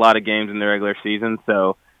a lot of games in the regular season,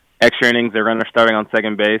 so extra innings, a runner starting on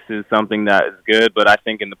second base is something that is good. But I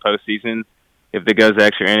think in the postseason, if it goes to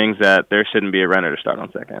extra innings, that there shouldn't be a runner to start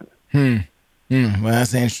on second. Well,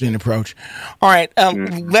 that's an interesting approach. All right,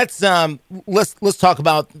 let's talk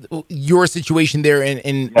about your situation there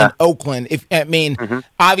in Oakland.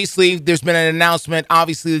 Obviously, there's been an announcement.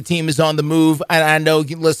 Obviously, the team is on the move, and I know.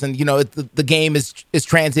 Listen, the game is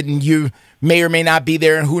transit, and you may or may not be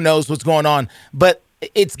there, and who knows what's going on. But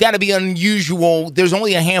it's got to be unusual. There's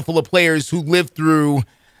only a handful of players who lived through.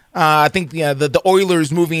 I think the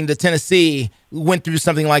Oilers moving to Tennessee went through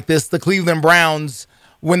something like this. The Cleveland Browns,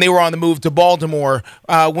 when they were on the move to Baltimore,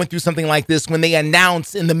 went through something like this when they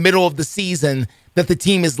announced in the middle of the season that the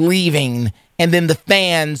team is leaving, and then the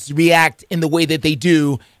fans react in the way that they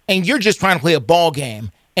do, and you're just trying to play a ball game,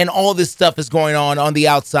 and all this stuff is going on the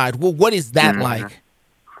outside. Well, what is that like?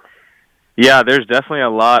 Yeah, there's definitely a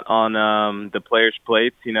lot on the players'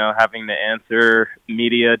 plates, having to answer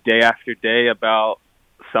media day after day about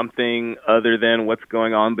something other than what's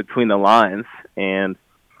going on between the lines. And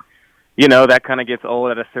that kind of gets old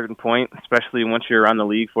at a certain point, especially once you're around the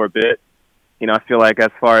league for a bit. I feel like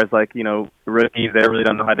as far as rookies, they really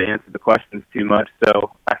don't know how to answer the questions too much.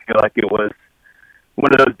 So I feel like it was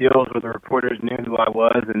one of those deals where the reporters knew who I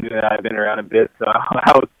was and knew that I'd been around a bit. So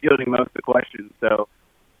I was fielding most of the questions. So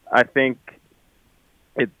I think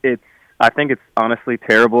it's honestly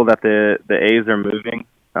terrible that the A's are moving.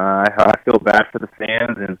 I feel bad for the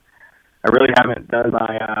fans, and I really haven't done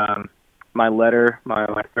my letter,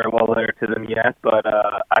 my farewell letter to them yet, but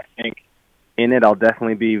I think in it I'll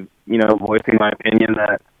definitely be, voicing my opinion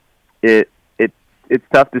that it's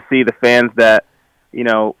tough to see the fans that,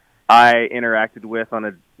 I interacted with on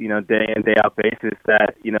a, day in, day out basis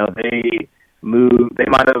that, they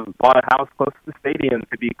might have bought a house close to the stadium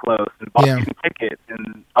to be close and bought some tickets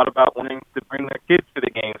and thought about wanting to bring their kids to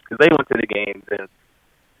the games because they went to the games. And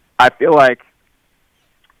I feel like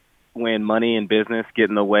when money and business get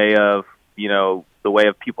in the way of, the way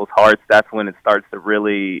of people's hearts, that's when it starts to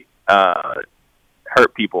really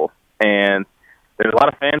hurt people. And there's a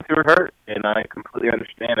lot of fans who are hurt, and I completely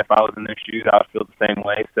understand. If I was in their shoes, I would feel the same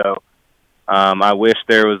way. So I wish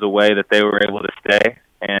there was a way that they were able to stay.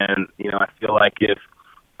 And, I feel like if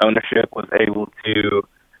ownership was able to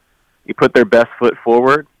put their best foot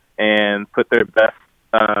forward and put their best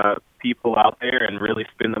people out there and really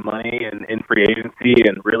spend the money in free agency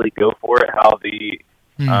and really go for it, how the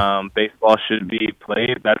baseball should be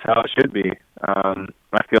played, that's how it should be.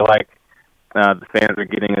 I feel like the fans are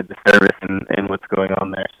getting a disservice in what's going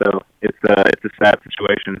on there. So it's a sad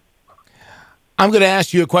situation. I'm going to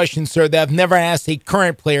ask you a question, sir, that I've never asked a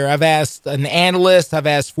current player. I've asked an analyst, I've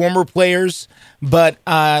asked former players, but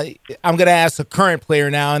I'm going to ask a current player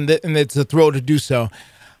now, and it's a thrill to do so.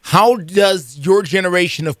 How does your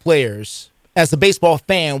generation of players, as a baseball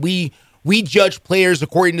fan, we judge players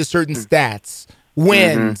according to certain stats,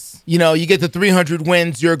 wins. You get to 300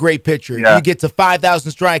 wins, you're a great pitcher. Yeah. You get to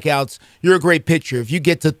 5,000 strikeouts, you're a great pitcher. If you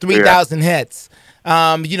get to 3,000 hits,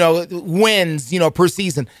 wins, per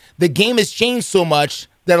season. The game has changed so much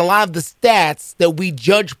that a lot of the stats that we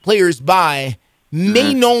judge players by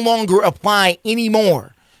may no longer apply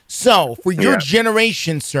anymore. So, for your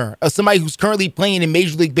generation, sir, as somebody who's currently playing in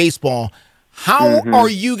Major League Baseball, how are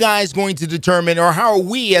you guys going to determine, or how are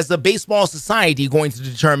we as a baseball society going to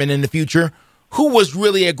determine in the future who was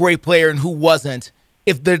really a great player and who wasn't,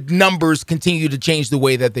 if the numbers continue to change the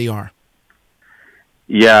way that they are?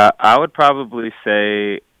 Yeah, I would probably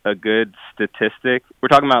say a good statistic. We're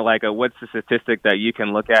talking about what's the statistic that you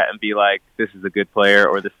can look at and be like, this is a good player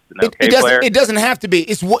or this is an okay player? It doesn't have to be.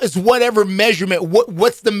 It's whatever measurement.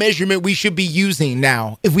 What's the measurement we should be using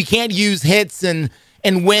now? If we can't use hits and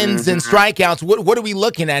wins and strikeouts, what are we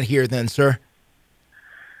looking at here then, sir?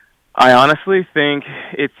 I honestly think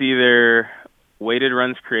it's either weighted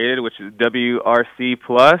runs created, which is WRC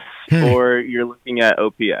plus, or you're looking at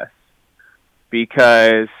OPS.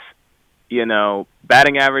 Because,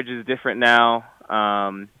 batting average is different now.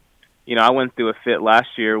 I went through a fit last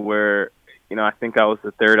year where, I think I was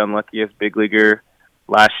the third unluckiest big leaguer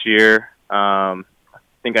last year. I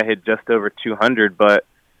think I hit just over 200, but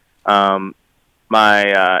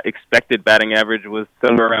my expected batting average was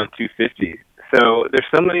somewhere around 250. So there's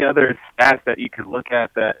so many other stats that you could look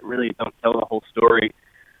at that really don't tell the whole story.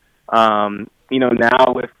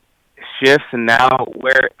 Now with shifts and now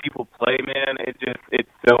where people play, man, it's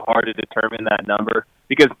so hard to determine that number,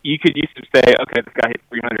 because you could used to say, okay, this guy hits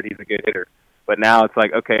 300, he's a good hitter. But now it's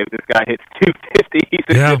like, okay, if this guy hits 250, he's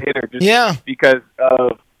a good hitter. Just because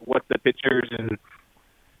of what the pitchers and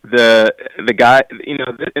the guy,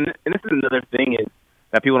 and this is another thing is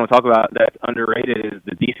that people don't talk about that's underrated is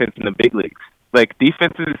the defense in the big leagues. Like,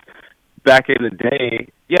 defenses back in the day,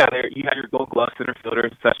 you had your Gold Glove center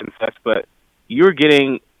fielders, such and such, but you were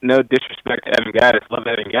getting, no disrespect to Evan Gattis, love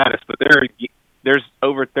Evan Gattis, but there's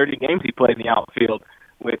over 30 games he played in the outfield,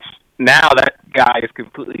 which now that guy is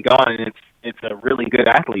completely gone, and it's a really good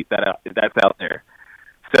athlete that's out there.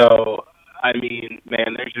 So, I mean,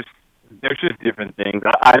 man, there's just different things.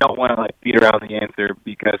 I don't want to beat around the answer,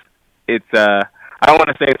 because it's I don't want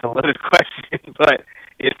to say it's a loaded question, but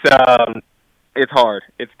it's hard.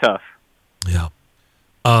 It's tough. Yeah.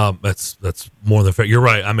 That's more than fair. You're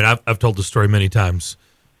right. I mean, I've told the story many times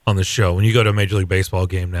on the show. When you go to a Major League Baseball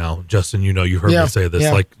game now, Justin, you heard me say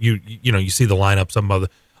this. Like you see the lineups on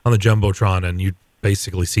the Jumbotron, and you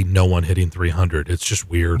basically see no one hitting 300. It's just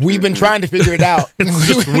weird. We've been trying to figure it out. It's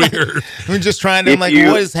just weird. We're just trying to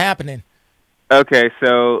what is happening? Okay,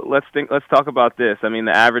 so let's talk about this. I mean,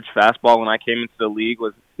 the average fastball when I came into the league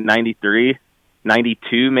was 93,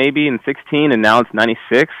 92 maybe in 16, and now it's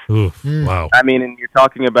 96. Oof, wow. I mean, and you're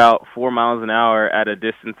talking about 4 miles an hour at a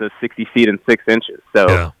distance of 60 feet and 6 inches.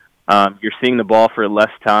 So you're seeing the ball for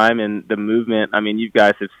less time, and the movement. I mean, you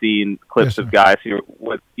guys have seen clips of guys who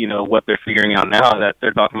what they're figuring out now, that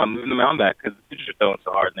they're talking about moving the mound back because the pitchers are throwing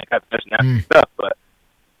so hard and they got such nasty stuff. But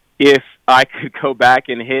if I could go back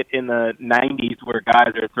and hit in the 90s where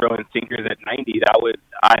guys are throwing sinkers at 90,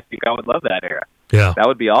 I think I would love that era. Yeah, that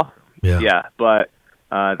would be awesome. Yeah, but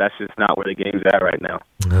that's just not where the game's at right now.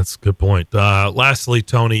 That's a good point. Lastly,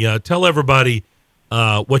 Tony, tell everybody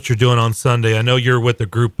what you're doing on Sunday. I know you're with a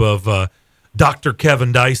group of Dr.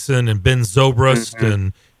 Kevin Dyson and Ben Zobrist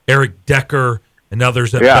and Eric Decker and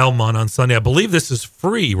others at Belmont on Sunday. I believe this is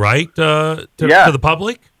free, right, to the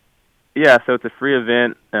public? Yeah, so it's a free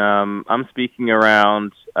event. I'm speaking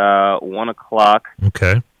around 1 o'clock.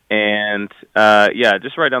 Okay. And,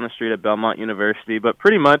 just right down the street at Belmont University. But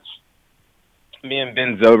pretty much me and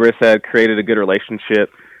Ben Zobrist had created a good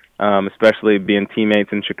relationship, especially being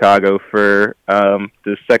teammates in Chicago for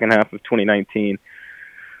the second half of 2019.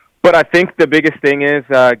 But I think the biggest thing is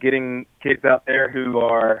getting kids out there who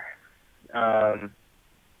are,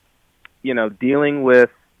 dealing with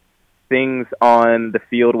things on the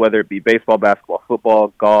field, whether it be baseball, basketball,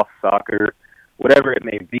 football, golf, soccer, whatever it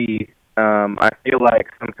may be. I feel like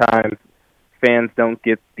sometimes fans don't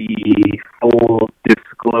get the full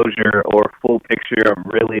disclosure or full picture of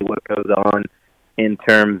really what goes on in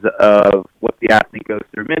terms of what the athlete goes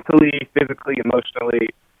through mentally, physically, emotionally.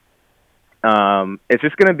 It's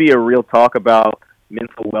just going to be a real talk about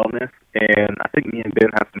mental wellness, and I think me and Ben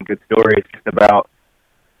have some good stories just about,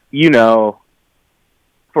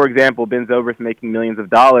 for example, Ben Zobrist making millions of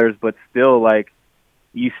dollars, but still,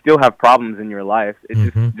 you still have problems in your life.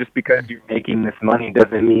 It's just because you're making this money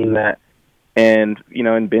doesn't mean that. And,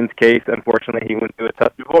 in Ben's case, unfortunately, he went through a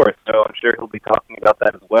tough divorce, so I'm sure he'll be talking about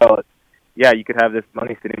that as well. You could have this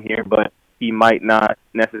money sitting here, but he might not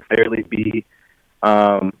necessarily be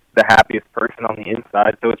the happiest person on the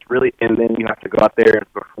inside. So it's really, and then you have to go out there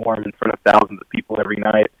and perform in front of thousands of people every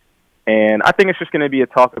night. And I think it's just going to be a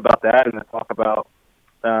talk about that and a talk about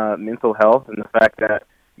mental health and the fact that,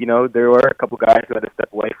 there were a couple guys who had to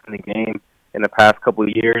step away from the game in the past couple of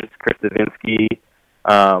years, Chris Davinsky,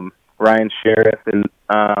 Ryan Sheriff, and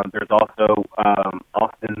there's also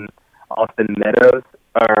Austin Meadows,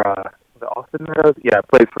 or Austin Meadows? Yeah,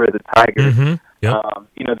 plays for the Tigers.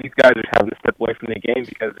 These guys are having to step away from the game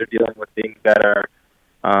because they're dealing with things that are,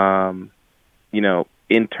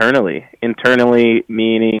 internally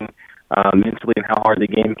meaning mentally and how hard the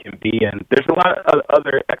game can be. And there's a lot of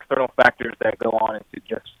other external factors that go on into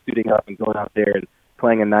just suiting up and going out there and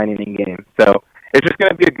playing a 9-inning game. So it's just going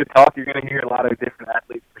to be a good talk. You're going to hear a lot of different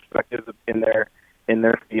athletes' perspectives in their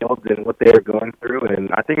fields and what they are going through.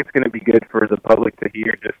 And I think it's going to be good for the public to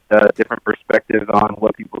hear just different perspectives on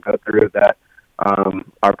what people go through that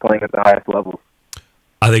are playing at the highest levels.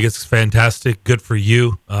 I think it's fantastic. Good for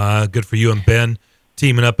you. Good for you and Ben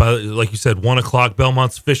teaming up. Like you said, 1 o'clock,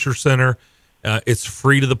 Belmont's Fisher Center. It's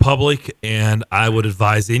free to the public, and I would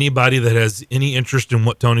advise anybody that has any interest in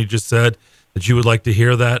what Tony just said, that you would like to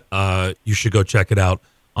hear that, you should go check it out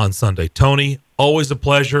on Sunday. Tony, always a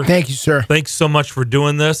pleasure. Thank you, sir. Thanks so much for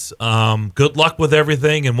doing this. Good luck with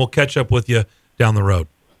everything, and we'll catch up with you down the road.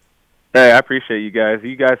 Hey, I appreciate you guys.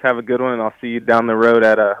 You guys have a good one, and I'll see you down the road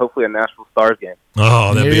at hopefully a Nashville Stars game.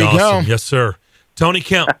 Oh, that'd There be you awesome. go. Yes, sir. Tony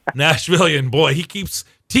Kemp, Nashvilleian. Boy, he keeps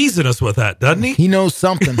teasing us with that, doesn't he? He knows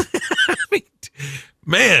something.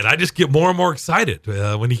 Man, I just get more and more excited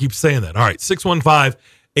when he keeps saying that. All right,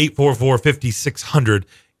 615-844-5600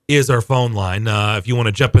 is our phone line. If you want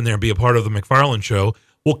to jump in there and be a part of the McFarland Show,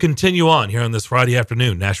 we'll continue on here on this Friday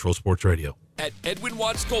afternoon, Nashville Sports Radio. At Edwin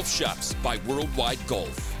Watts Golf Shops by Worldwide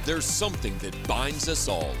Golf, there's something that binds us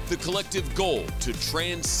all. The collective goal to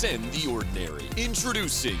transcend the ordinary.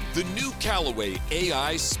 Introducing the new Callaway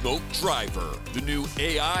AI Smoke Driver. The new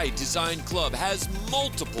AI Design Club has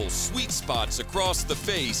multiple sweet spots across the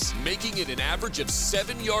face, making it an average of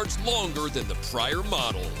 7 yards longer than the prior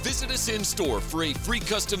model. Visit us in store for a free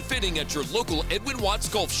custom fitting at your local Edwin Watts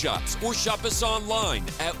Golf Shops or shop us online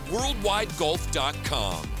at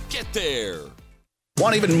worldwidegolf.com. Get there.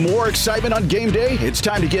 Want even more excitement on game day? It's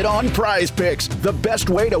time to get on Prize Picks, the best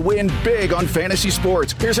way to win big on fantasy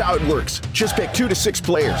sports. Here's how it works. Just pick 2 to 6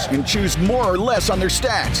 players and choose more or less on their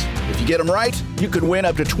stats. If you get them right, you could win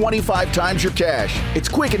up to 25 times your cash. It's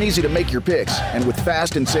quick and easy to make your picks, and with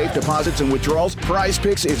fast and safe deposits and withdrawals, Prize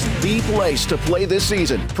Picks is the place to play this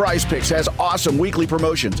season. Prize Picks has awesome weekly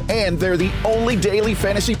promotions, and they're the only daily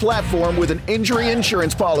fantasy platform with an injury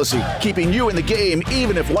insurance policy, keeping you in the game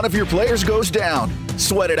even if one of your players goes down.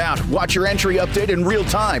 Sweat it out. Watch your entry update in real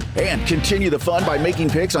time and continue the fun by making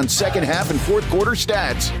picks on second half and fourth quarter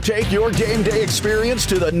stats. Take your game day experience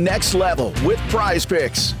to the next level with Prize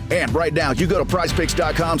Picks. And right now, you go to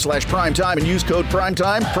prizepicks.com/primetime and use code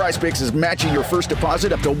primetime. Prize Picks is matching your first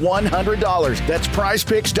deposit up to $100. That's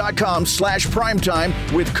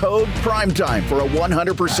prizepicks.com/primetime with code primetime for a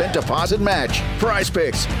 100% deposit match. Prize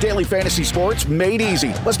Picks, daily fantasy sports made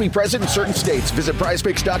easy. Must be present in certain states. Visit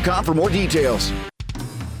prizepicks.com for more details.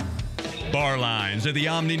 Bar Lines at the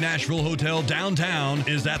Omni Nashville Hotel downtown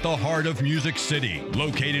is at the heart of Music City.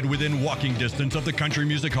 Located within walking distance of the Country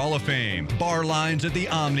Music Hall of Fame, Bar Lines at the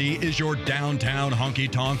Omni is your downtown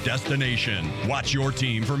honky-tonk destination. Watch your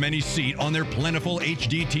team from any seat on their plentiful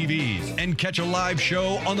HD TVs and catch a live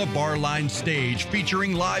show on the Bar Lines stage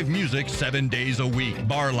featuring live music 7 days a week.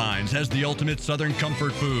 Bar Lines has the ultimate Southern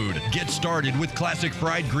comfort food. Get started with classic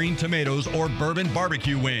fried green tomatoes or bourbon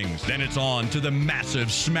barbecue wings. Then it's on to the massive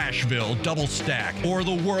Smashville double stack or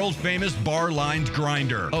the world famous Bar Lines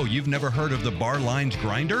grinder. Oh, you've never heard of the Bar Lines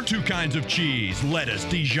grinder? 2 kinds of cheese, lettuce,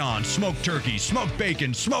 Dijon, smoked turkey, smoked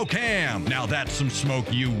bacon, smoked ham. Now that's some smoke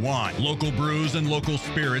you want. Local brews and local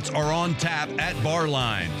spirits are on tap at Bar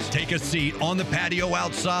Lines. Take a seat on the patio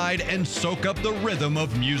outside and soak up the rhythm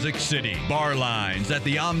of Music City. Bar Lines at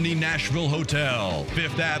the Omni Nashville Hotel,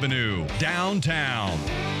 5th Avenue, downtown.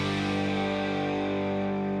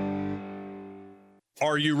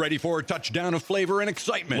 Are you ready for a touchdown of flavor and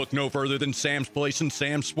excitement? Look no further than Sam's Place and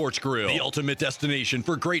Sam's Sports Grill, the ultimate destination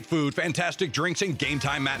for great food, fantastic drinks, and game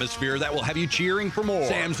time atmosphere that will have you cheering for more.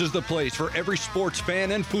 Sam's is the place for every sports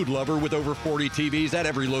fan and food lover with over 40 TVs at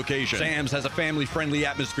every location. Sam's has a family-friendly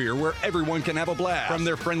atmosphere where everyone can have a blast. From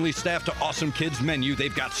their friendly staff to awesome kids menu,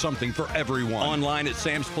 they've got something for everyone. Online at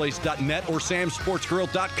samsplace.net or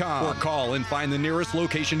samsportsgrill.com or call and find the nearest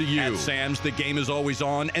location to you. At Sam's, the game is always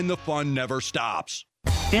on and the fun never stops.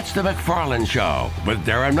 It's the McFarland Show with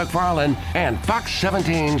Darren McFarland and Fox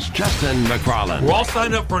 17's Justin McFarland. We're all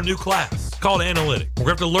signed up for a new class called Analytics. We're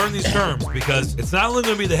going to have to learn these terms because it's not only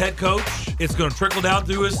going to be the head coach, it's going to trickle down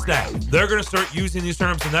through his staff. They're going to start using these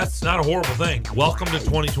terms, and that's not a horrible thing. Welcome to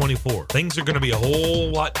 2024. Things are going to be a whole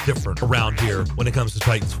lot different around here when it comes to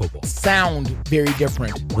Titans football. Sound very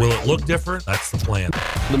different. Will it look different? That's the plan.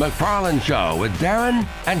 The McFarland Show with Darren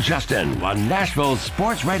and Justin on Nashville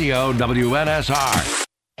Sports Radio WNSR.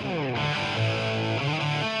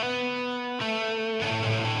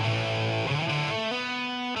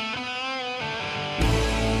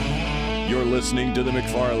 You're listening to The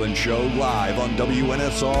McFarland Show live on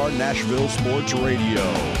WNSR Nashville Sports Radio.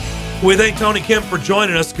 We thank Tony Kemp for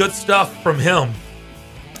joining us. Good stuff from him.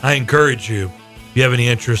 I encourage you, if you have any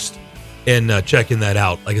interest in checking that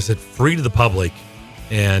out, like I said, free to the public.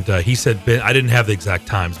 And he said, I didn't have the exact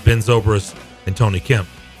times, Ben Zobrist and Tony Kemp.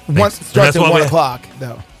 Starts at 1 o'clock,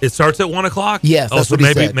 though. It starts at 1 o'clock? Yes, that's what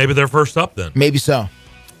he said. Maybe they're first up then. Maybe so.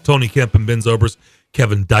 Tony Kemp and Ben Zobrist.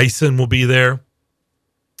 Kevin Dyson will be there.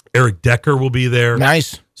 Eric Decker will be there.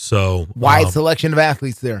 Nice. So wide selection of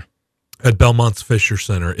athletes there. At Belmont's Fisher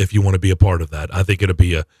Center, if you want to be a part of that. I think it'll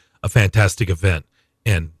be a fantastic event.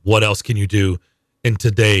 And what else can you do in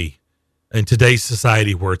today's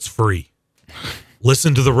society where it's free?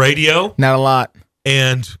 Listen to the radio. Not a lot.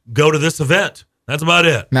 And go to this event. That's about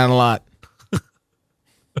it. Not a lot.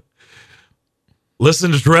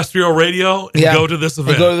 Listen to terrestrial radio and go to this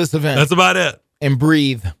event. And go to this event. That's about it. And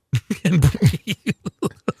breathe.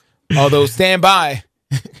 Although, stand by.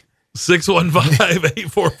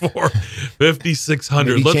 615-844-5600.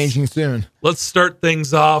 Maybe changing soon. Let's start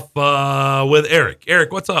things off with Eric.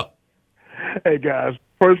 Eric, what's up? Hey, guys.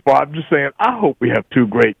 First of all, I'm just saying, I hope we have 2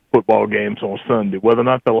 great football games on Sunday. Whether or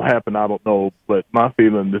not that'll happen, I don't know. But my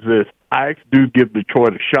feeling is this. I actually do give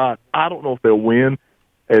Detroit a shot. I don't know if they'll win.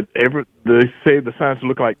 They say the signs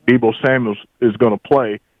look like Deebo Samuel is going to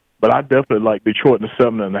play, but I definitely like Detroit in the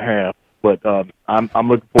 7.5. But I'm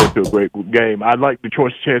looking forward to a great game. I like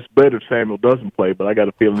Detroit's chance better if Samuel doesn't play, but I got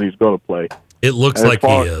a feeling he's going to play. It looks like he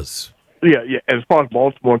is. Yeah. As far as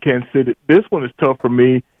Baltimore and Kansas City, this one is tough for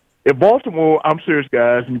me. If Baltimore, I'm serious,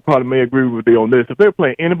 guys, and you probably may agree with me on this. If they're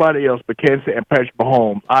playing anybody else but Kansas City and Patrick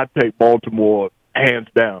Mahomes, I'd take Baltimore hands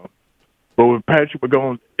down. But with Patrick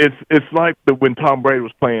Mahomes, it's like when Tom Brady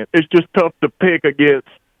was playing. It's just tough to pick against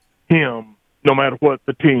him no matter what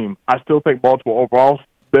the team. I still think Baltimore overall is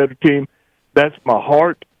a better team. That's my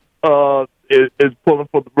heart is pulling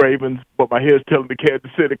for the Ravens, but my head's telling me Kansas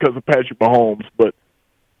City because of Patrick Mahomes. But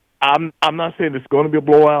I'm not saying it's going to be a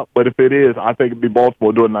blowout, but if it is, I think it'd be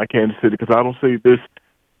Baltimore doing it, not Kansas City, because I don't see this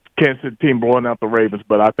Kansas City team blowing out the Ravens,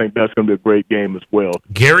 but I think that's going to be a great game as well.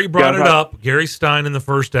 Gary brought it up, Gary Stein in the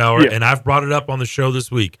first hour, and I've brought it up on the show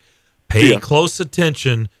this week. Pay close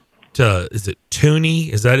attention to, is it Tooney?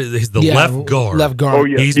 Is that he's the left guard? Left guard. Oh,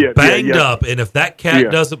 yeah. He's banged up, and if that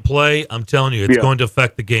cat doesn't play, I'm telling you, it's going to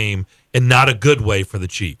affect the game, and not a good way for the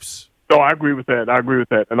Chiefs. No, I agree with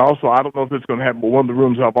that. And also, I don't know if it's going to happen, but one of the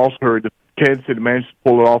rumors I've also heard that Kansas City managed to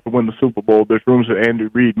pull it off and win the Super Bowl. There's rumors that Andy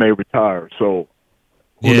Reid may retire. So,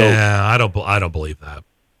 who knows? I don't believe that.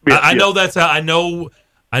 I know that's how. I know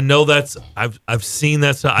that's. I've seen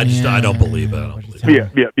that. I don't believe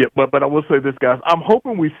it. Yeah. But I will say this, guys. I'm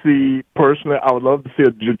hoping we see. Personally, I would love to see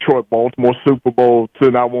a Detroit-Baltimore Super Bowl.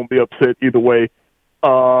 So I won't be upset either way.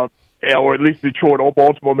 Or at least Detroit or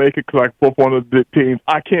Baltimore make it because I can pull for one of the teams.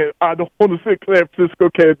 I don't want to see San Francisco,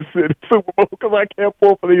 Kansas City Super Bowl because I can't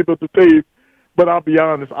pull for either of the teams. But I'll be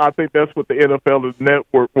honest, I think that's what the NFL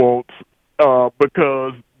network wants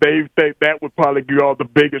because they think that would probably give all the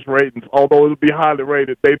biggest ratings. Although it'll be highly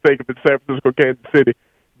rated, they think if it's San Francisco, Kansas City,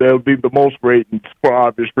 they'll be the most ratings for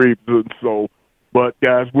obvious reasons. So, but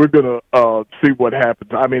guys, we're gonna see what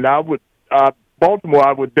happens. I mean, Baltimore,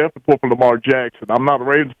 I would definitely pull for Lamar Jackson. I'm not a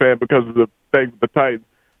Ravens fan because of the thing with the Titans.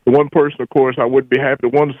 The one person, of course, I wouldn't be happy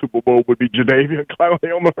to win the Super Bowl would be Jadeveon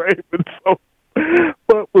Clowney on the Ravens. So,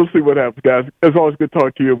 but we'll see what happens, guys. It's always good to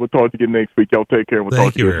talk to you. We'll talk to you again next week. Y'all take care. We'll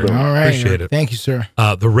talk to you Eric. soon. All right. Appreciate it. Thank you, sir.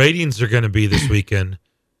 The ratings are going to be this weekend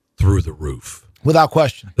through the roof. Without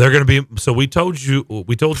question. They're going to be. So we told you.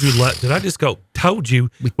 Did I just go? Told you.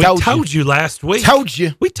 We told you last week.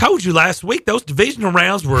 We told you last week. Those divisional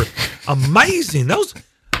rounds were amazing. Those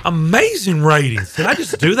amazing ratings. Did I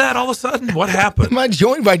just do that all of a sudden? What happened? Am I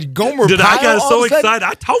joined by Gomer Did Pyle I got so all of a sudden? excited?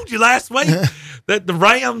 I told you last week that the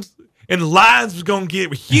Rams and the Lions was going to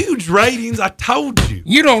get huge ratings. I told you.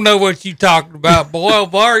 You don't know what you talking about, boy.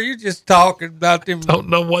 Bar, you're just talking about them. Don't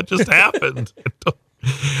know what just happened.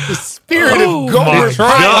 The spirit of Gomer Detroit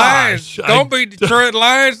Lions. Don't be Detroit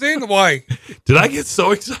Lions anyway. Did I get so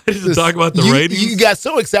excited to talk about the ratings? You got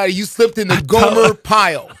so excited you slipped in the Gomer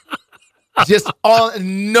Pyle. Just all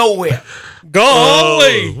nowhere.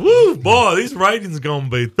 Golly. Woo, boy, these ratings going to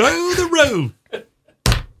be through the roof.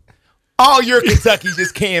 All your Kentucky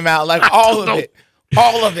just came out, like all of it.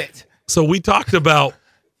 All of it. So we talked about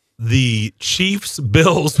the Chiefs'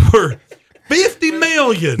 bills were $50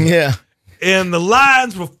 million. Yeah. And the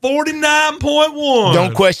Lions were 49.1.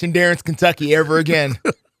 Don't question Darren's Kentucky ever again.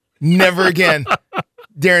 Never again.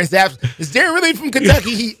 Is Darren really from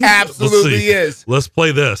Kentucky? He absolutely is. Let's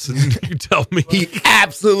play this. You tell me. He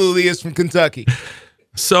absolutely is from Kentucky.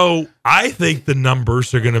 So I think the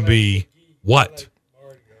numbers are going to be what?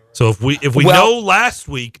 So if we know last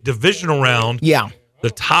week divisional round, the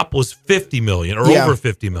top was 50 million or over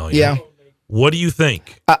 50 million. Yeah. What do you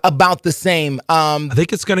think? About the same. I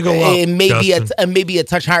think it's going to go up. Maybe a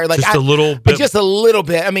touch higher. Like just a little bit. Just a little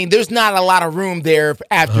bit. I mean, there's not a lot of room there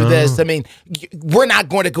after this. I mean, we're not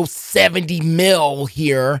going to go 70 mil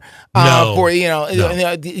here for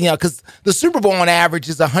because the Super Bowl on average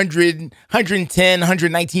is 100, 110,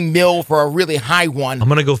 119 mil for a really high one. I'm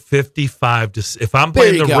going to go 55 to. If I'm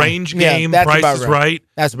playing the range game, Price is Right.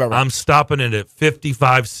 That's about right. I'm stopping it at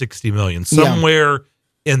 55, 60 million somewhere.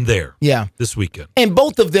 In there, this weekend, and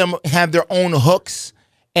both of them have their own hooks,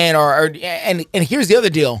 and here's the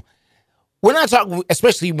other deal: we're not talking,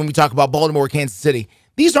 especially when we talk about Baltimore, Kansas City.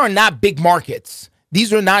 These are not big markets.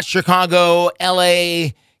 These are not Chicago,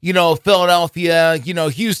 L.A., Philadelphia,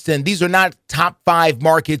 Houston. These are not top 5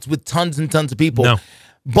 markets with tons and tons of people. No.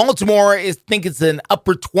 Baltimore think it's an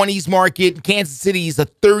upper 20s market. Kansas City is a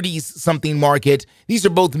 30s something market. These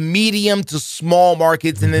are both medium to small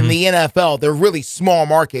markets. And in the NFL, they're really small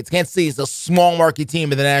markets. Kansas City is a small market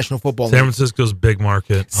team in the National Football League. San Francisco's big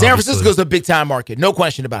market. San Francisco's a big time market. No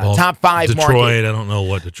question about it. Top 5 market. Detroit, I don't know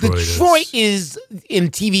what Detroit is. Detroit is, in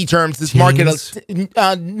TV terms, this Teens? market.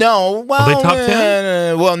 No. Well, Are they top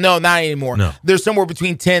 10? Well, no, not anymore. No. They're somewhere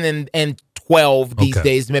between 10 and 12 these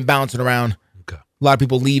days. They've been bouncing around. A lot of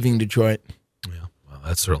people leaving Detroit. Yeah, well,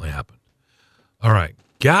 that certainly happened. All right.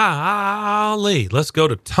 Golly, let's go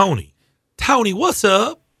to Tony. Tony, what's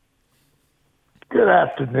up? Good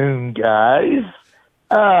afternoon, guys.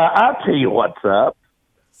 I'll tell you what's up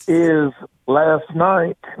is last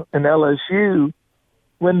night in LSU,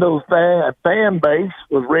 when those fan base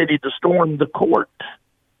was ready to storm the court,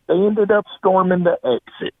 they ended up storming the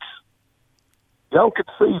exits. Y'all could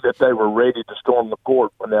see that they were ready to storm the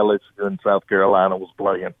court when LSU and South Carolina was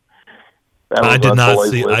playing. I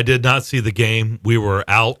did not see the game. We were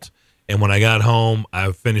out, and when I got home,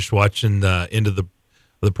 I finished watching the end of the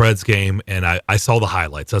Preds game, and I saw the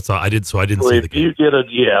highlights. That's all I did. So I didn't see the game. You get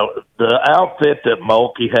the outfit that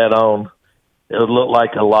Mulkey had on, it would look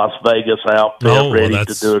like a Las Vegas outfit ready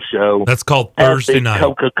to do a show. That's called Thursday night.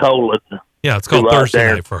 Coca-Cola. Yeah, it's called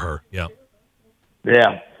Thursday night for her. Yeah.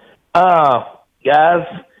 Yeah. Guys,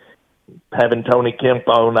 having Tony Kemp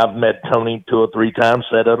on, I've met Tony 2 or 3 times,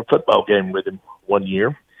 sat at a football game with him one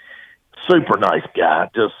year. Super nice guy,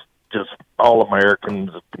 just all Americans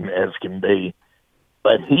as can be.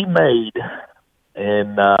 But he made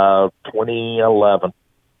in 2011,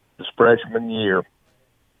 his freshman year,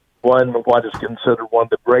 what is considered one of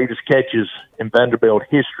the greatest catches in Vanderbilt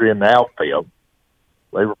history in the outfield.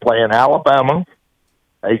 They were playing Alabama.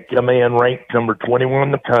 They come in ranked number 21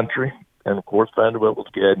 in the country. And, of course, Vanderbilt was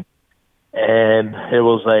good. And it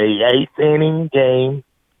was a 8th inning game.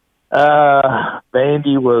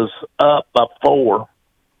 Vandy was up by 4.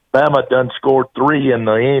 Bama done scored 3 in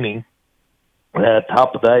the inning.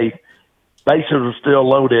 Top of the 8th. Bases were still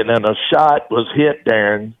loaded, and a shot was hit,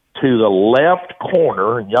 Darren, to the left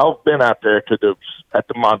corner. And y'all have been out there at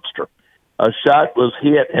the Monster. A shot was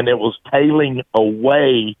hit, and it was tailing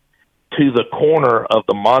away to the corner of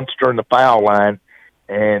the Monster and the foul line.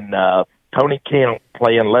 And Tony Kemp,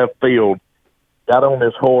 playing left field, got on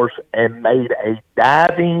his horse and made a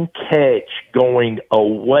diving catch going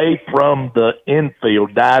away from the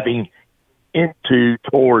infield, diving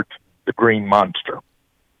towards the Green Monster.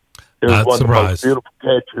 It was one of the most beautiful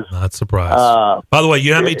catches. Not surprised. By the way, you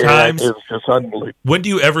know how many times? It was just unbelievable. When do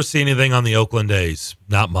you ever see anything on the Oakland A's?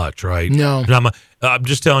 Not much, right? No. Not much. I'm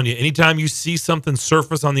just telling you, anytime you see something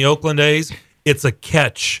surface on the Oakland A's, it's a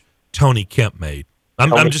catch Tony Kemp made.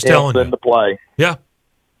 I'm just telling you. In the play. Yeah.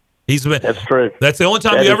 That's true. That's the only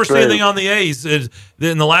time you ever see anything on the A's is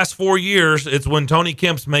in the last 4 years. It's when Tony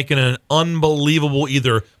Kemp's making an unbelievable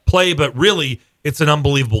either play, but really it's an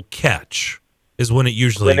unbelievable catch is when it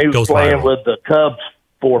usually goes viral. When he was playing with the Cubs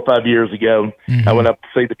 4 or 5 years ago, I went up to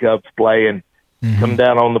see the Cubs play and come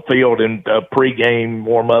down on the field in pregame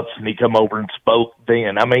warm-ups, and he come over and spoke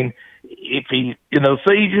then. I mean, if he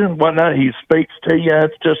sees you and whatnot, he speaks to you.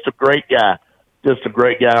 It's just a great guy. Just a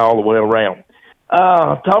great guy all the way around.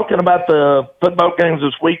 Talking about the football games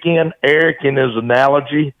this weekend, Eric, in his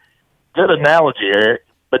analogy, good analogy, Eric,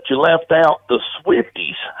 but you left out the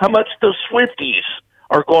Swifties. How much the Swifties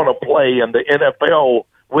are going to play in the NFL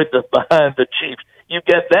with behind the Chiefs? You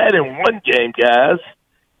get that in one game, guys,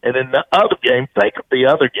 and in the other game, think of the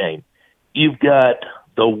other game. You've got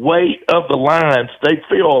the weight of the Lions. They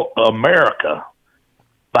feel America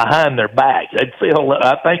behind their back.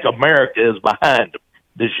 I think America is behind them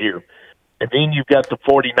this year. And then you've got the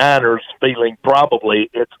 49ers feeling probably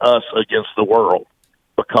it's us against the world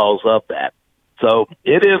because of that. So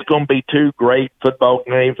it is going to be 2 great football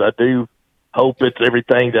games. I do hope it's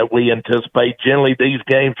everything that we anticipate. Generally, these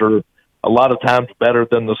games are a lot of times better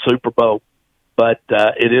than the Super Bowl, but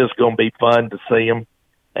it is going to be fun to see them.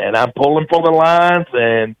 And I'm pulling for the Lions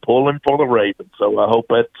and pulling for the Ravens. So I hope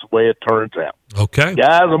that's the way it turns out. Okay.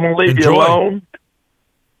 Guys, I'm going to leave you alone.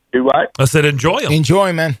 Do what? I said enjoy them.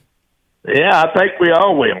 Enjoy, man. Yeah, I think we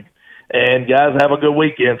all will. And, guys, have a good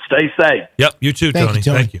weekend. Stay safe. Yep, you too, Tony.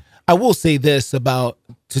 Thank you. I will say this to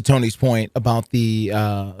Tony's point about the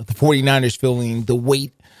 49ers feeling the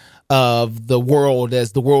weight of the world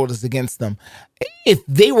as the world is against them. If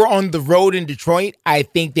they were on the road in Detroit, I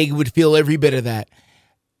think they would feel every bit of that.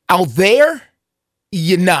 Out there,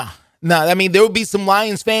 nah. I mean, there will be some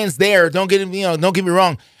Lions fans there. Don't get me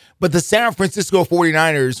wrong. But the San Francisco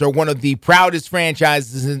 49ers are one of the proudest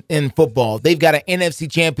franchises in football. They've got an NFC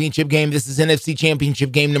Championship game. This is NFC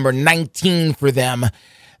Championship game number 19 for them.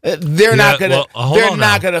 They're not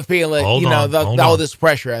gonna feel it. All this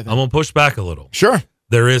pressure. I think. I'm gonna push back a little. Sure,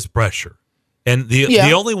 there is pressure, and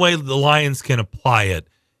the only way the Lions can apply it,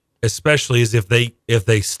 especially, is if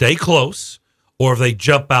they stay close or if they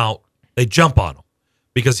jump out, they jump on them.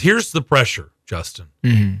 Because here's the pressure, Justin.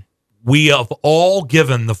 Mm-hmm. We have all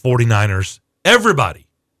given the 49ers, everybody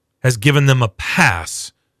has given them a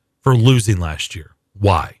pass for losing last year.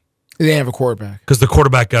 Why? They didn't have a quarterback. Because the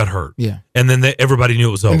quarterback got hurt. Yeah. And then everybody knew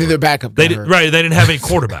it was over. And then their backup got hurt. Right. They didn't have any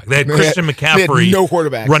quarterback. They had Christian McCaffrey they had no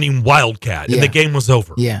quarterback. running Wildcat, and the game was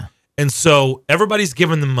over. Yeah. And so everybody's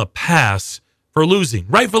given them a pass for losing,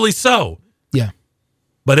 rightfully so. Yeah.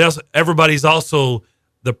 But everybody's also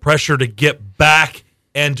the pressure to get back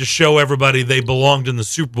and to show everybody they belonged in the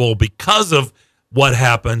Super Bowl because of what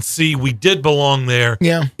happened. See, we did belong there.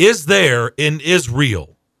 Yeah. Is there and is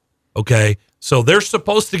real. Okay? So they're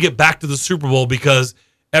supposed to get back to the Super Bowl because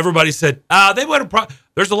everybody said, they would have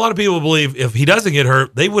there's a lot of people who believe if he doesn't get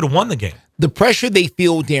hurt, they would have won the game. The pressure they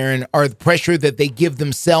feel, Darren, are the pressure that they give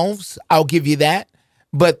themselves. I'll give you that.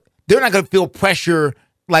 But they're not going to feel pressure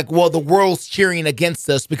like, well, the world's cheering against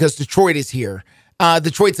us because Detroit is here.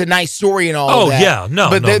 Detroit's a nice story and all that. Oh, yeah.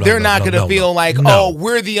 No, but they're not going to feel like,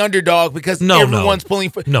 we're the underdog because everyone's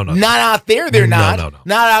pulling for. No. Not out there, they're not. No.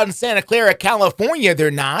 Not out in Santa Clara, California,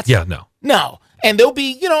 they're not. Yeah, no. No. And there'll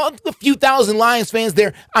be, a few thousand Lions fans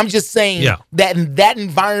there. I'm just saying that in that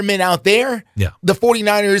environment out there, the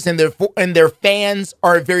 49ers and their fans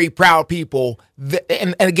are very proud people.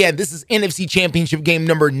 And again, this is NFC Championship game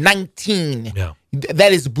number 19. Yeah.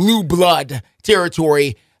 That is blue blood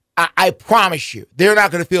territory. I promise you, they're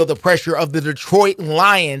not going to feel the pressure of the Detroit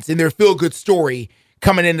Lions in their feel-good story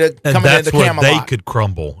coming into Camelot. They could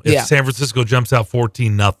crumble. If San Francisco jumps out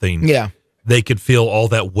 14-0, they could feel all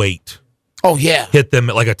that weight. Oh, yeah. Hit them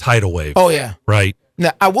like a tidal wave. Oh, yeah. Right?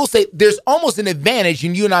 Now, I will say there's almost an advantage,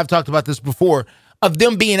 and you and I have talked about this before, of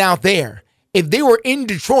them being out there. If they were in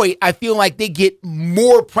Detroit, I feel like they get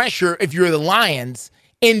more pressure if you're the Lions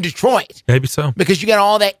in Detroit. Maybe so. Because you got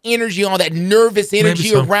all that energy, all that nervous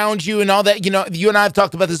energy around you and all that. You and I have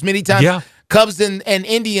talked about this many times. Yeah. Cubs and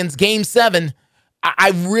Indians, Game 7.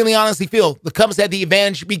 I really honestly feel the Cubs had the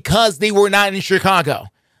advantage because they were not in Chicago.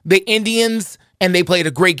 The Indians, and they played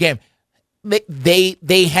a great game.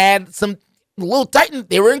 They had some little Titan.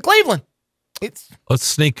 They were in Cleveland. Let's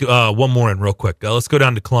sneak one more in real quick. Let's go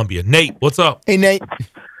down to Columbia. Nate, what's up? Hey, Nate.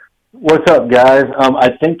 What's up, guys?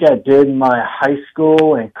 I think I did my high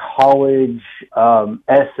school and college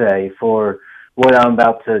essay for what I'm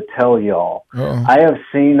about to tell y'all. Uh-oh. I have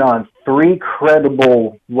seen on 3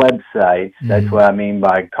 credible websites, that's what I mean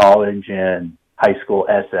by college and high school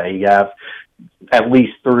essay. You have at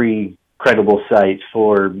least 3 credible sites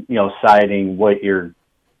for, citing what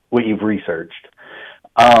you've researched.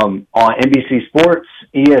 On NBC Sports,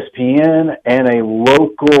 ESPN, and a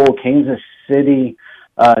local Kansas City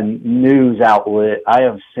news outlet, I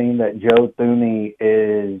have seen that Joe Thuney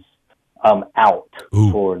is out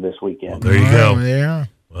for this weekend. Well, there you go. Yeah.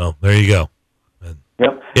 Well, there you go.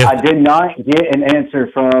 Yep. I did not get an answer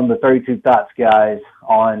from the 32 Thoughts guys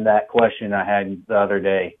on that question I had the other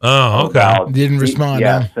day. Oh, okay. Didn't respond.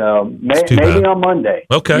 Yeah, so maybe on Monday.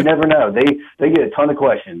 Okay. You never know. They get a ton of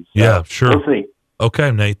questions. So yeah, sure. We'll see. Okay,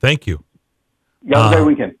 Nate. Thank you. You have a great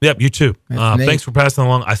weekend. Yep, you too. Thanks for passing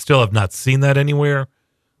along. I still have not seen that anywhere,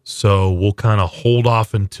 so we'll kind of hold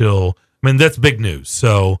off until. I mean, that's big news.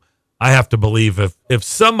 So I have to believe if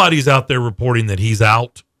somebody's out there reporting that he's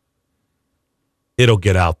out, it'll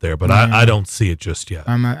get out there. But I don't see it just yet.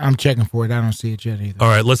 I'm checking for it. I don't see it yet either. All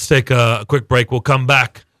right, let's take a quick break. We'll come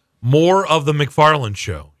back. More of the McFarland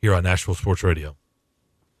Show here on Nashville Sports Radio.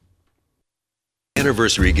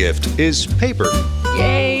 Anniversary gift is paper.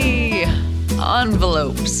 Yay!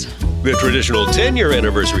 Envelopes. The traditional 10-year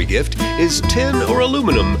anniversary gift is tin or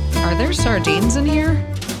aluminum. Are there sardines in here?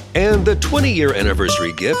 And the 20-year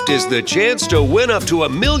anniversary gift is the chance to win up to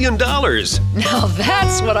 $1 million. Now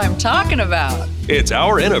that's what I'm talking about. It's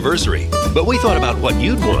our anniversary, but we thought about what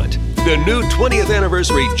you'd want. The new 20th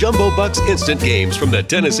anniversary Jumbo Bucks Instant Games from the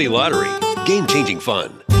Tennessee Lottery. Game-changing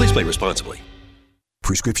fun. Please play responsibly.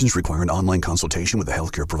 Prescriptions require an online consultation with a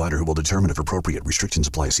healthcare provider who will determine if appropriate. Restrictions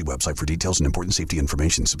apply. See website for details and important safety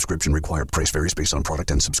information. Subscription required. Price varies based on product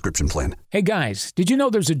and subscription plan. Hey guys, did you know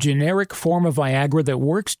there's a generic form of Viagra that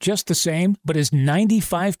works just the same, but is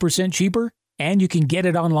 95% cheaper? And you can get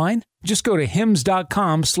it online? Just go to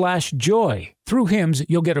hims.com/joy. Through Hims,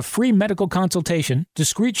 you'll get a free medical consultation,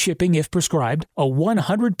 discreet shipping if prescribed, a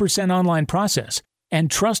 100% online process, and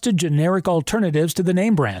trusted generic alternatives to the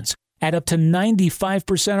name brands at up to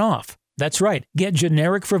 95% off. That's right. Get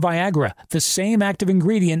generic for Viagra, the same active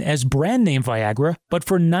ingredient as brand name Viagra, but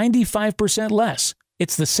for 95% less.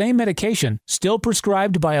 It's the same medication, still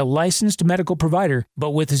prescribed by a licensed medical provider,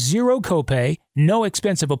 but with zero copay, no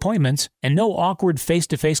expensive appointments, and no awkward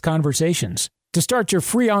face-to-face conversations. To start your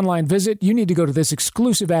free online visit, you need to go to this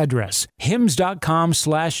exclusive address,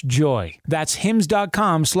 hims.com/joy. That's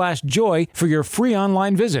hims.com/joy for your free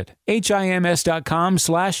online visit.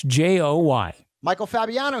 HIMS.com/JOY. Michael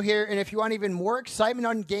Fabiano here, and if you want even more excitement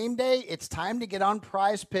on game day, it's time to get on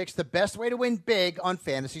Prize Picks, the best way to win big on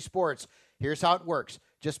fantasy sports. Here's how it works.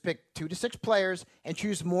 Just pick 2 to 6 players and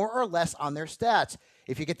choose more or less on their stats.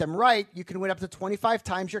 If you get them right, you can win up to 25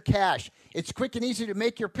 times your cash. It's quick and easy to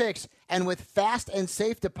make your picks, and with fast and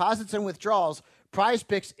safe deposits and withdrawals, Prize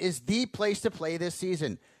Picks is the place to play this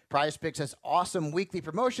season. Prize Picks has awesome weekly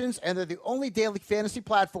promotions, and they're the only daily fantasy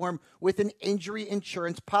platform with an injury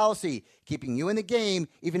insurance policy, keeping you in the game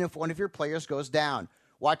even if one of your players goes down.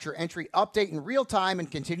 Watch your entry update in real time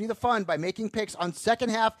and continue the fun by making picks on second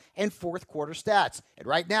half and fourth quarter stats. And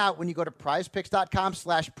right now, when you go to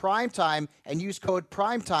prizepicks.com/primetime and use code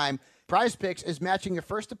primetime, Prize Picks is matching your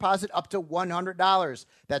first deposit up to $100.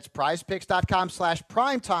 That's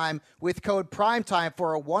prizepicks.com/primetime with code primetime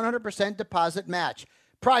for a 100% deposit match.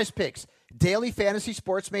 Prize Picks, daily fantasy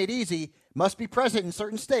sports made easy. Must be present in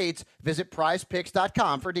certain states. Visit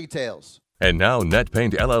prizepicks.com for details. And now,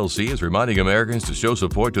 NetPaint LLC is reminding Americans to show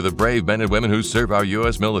support to the brave men and women who serve our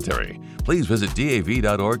U.S. military. Please visit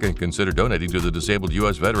DAV.org and consider donating to the disabled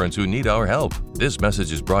U.S. veterans who need our help. This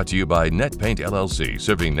message is brought to you by NetPaint LLC,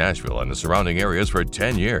 serving Nashville and the surrounding areas for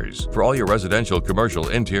 10 years. For all your residential, commercial,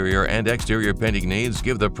 interior, and exterior painting needs,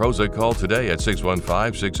 give the pros a call today at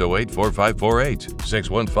 615-608-4548.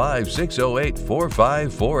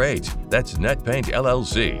 615-608-4548. That's NetPaint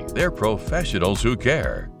LLC. They're professionals who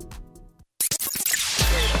care.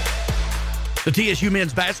 The TSU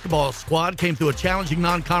men's basketball squad came through a challenging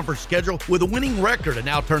non-conference schedule with a winning record and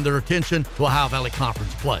now turned their attention to Ohio Valley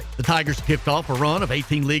Conference play. The Tigers kicked off a run of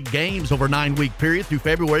 18 league games over a 9-week period through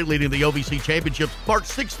February, leading the OVC Championships March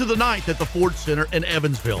 6th to the 9th at the Ford Center in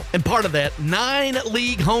Evansville. And part of that, 9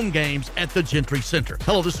 league home games at the Gentry Center.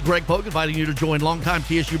 Hello, this is Greg Pogue inviting you to join longtime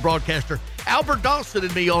TSU broadcaster Albert Dawson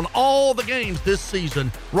and me on all the games this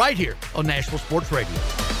season right here on Nashville Sports Radio.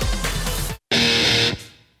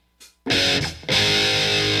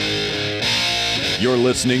 You're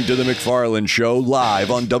listening to The McFarland Show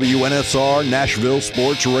live on WNSR Nashville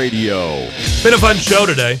Sports Radio. Been a fun show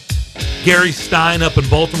today. Gary Stein up in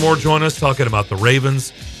Baltimore joined us talking about the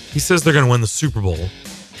Ravens. He says they're going to win the Super Bowl.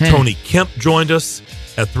 Tony Kemp joined us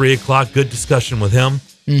at 3 o'clock. Good discussion with him.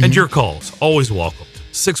 And your calls, always welcome.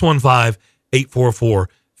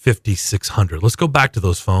 615-844-5600. Let's go back to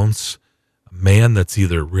those phones. A man that's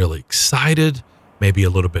either really excited, maybe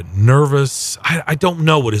a little bit nervous. I don't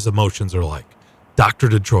know what his emotions are like. Dr.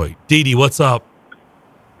 Detroit. Dee, what's up?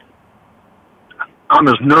 I'm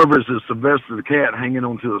as nervous as Sylvester the cat hanging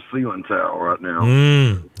onto a ceiling towel right now.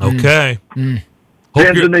 Okay. Pins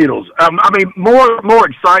and needles. I mean, more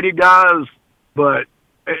excited, guys, but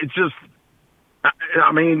it's just,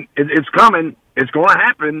 I mean, it's coming. It's going to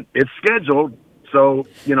happen. It's scheduled. So,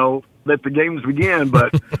 let the games begin.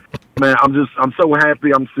 But, man, I'm so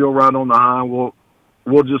happy. I'm still right on the high.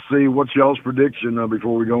 We'll just see what's y'all's prediction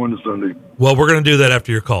before we go into Sunday. Well, we're going to do that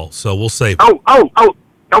after your call, so we'll save it. Oh,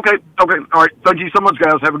 okay. All right, thank you so much,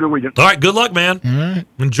 guys. Have a good weekend. All right, good luck, man. All right.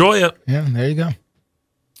 Enjoy it. Yeah, there you go.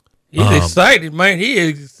 He's excited, man. He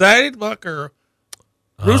is excited like a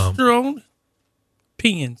rooster on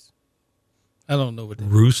pins. I don't know what that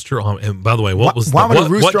is. Rooster on, and by the way, why would a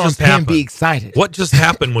rooster on pin be excited? What just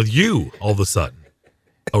happened with you all of a sudden?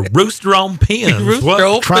 A rooster on pins.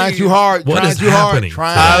 Trying too hard. What is happening?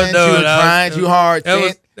 Trying too hard.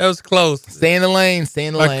 That was close. Stay in the lane.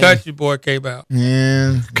 My country boy came out.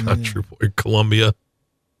 Yeah. Country boy, Columbia.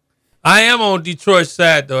 I am on Detroit's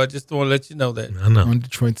side, though. I just want to let you know that. I know. On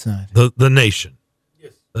Detroit's side. The nation.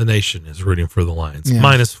 Yes. The nation is rooting for the Lions,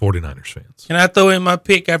 minus 49ers fans. Can I throw in my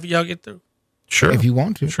pick after y'all get through? Sure. If you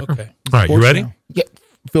want to. Sure. Okay. All right, you ready? Yeah,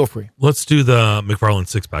 feel free. Let's do the McFarland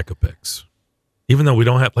 6-pack of picks. Even though we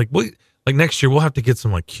don't have, like next year, we'll have to get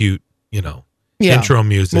some, cute, intro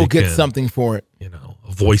music. We'll get something for it.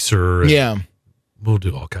 A voicer. Yeah. We'll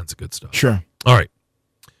do all kinds of good stuff. Sure. All right.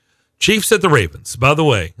 Chiefs at the Ravens. By the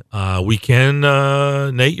way, we can,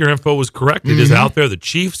 Nate, your info was correct. It is out there. The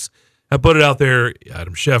Chiefs have put it out there.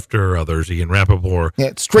 Adam Schefter, others, Ian Rappaport.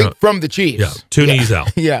 Yeah, straight from the Chiefs. Yeah, Tooney's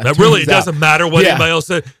out. Yeah. That really, it doesn't matter what anybody else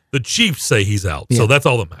said. The Chiefs say he's out. So that's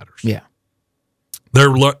all that matters. Yeah. Their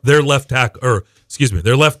left their left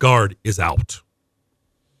guard is out.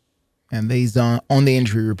 And he's on the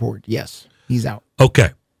injury report. Yes, he's out.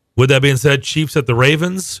 Okay. With that being said, Chiefs at the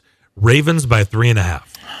Ravens. Ravens by 3.5.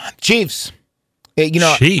 Chiefs.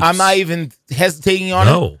 Chiefs. I'm not even hesitating on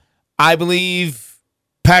it. I believe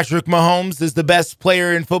Patrick Mahomes is the best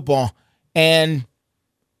player in football. And,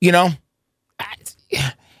 you're going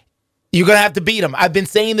to have to beat him. I've been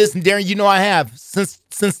saying this, and Darren, I have,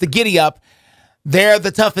 since the giddy up. They're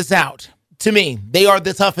the toughest out. To me, they are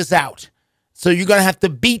the toughest out. So you're going to have to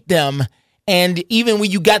beat them. And even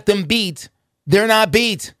when you got them beat, they're not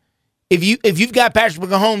beat. If you've got Patrick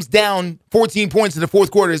Mahomes down 14 points in the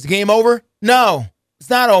fourth quarter, is the game over? No, it's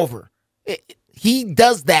not over. He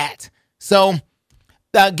does that. So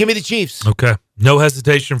give me the Chiefs. Okay. No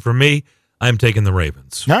hesitation for me. I'm taking the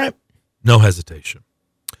Ravens. All right. No hesitation.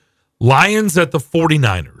 Lions at the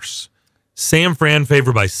 49ers. San Fran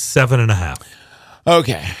favored by 7.5.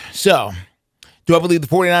 Okay. So do I believe the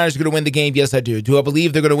 49ers are going to win the game? Yes, I do. Do I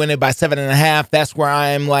believe they're going to win it by 7.5? That's where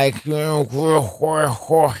I'm like, that's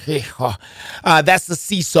the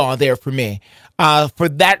seesaw there for me. For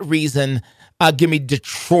that reason, give me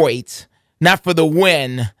Detroit, not for the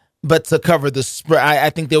win, but to cover the spread. I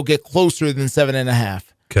think they'll get closer than 7.5.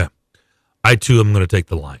 Okay. I, too, am going to take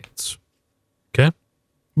the Lions. Okay.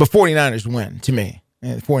 But 49ers win, to me.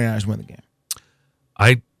 Yeah, the 49ers win the game.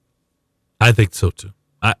 I think so, too.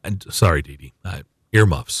 Sorry, Dee.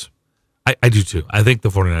 Earmuffs. I do, too. I think the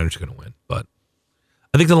 49ers are going to win, but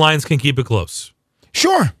I think the Lions can keep it close.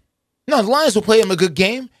 Sure. No, the Lions will play them a good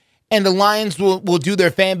game, and the Lions will do their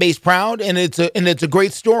fan base proud, and it's a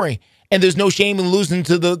great story. And there's no shame in losing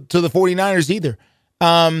to the 49ers either.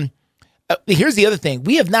 Here's the other thing.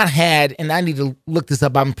 We have not had, and I need to look this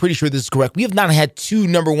up, I'm pretty sure this is correct. We have not had 2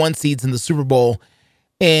 number 1 seeds in the Super Bowl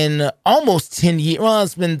in almost 10 years. Well,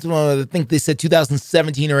 it's been, I think they said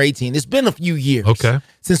 2017 or 18. It's been a few years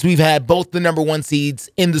since we've had both the number 1 seeds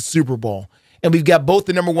in the Super Bowl. And we've got both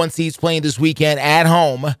the number 1 seeds playing this weekend at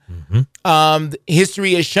home. Mm-hmm.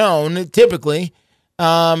 History has shown, typically,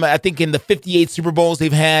 I think in the 58 Super Bowls,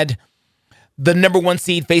 they've had the number 1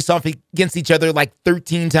 seed face off against each other like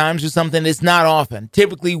 13 times or something. It's not often.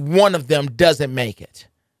 Typically, one of them doesn't make it.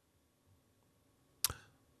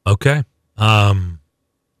 Okay.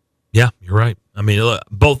 Yeah, you're right. I mean,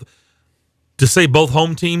 both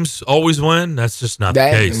home teams always win, that's just not the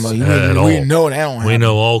case at all. We know that don't happen. We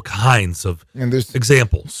know all kinds of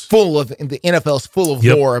examples. The NFL's full of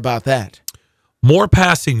lore about that. More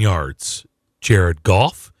passing yards. Jared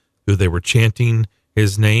Goff, who they were chanting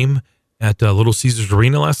his name at Little Caesars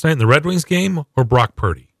Arena last night in the Red Wings game, or Brock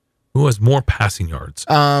Purdy? Who has more passing yards?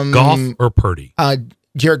 Goff or Purdy?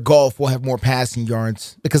 Jared Goff will have more passing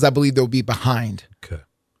yards because I believe they'll be behind. Okay.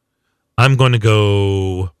 I'm going to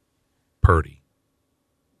go Purdy.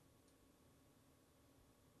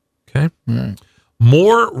 Okay. Right.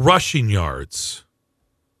 More rushing yards.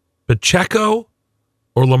 Pacheco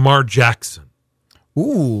or Lamar Jackson?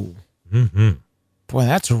 Ooh. Mm-hmm. Boy,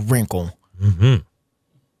 that's a wrinkle. Mm-hmm.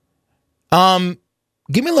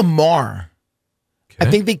 Give me Lamar. Okay.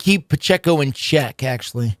 I think they keep Pacheco in check,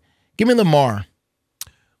 actually. Give me Lamar.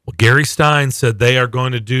 Well, Gary Stein said they are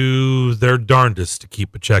going to do their darndest to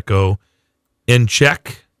keep Pacheco in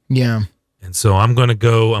check. Yeah. And so I'm going to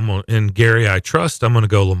go, and Gary I trust, I'm going to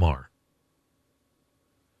go Lamar.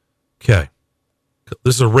 Okay.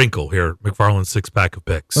 This is a wrinkle here, McFarland's 6-pack of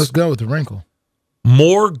picks. Let's go with the wrinkle.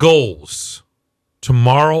 More goals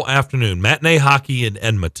tomorrow afternoon. Matinee hockey in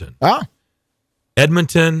Edmonton.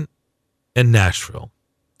 Edmonton and Nashville.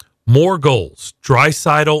 More goals.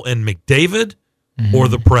 Draisaitl and McDavid or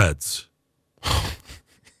the Preds?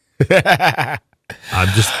 I'm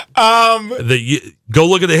just go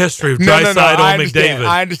look at the history of Draisaitl and McDavid.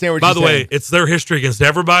 I understand what you're saying. By the way, it's their history against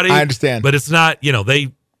everybody. I understand. But it's not,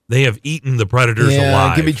 they have eaten the Predators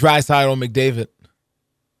alive. Give me Draisaitl and McDavid.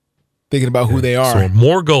 Thinking about who they are. So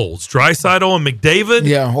more goals. Draisaitl and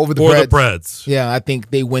McDavid over the Preds. Yeah, I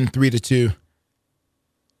think they win 3-2.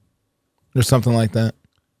 Or something like that.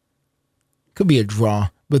 Could be a draw,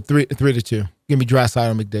 but 3-2. Give me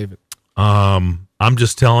Draisaitl and McDavid. I'm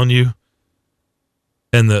just telling you.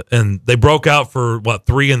 And they broke out for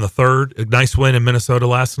 3 in the third. A nice win in Minnesota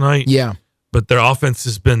last night. Yeah. But their offense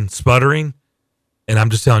has been sputtering. And I'm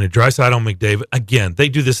just telling you, Draisaitl and McDavid, again, they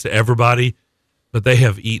do this to everybody, but they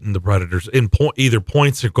have eaten the Predators in either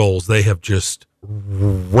points or goals. They have just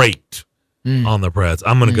raked on the Preds.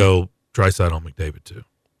 I'm going to go Draisaitl and McDavid too.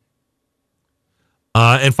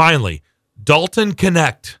 And finally, Dalton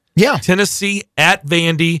Connect. Yeah. Tennessee at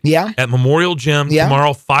Vandy. Yeah. At Memorial Gym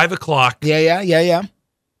tomorrow, 5:00. Yeah.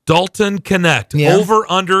 Dalton Connect. Over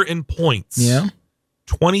under in points. Yeah.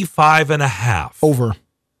 25.5. Over.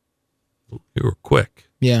 You were quick.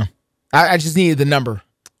 Yeah. I just needed the number.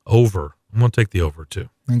 Over. I'm going to take the over, too.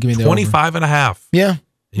 Give me the 25.5. Yeah.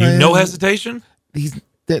 No hesitation?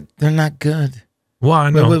 They're not good. Well, I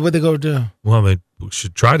know. What they go do? Well, they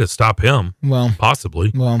should try to stop him. Well,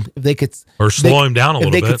 possibly. Well, if they could, or slow him down a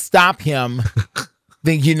little bit. If they could stop him,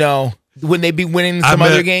 then wouldn't they be winning some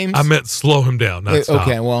other games? I meant slow him down, not stop.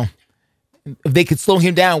 Okay, well, if they could slow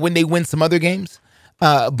him down, wouldn't they win some other games?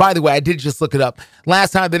 By the way, I did just look it up.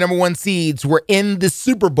 Last time the number 1 seeds were in the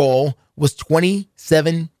Super Bowl was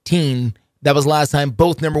 2017. That was last time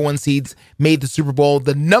both number 1 seeds made the Super Bowl.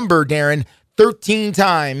 The number, Darren, 13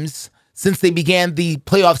 times since they began the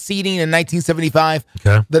playoff seeding in 1975.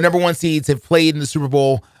 Okay. The number 1 seeds have played in the Super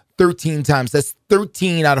Bowl 13 times. That's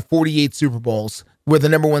 13 out of 48 Super Bowls where the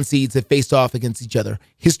number 1 seeds have faced off against each other.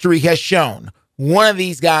 History has shown one of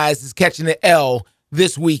these guys is catching the L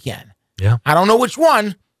this weekend. Yeah. I don't know which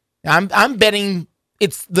one. I'm betting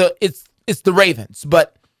it's the Ravens,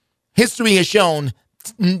 but history has shown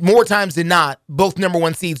more times than not both number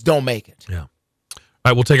 1 seeds don't make it. Yeah. All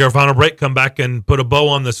right, we'll take our final break, come back and put a bow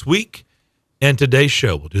on this week and today's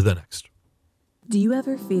show. We'll do that next. Do you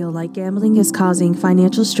ever feel like gambling is causing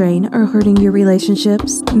financial strain or hurting your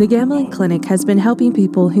relationships? The Gambling Clinic has been helping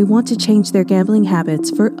people who want to change their gambling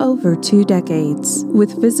habits for over 2 decades.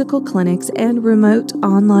 With physical clinics and remote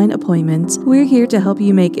online appointments, we're here to help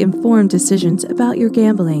you make informed decisions about your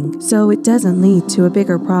gambling so it doesn't lead to a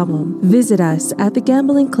bigger problem. Visit us at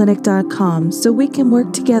thegamblingclinic.com so we can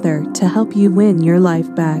work together to help you win your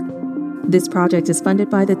life back. This project is funded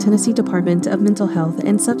by the Tennessee Department of Mental Health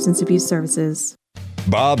and Substance Abuse Services.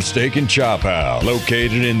 Bob's Steak and Chop House,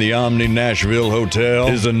 located in the Omni Nashville Hotel,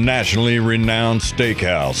 is a nationally renowned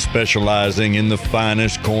steakhouse specializing in the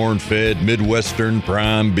finest corn-fed Midwestern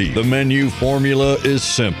prime beef. The menu formula is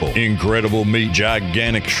simple: incredible meat,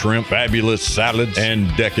 gigantic shrimp, fabulous salads,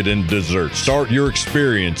 and decadent desserts. Start your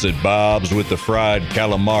experience at Bob's with the fried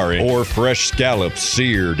calamari or fresh scallops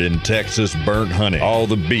seared in Texas burnt honey. All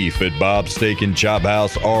the beef at Bob's Steak and Chop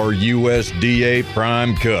House are USDA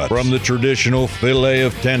prime cuts, from the traditional filet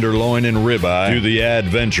of tenderloin and ribeye to the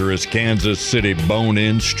adventurous Kansas City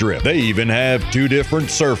bone-in strip. They even have 2 different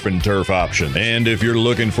surf and turf options. And if you're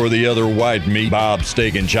looking for the other white meat, Bob's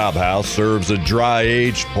Steak and Chop House serves a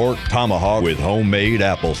dry-aged pork tomahawk with homemade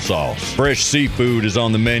applesauce. Fresh seafood is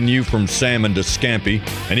on the menu, from salmon to scampi,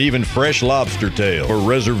 and even fresh lobster tail. For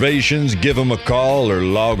reservations, give them a call or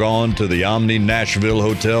log on to the Omni Nashville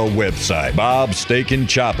Hotel website. Bob's Steak and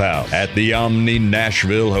Chop House at the Omni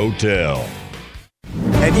Nashville Hotel.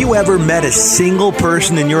 Have you ever met a single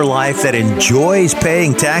person in your life that enjoys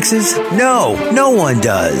paying taxes? No one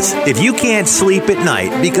does. If you can't sleep at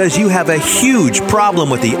night because you have a huge problem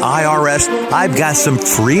with the IRS, I've got some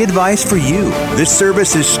free advice for you. This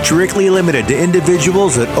service is strictly limited to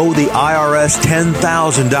individuals that owe the IRS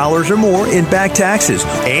 $10,000 or more in back taxes.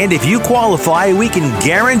 And if you qualify, we can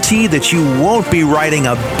guarantee that you won't be writing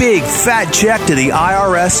a big fat check to the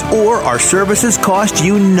IRS, or our services cost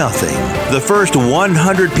you nothing. The first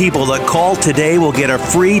 100 people that call today will get a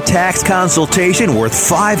free tax consultation worth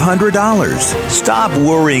 $500. Stop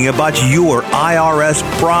worrying about your IRS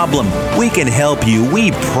problem. We can help you,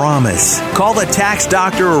 we promise. Call the tax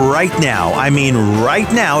doctor right now. I mean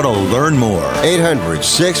right now, to learn more.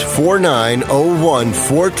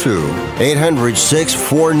 800-649-0142.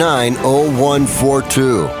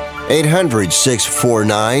 800-649-0142.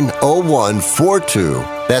 800-649-0142.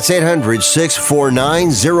 That's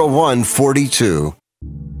 800-649-0142.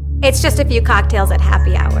 It's just a few cocktails at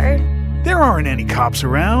happy hour. There aren't any cops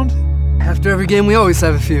around. After every game, we always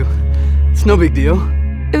have a few. It's no big deal.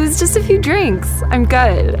 It was just a few drinks. I'm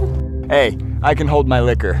good. Hey, I can hold my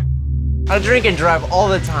liquor. I drink and drive all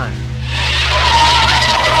the time.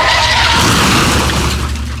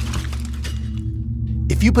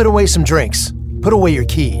 If you put away some drinks, put away your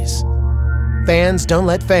keys. Fans don't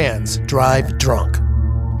let fans drive drunk.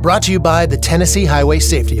 Brought to you by the Tennessee Highway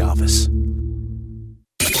Safety Office.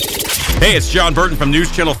 Hey, it's John Burton from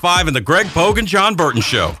News Channel 5 and the Greg Pogue and John Burton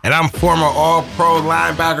Show. And I'm former All-Pro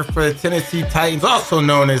linebacker for the Tennessee Titans, also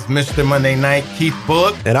known as Mr. Monday Night, Keith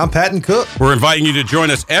Bullock. And I'm Patton Cook. We're inviting you to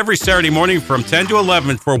join us every Saturday morning from 10 to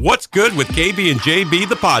 11 for What's Good with KB and JB,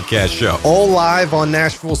 the podcast show. All live on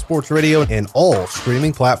Nashville Sports Radio and all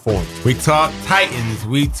streaming platforms. We talk Titans,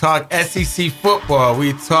 we talk SEC football,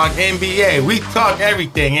 we talk NBA, we talk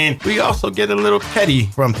everything. And we also get a little petty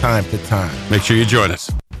from time to time. Make sure you join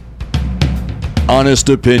us. Honest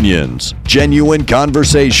opinions, genuine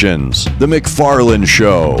conversations. The McFarland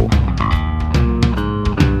Show.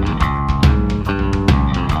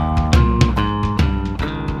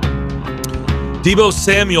 Deebo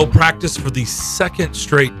Samuel practiced for the second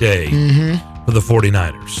straight day for the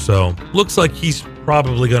 49ers. So looks like he's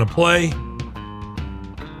probably going to play.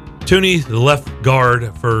 Tooney, the left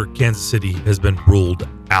guard for Kansas City, has been ruled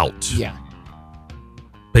out. Yeah.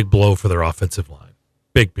 Big blow for their offensive line.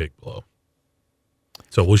 Big blow.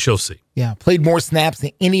 So we shall see. Yeah, played more snaps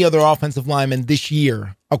than any other offensive lineman this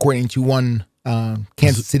year, according to one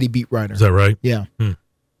Kansas City beat writer. Is that right? Yeah.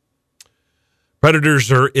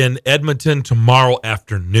 Predators are in Edmonton tomorrow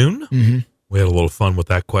afternoon. We had a little fun with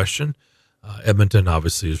that question. Edmonton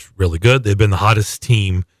obviously is really good. They've been the hottest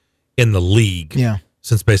team in the league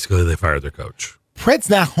since basically they fired their coach. Pred's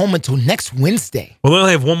not home until next Wednesday. Well, they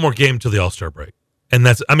only have one more game till the All-Star break. And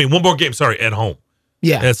one more game, at home.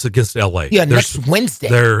 Yeah. That's against LA. Yeah, next Wednesday.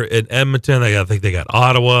 They're in Edmonton. I think they got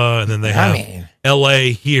Ottawa, and then they have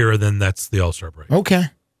LA here, and then that's the All-Star break. Okay.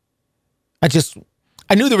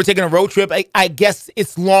 I knew they were taking a road trip. I guess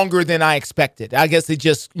it's longer than I expected. I guess it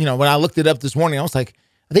just, when I looked it up this morning, I was like,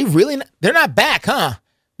 are they really they're not back, huh?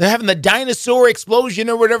 They're having the dinosaur explosion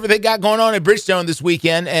or whatever they got going on at Bridgestone this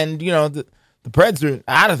weekend, and, the Preds are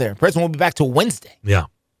out of there. Preds won't be back till Wednesday. Yeah.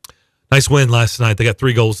 Nice win last night. They got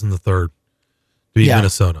 3 goals in the third. Beat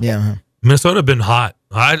Minnesota. Yeah. Minnesota been hot.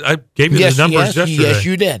 I gave you the numbers yesterday. Yes,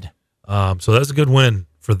 you did. So that's a good win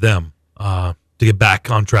for them to get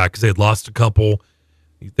back on track because they had lost a couple.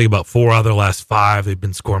 You think about 4 out of their last 5. They've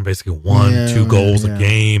been scoring basically 1-2 goals a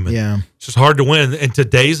game. And it's just hard to win. In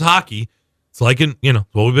today's hockey, it's like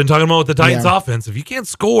what we've been talking about with the Titans offense. If you can't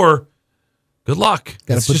score, good luck.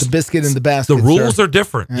 Got to put the biscuit in the basket. The rules are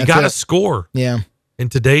different. You got to score. Yeah. In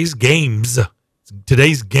today's games.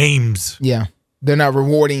 Yeah. They're not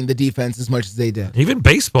rewarding the defense as much as they did. Even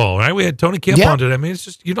baseball, right? We had Tony Kemp on today. I mean, it's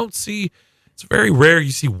just, you don't see, it's very rare you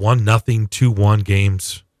see 1-0, 2-1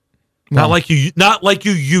 games. Not like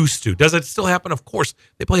you used to. Does it still happen? Of course.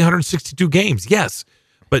 They play 162 games, yes.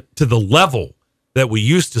 But to the level that we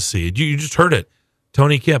used to see, you just heard it.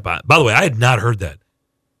 Tony Kemp. By the way, I had not heard that.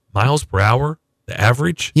 Miles per hour, the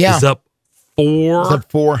average is up 4. It's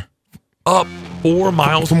up 4. Up 4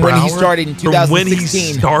 miles from per when hour. he started in 2016. From when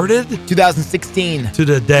he started? 2016. To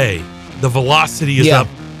today. The velocity is up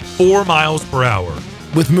 4 miles per hour.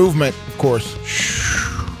 With movement, of course.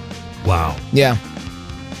 Wow. Yeah.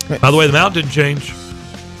 By the way, the mountain didn't change.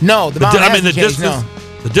 No, the distance. No.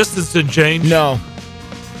 The distance didn't change. No,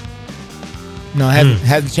 it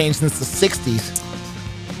hasn't changed since the 60s.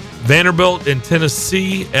 Vanderbilt in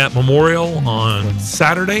Tennessee at Memorial on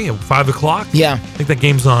Saturday at 5 o'clock. Yeah. I think that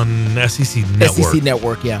game's on SEC Network. SEC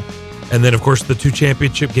Network, yeah. And then, of course, the 2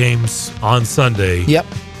 championship games on Sunday. Yep.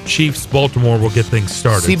 Chiefs, Baltimore will get things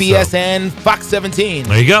started. CBS and Fox 17.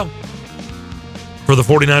 There you go. For the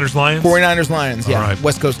 49ers Lions? 49ers Lions, yeah. All right.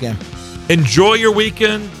 West Coast game. Enjoy your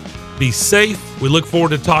weekend. Be safe. We look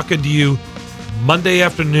forward to talking to you Monday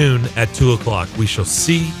afternoon at 2 o'clock. We shall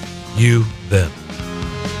see you then.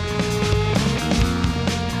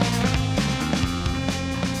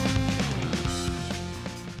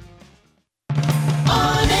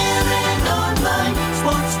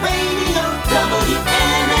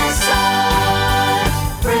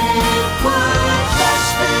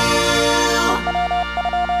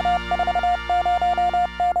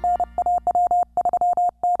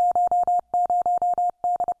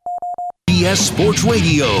 Sports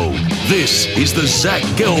Radio. This is the Zach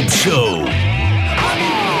Gelb Show.